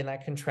head in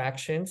that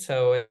contraction.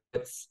 So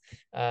it's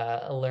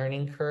a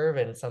learning curve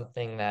and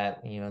something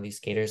that, these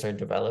skaters are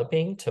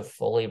developing to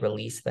fully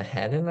release the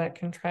head in that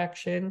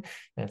contraction.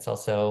 And it's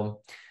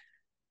also,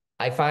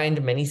 I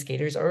find many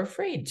skaters are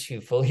afraid to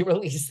fully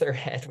release their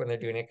head when they're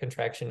doing a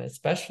contraction,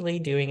 especially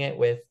doing it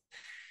with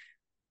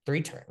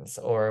 3 turns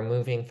or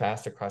moving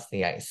fast across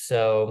the ice.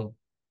 So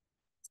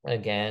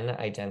again,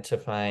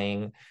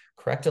 identifying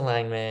correct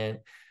alignment,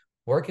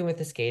 working with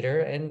the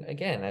skater, and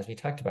again, as we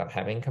talked about,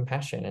 having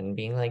compassion and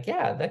being like,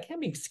 yeah, that can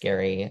be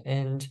scary,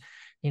 and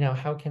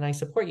how can I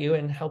support you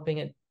in helping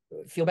it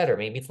feel better?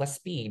 Maybe it's less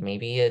speed,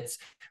 maybe it's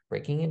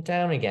breaking it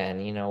down again,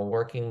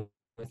 working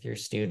with your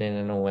student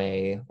in a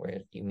way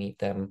where you meet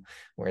them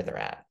where they're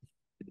at.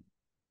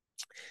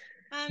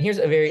 Here's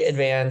a very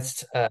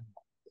advanced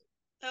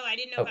I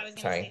didn't know if I was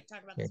going to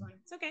talk about this one.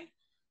 It's okay.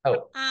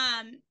 Oh,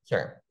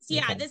 sure. So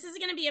yeah, this is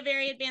going to be a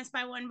very advanced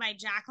one by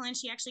Jacqueline.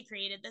 She actually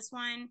created this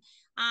one.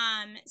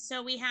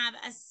 So we have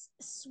a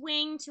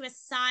swing to a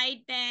side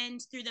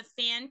bend through the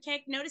fan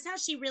kick. Notice how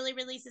she really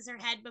releases her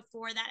head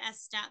before that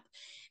S step,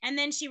 and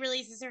then she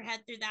releases her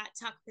head through that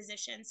tuck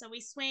position. So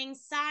we swing,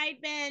 side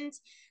bend,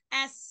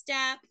 S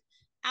step,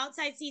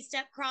 outside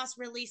C-step, cross,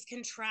 release,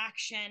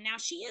 contraction. Now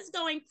she is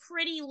going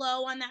pretty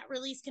low on that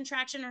release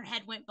contraction. Her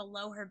head went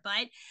below her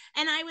butt.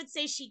 And I would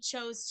say she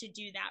chose to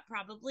do that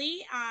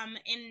probably.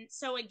 And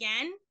so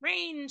again,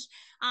 range,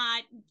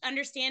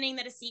 understanding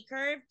that a C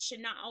curve should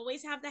not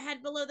always have the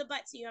head below the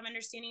butt. So you have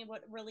understanding of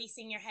what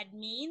releasing your head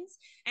means.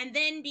 And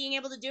then being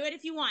able to do it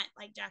if you want,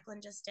 like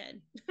Jacqueline just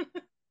did.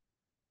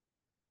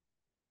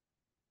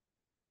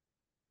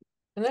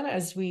 And then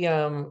as we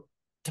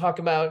talk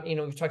about,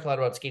 we've talked a lot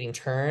about skating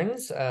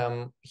turns.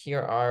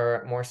 Here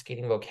are more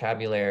skating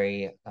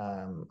vocabulary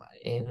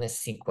in this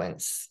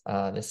sequence.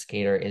 The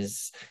skater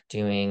is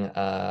doing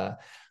a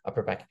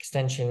upper back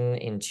extension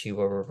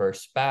into a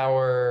reverse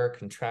bower,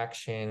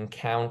 contraction,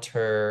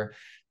 counter,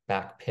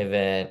 back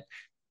pivot,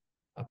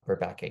 upper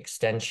back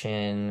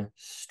extension,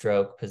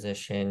 stroke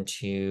position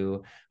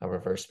to a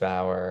reverse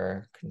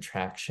bower,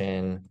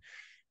 contraction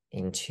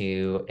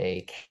into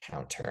a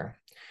counter.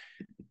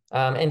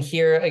 And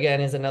here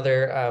again is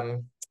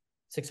another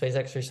 6 ways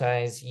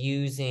exercise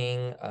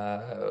using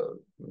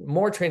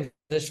more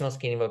transitional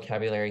skating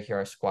vocabulary. Here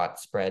are squat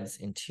spreads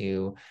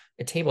into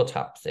a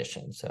tabletop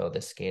position. So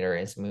the skater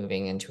is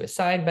moving into a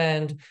side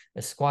bend,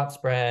 a squat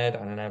spread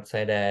on an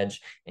outside edge,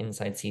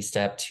 inside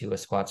C-step to a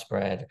squat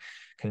spread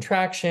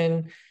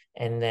contraction,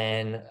 and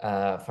then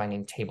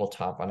finding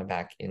tabletop on a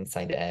back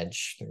inside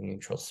edge through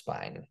neutral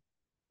spine.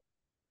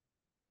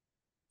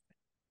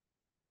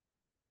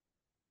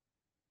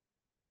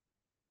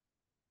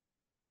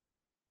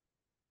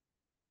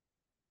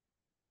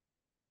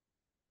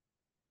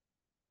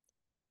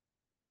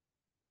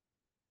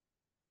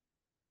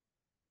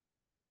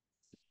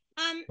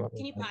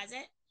 Can you pause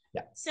it?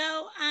 Yeah.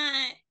 So,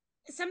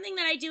 something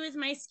that I do with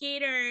my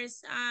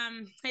skaters,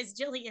 as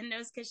Jillian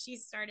knows because she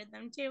started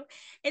them too,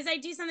 is I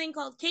do something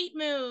called Kate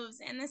moves,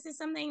 and this is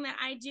something that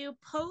I do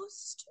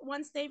post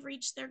once they've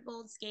reached their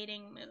gold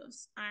skating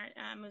moves,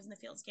 or moves in the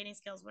field, skating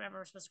skills, whatever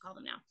we're supposed to call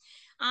them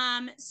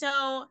now.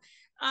 So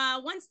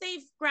once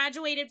they've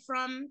graduated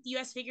from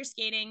U.S. figure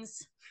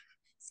skating's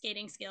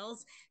skating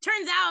skills,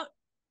 turns out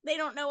they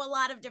don't know a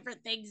lot of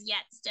different things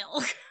yet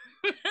still.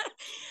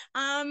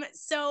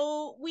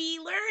 So we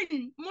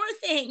learn more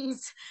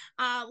things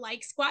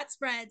like squat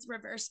spreads,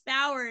 reverse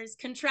bowers,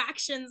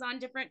 contractions on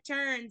different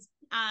turns,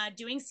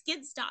 doing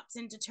skid stops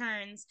into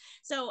turns.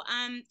 So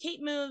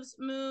Kate moves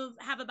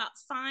have about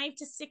 5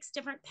 to 6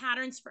 different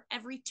patterns for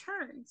every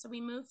turn. So we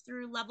move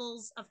through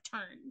levels of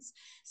turns,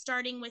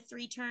 starting with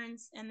 3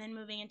 turns and then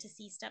moving into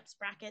C-steps,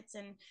 brackets,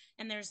 and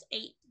there's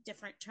 8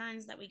 different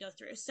turns that we go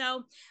through.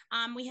 So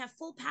we have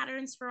full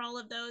patterns for all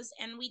of those,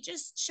 and we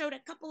just showed a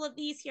couple of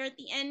these here at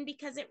the end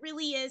because it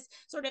really is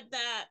sort of the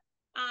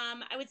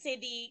I would say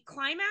the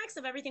climax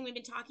of everything we've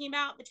been talking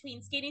about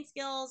between skating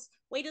skills,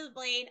 weight of the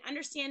blade,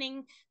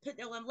 understanding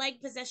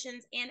leg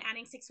positions, and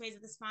adding 6 ways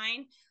of the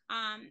spine.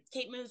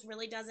 Kate Moves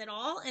really does it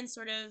all and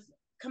sort of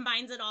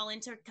combines it all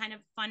into kind of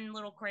fun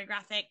little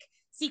choreographic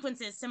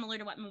sequences similar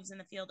to what moves in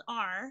the field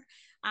are.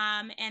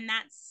 And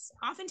that's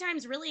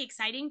oftentimes really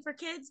exciting for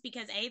kids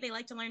because A, they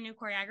like to learn new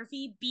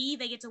choreography, B,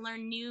 they get to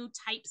learn new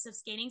types of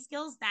skating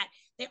skills that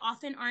they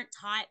often aren't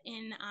taught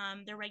in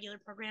their regular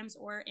programs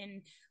or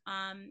in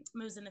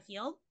moves in the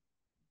field.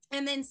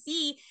 And then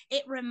C,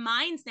 it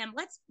reminds them,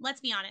 let's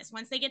be honest,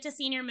 once they get to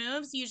senior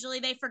moves, usually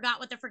they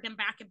forgot what the freaking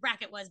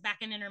bracket was back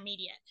in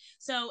intermediate.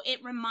 So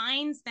it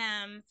reminds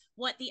them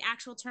what the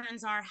actual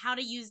turns are, how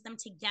to use them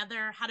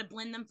together, how to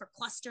blend them for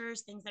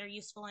clusters, things that are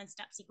useful in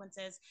step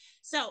sequences.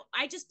 So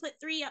I just put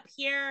 3 up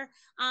here.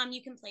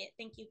 You can play it.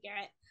 Thank you,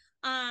 Garrett.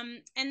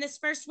 And this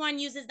first one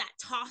uses that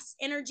toss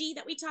energy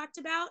that we talked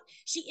about.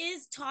 She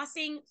is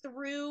tossing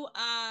through,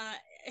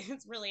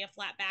 it's really a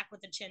flat back with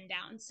the chin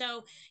down.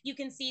 So you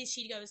can see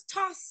she goes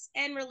toss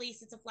and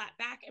release. It's a flat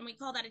back. And we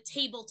call that a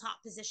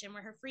tabletop position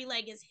where her free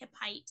leg is hip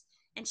height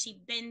and she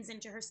bends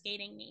into her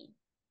skating knee.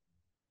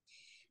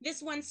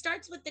 This one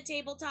starts with the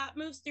tabletop,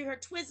 moves through her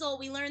twizzle.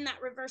 We learned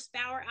that reverse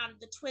bower out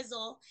of the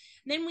twizzle.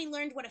 Then we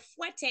learned what a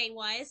fouette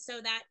was. So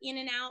that in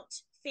and out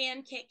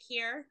fan kick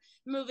here,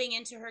 moving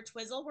into her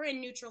twizzle. We're in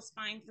neutral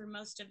spine through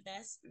most of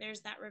this. There's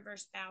that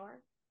reverse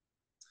bower.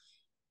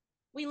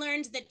 We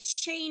learned the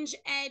change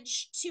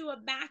edge to a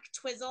back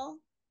twizzle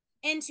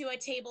into a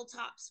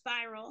tabletop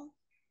spiral.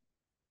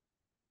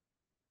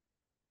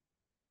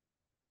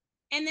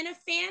 And then a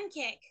fan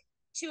kick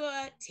to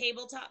a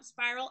tabletop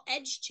spiral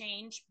edge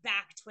change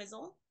back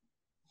twizzle.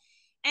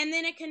 And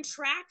then a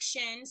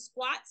contraction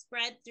squat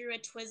spread through a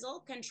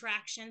twizzle,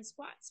 contraction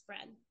squat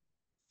spread.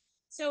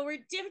 So we're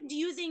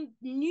using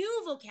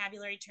new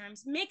vocabulary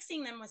terms,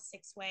 mixing them with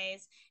 6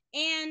 ways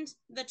and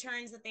the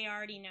turns that they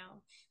already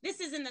know. This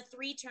is in the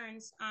 3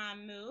 turns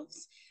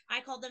moves.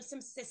 I call them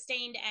some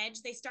sustained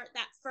edge. They start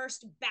that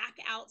first back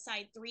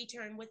outside 3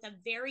 turn with a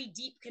very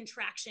deep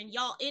contraction.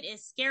 Y'all, it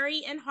is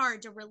scary and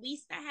hard to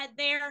release the head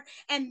there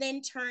and then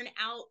turn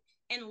out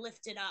and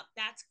lift it up.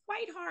 That's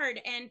quite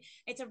hard. And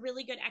it's a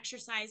really good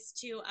exercise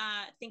to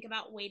think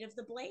about weight of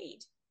the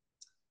blade.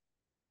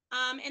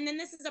 And then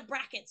this is a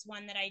brackets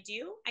one that I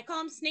do. I call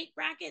them snake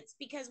brackets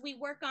because we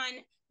work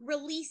on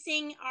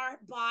releasing our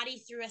body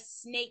through a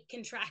snake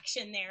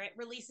contraction there. It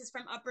releases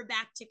from upper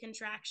back to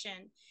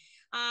contraction.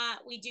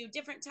 We do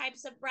different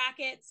types of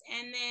brackets,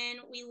 and then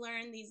we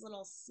learn these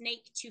little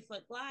snake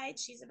 2-foot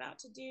glides she's about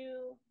to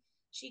do.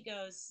 She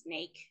goes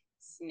snake,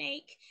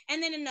 snake,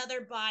 and then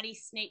another body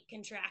snake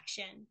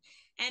contraction.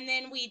 And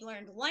then we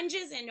learned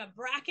lunges and a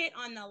bracket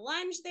on the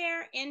lunge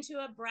there into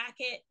a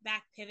bracket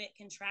back pivot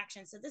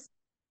contraction. So this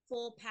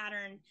full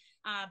pattern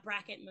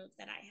bracket move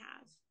that I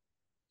have.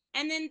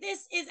 And then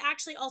this is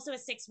actually also a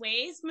 6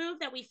 ways move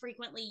that we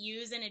frequently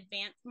use in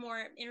advanced,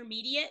 more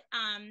intermediate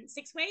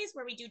 6 ways,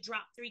 where we do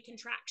drop 3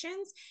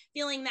 contractions,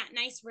 feeling that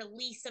nice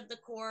release of the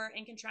core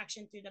and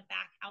contraction through the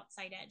back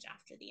outside edge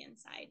after the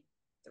inside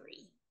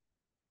 3.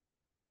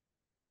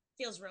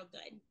 Feels real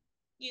good.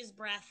 Use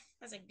breath.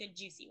 That's a good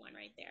juicy one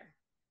right there.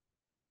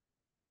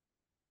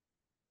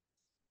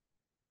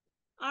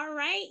 All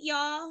right,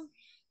 y'all.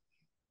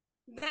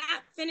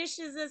 That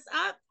finishes us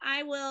up.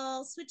 I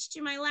will switch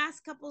to my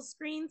last couple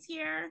screens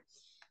here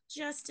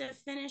just to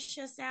finish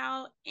us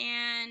out.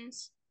 And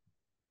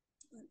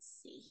let's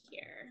see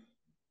here.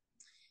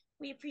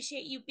 We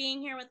appreciate you being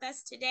here with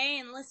us today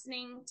and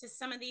listening to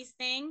some of these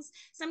things.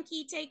 Some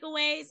key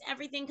takeaways: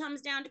 everything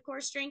comes down to core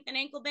strength and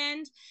ankle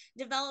bend.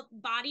 Develop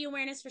body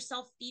awareness for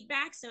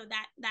self-feedback, so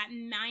that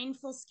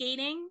mindful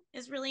skating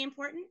is really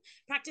important.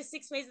 Practice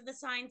 6 ways of the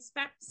sign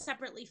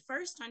separately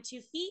first on 2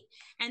 feet,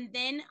 and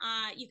then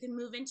you can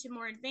move into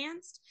more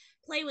advanced.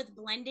 Play with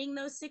blending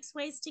those 6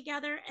 ways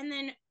together, and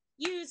then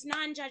use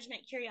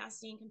non-judgment,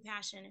 curiosity, and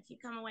compassion. If you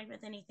come away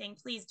with anything,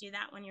 please do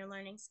that when you're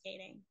learning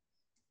skating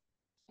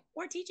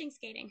or teaching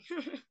skating.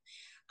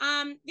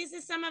 This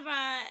is some of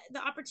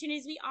the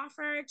opportunities we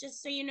offer.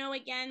 Just so you know,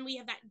 again, we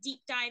have that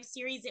deep dive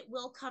series. It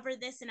will cover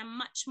this in a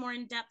much more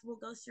in-depth. We'll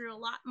go through a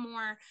lot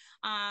more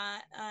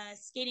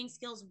skating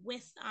skills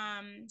with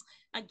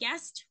a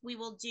guest. We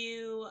will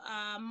do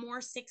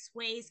more 6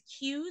 ways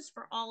cues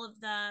for all of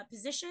the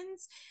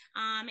positions.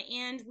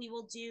 And we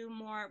will do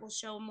more, we'll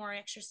show more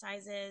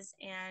exercises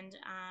and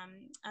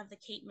of the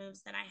Kate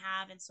moves that I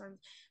have, and sort of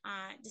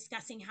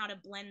discussing how to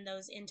blend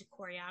those into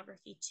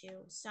choreography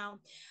too. So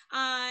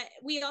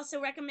we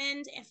also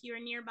recommend, if you're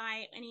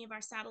nearby any of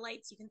our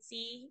satellites, you can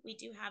see we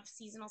do have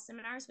seasonal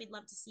seminars. We'd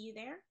love to see you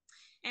there.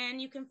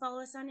 And you can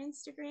follow us on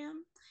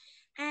Instagram.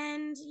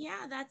 And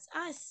yeah, that's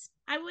us.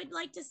 I would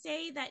like to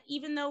say that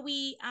even though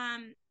we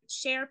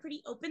share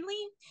pretty openly,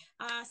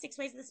 6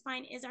 Ways of the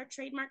Spine is our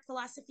trademark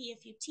philosophy.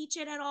 If you teach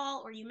it at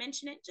all or you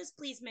mention it, just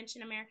please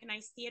mention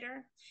Americanized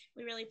Theater.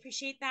 We really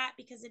appreciate that,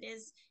 because it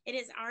is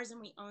ours and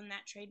we own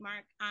that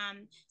trademark.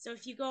 So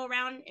if you go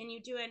around and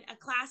you do a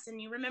class and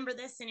you remember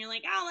this and you're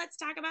like, oh, let's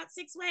talk about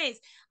 6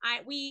 ways,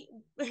 we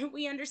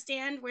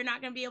understand we're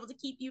not going to be able to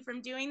keep you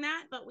from doing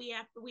that, but we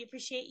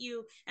appreciate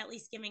you at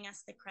least giving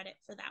us the credit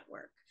for that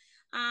work.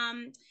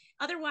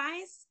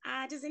 Otherwise,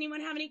 does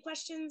anyone have any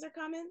questions or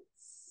comments?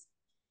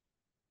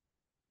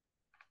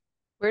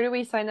 Where do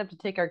we sign up to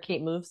take our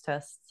Kate Moves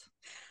tests?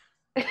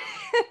 I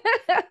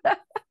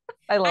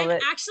love it.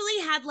 I've actually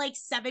had like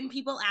 7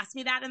 people ask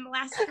me that in the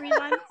last 3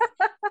 months,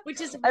 which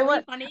is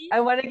really funny.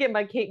 I want to get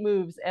my Kate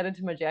Moves added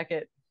to my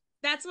jacket.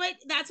 That's what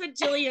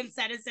Jillian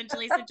said,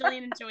 essentially. So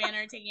Jillian and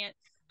Joanna are taking it.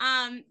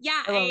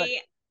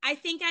 I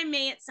think I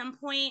may at some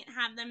point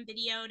have them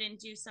videoed and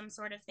do some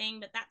sort of thing,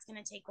 but that's going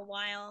to take a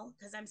while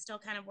because I'm still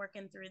kind of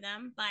working through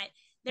them. But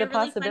the really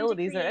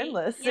possibilities are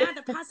endless. Yeah,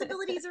 the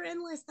possibilities are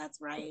endless.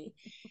 That's right.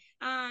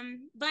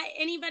 But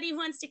anybody who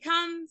wants to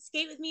come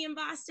skate with me in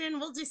Boston,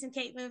 we'll do some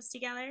Kate moves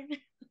together.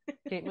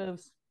 Kate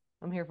moves.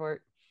 I'm here for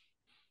it.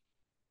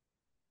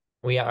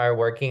 We are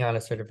working on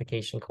a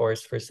certification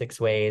course for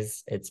 6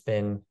 ways. It's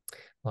been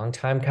a long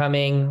time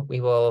coming.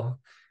 We will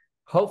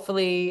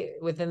hopefully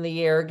within the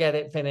year get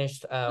it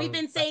finished. We've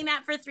been saying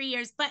that for 3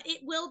 years, but it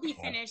will be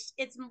finished.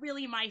 It's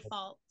really my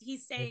fault.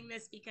 He's saying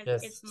this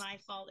because it's my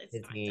fault. It's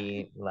not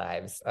done.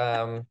 Lives.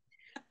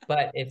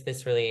 But if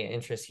this really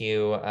interests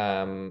you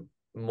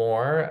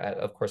more,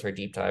 of course, our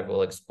deep dive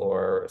will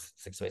explore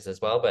 6 ways as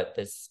well. But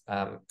this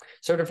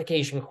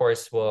certification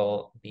course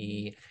will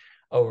be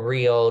a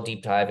real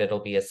deep dive. It'll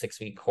be a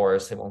 6-week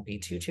course. It won't be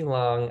too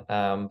long,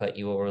 but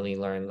you will really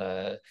learn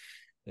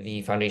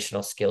the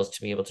foundational skills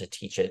to be able to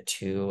teach it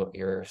to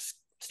your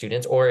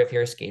students. Or if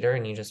you're a skater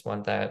and you just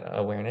want that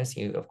awareness,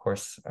 you of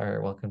course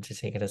are welcome to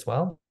take it as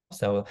well.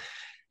 So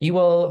you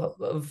will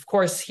of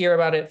course hear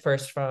about it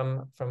first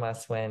from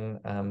us when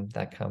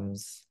that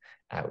comes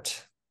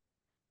out.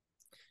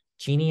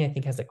 Jeannie, I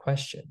think, has a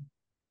question.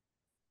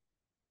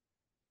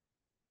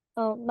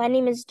 Oh, my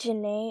name is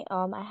Janae.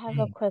 I have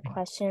a quick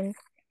question.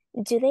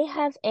 Do they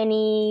have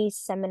any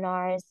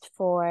seminars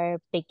for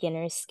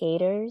beginner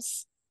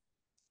skaters?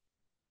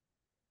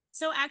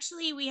 So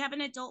actually, we have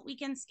an adult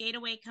weekend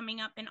skateaway coming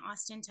up in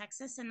Austin,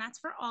 Texas, and that's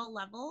for all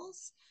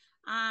levels.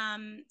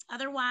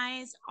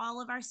 Otherwise,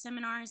 all of our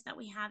seminars that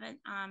we have at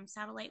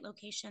satellite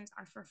locations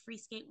are for free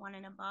skate 1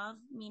 and above,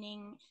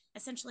 meaning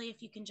essentially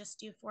if you can just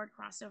do forward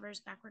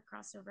crossovers, backward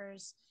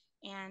crossovers,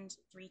 and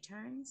 3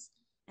 turns.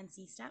 and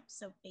C steps,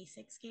 so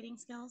basic skating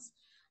skills.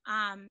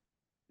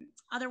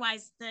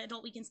 Otherwise, the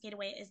adult weekend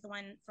skateaway is the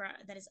one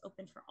that is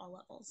open for all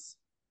levels.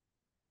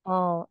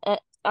 Oh,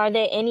 are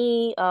there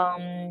any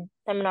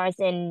seminars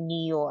in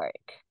New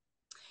York?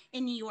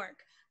 In New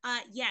York,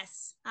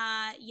 yes,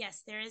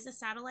 yes, there is a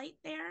satellite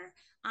there.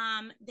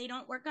 They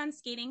don't work on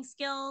skating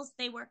skills.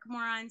 They work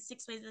more on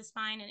six ways of the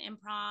spine and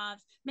improv.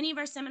 Many of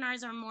our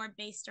seminars are more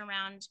based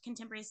around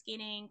contemporary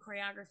skating,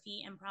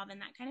 choreography, improv,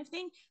 and that kind of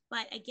thing.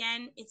 But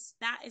again,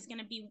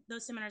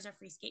 those seminars are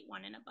free skate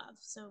 1 and above.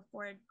 So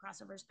forward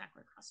crossovers,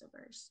 backward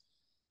crossovers.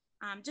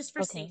 Just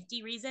for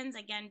safety reasons,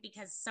 again,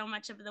 because so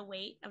much of the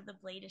weight of the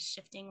blade is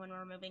shifting when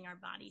we're moving our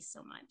bodies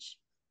so much.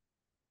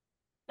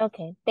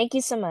 Okay, thank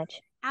you so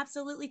much.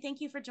 Absolutely.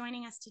 Thank you for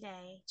joining us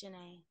today,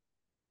 Janae.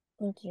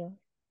 Thank you.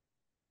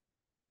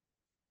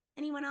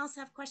 Anyone else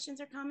have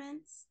questions or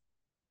comments?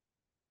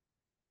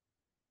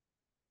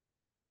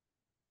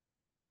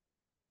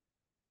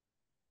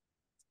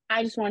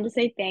 I just wanted to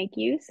say thank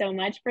you so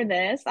much for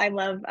this. I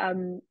love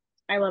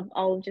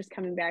all of just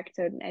coming back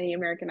to any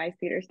American Ice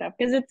Theater stuff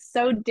because it's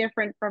so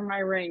different from my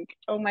rink.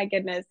 Oh my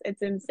goodness,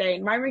 it's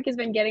insane. My rink has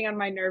been getting on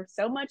my nerves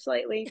so much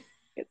lately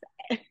because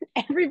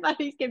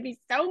everybody's can be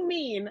so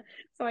mean.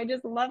 So I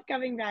just love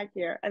coming back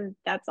here, and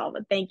that's all.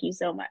 But thank you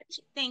so much.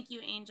 Thank you,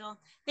 Angel.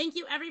 Thank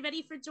you,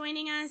 everybody, for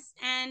joining us.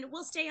 And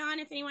we'll stay on.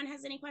 If anyone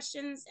has any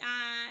questions,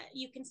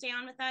 you can stay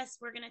on with us.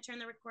 We're going to turn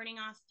the recording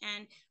off,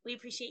 and we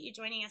appreciate you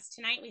joining us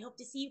tonight. We hope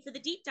to see you for the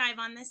deep dive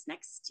on this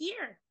next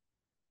year.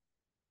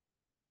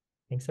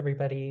 Thanks,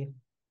 everybody.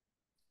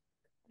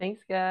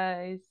 Thanks,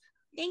 guys.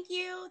 Thank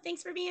you.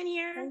 Thanks for being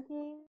here. Thank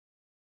you.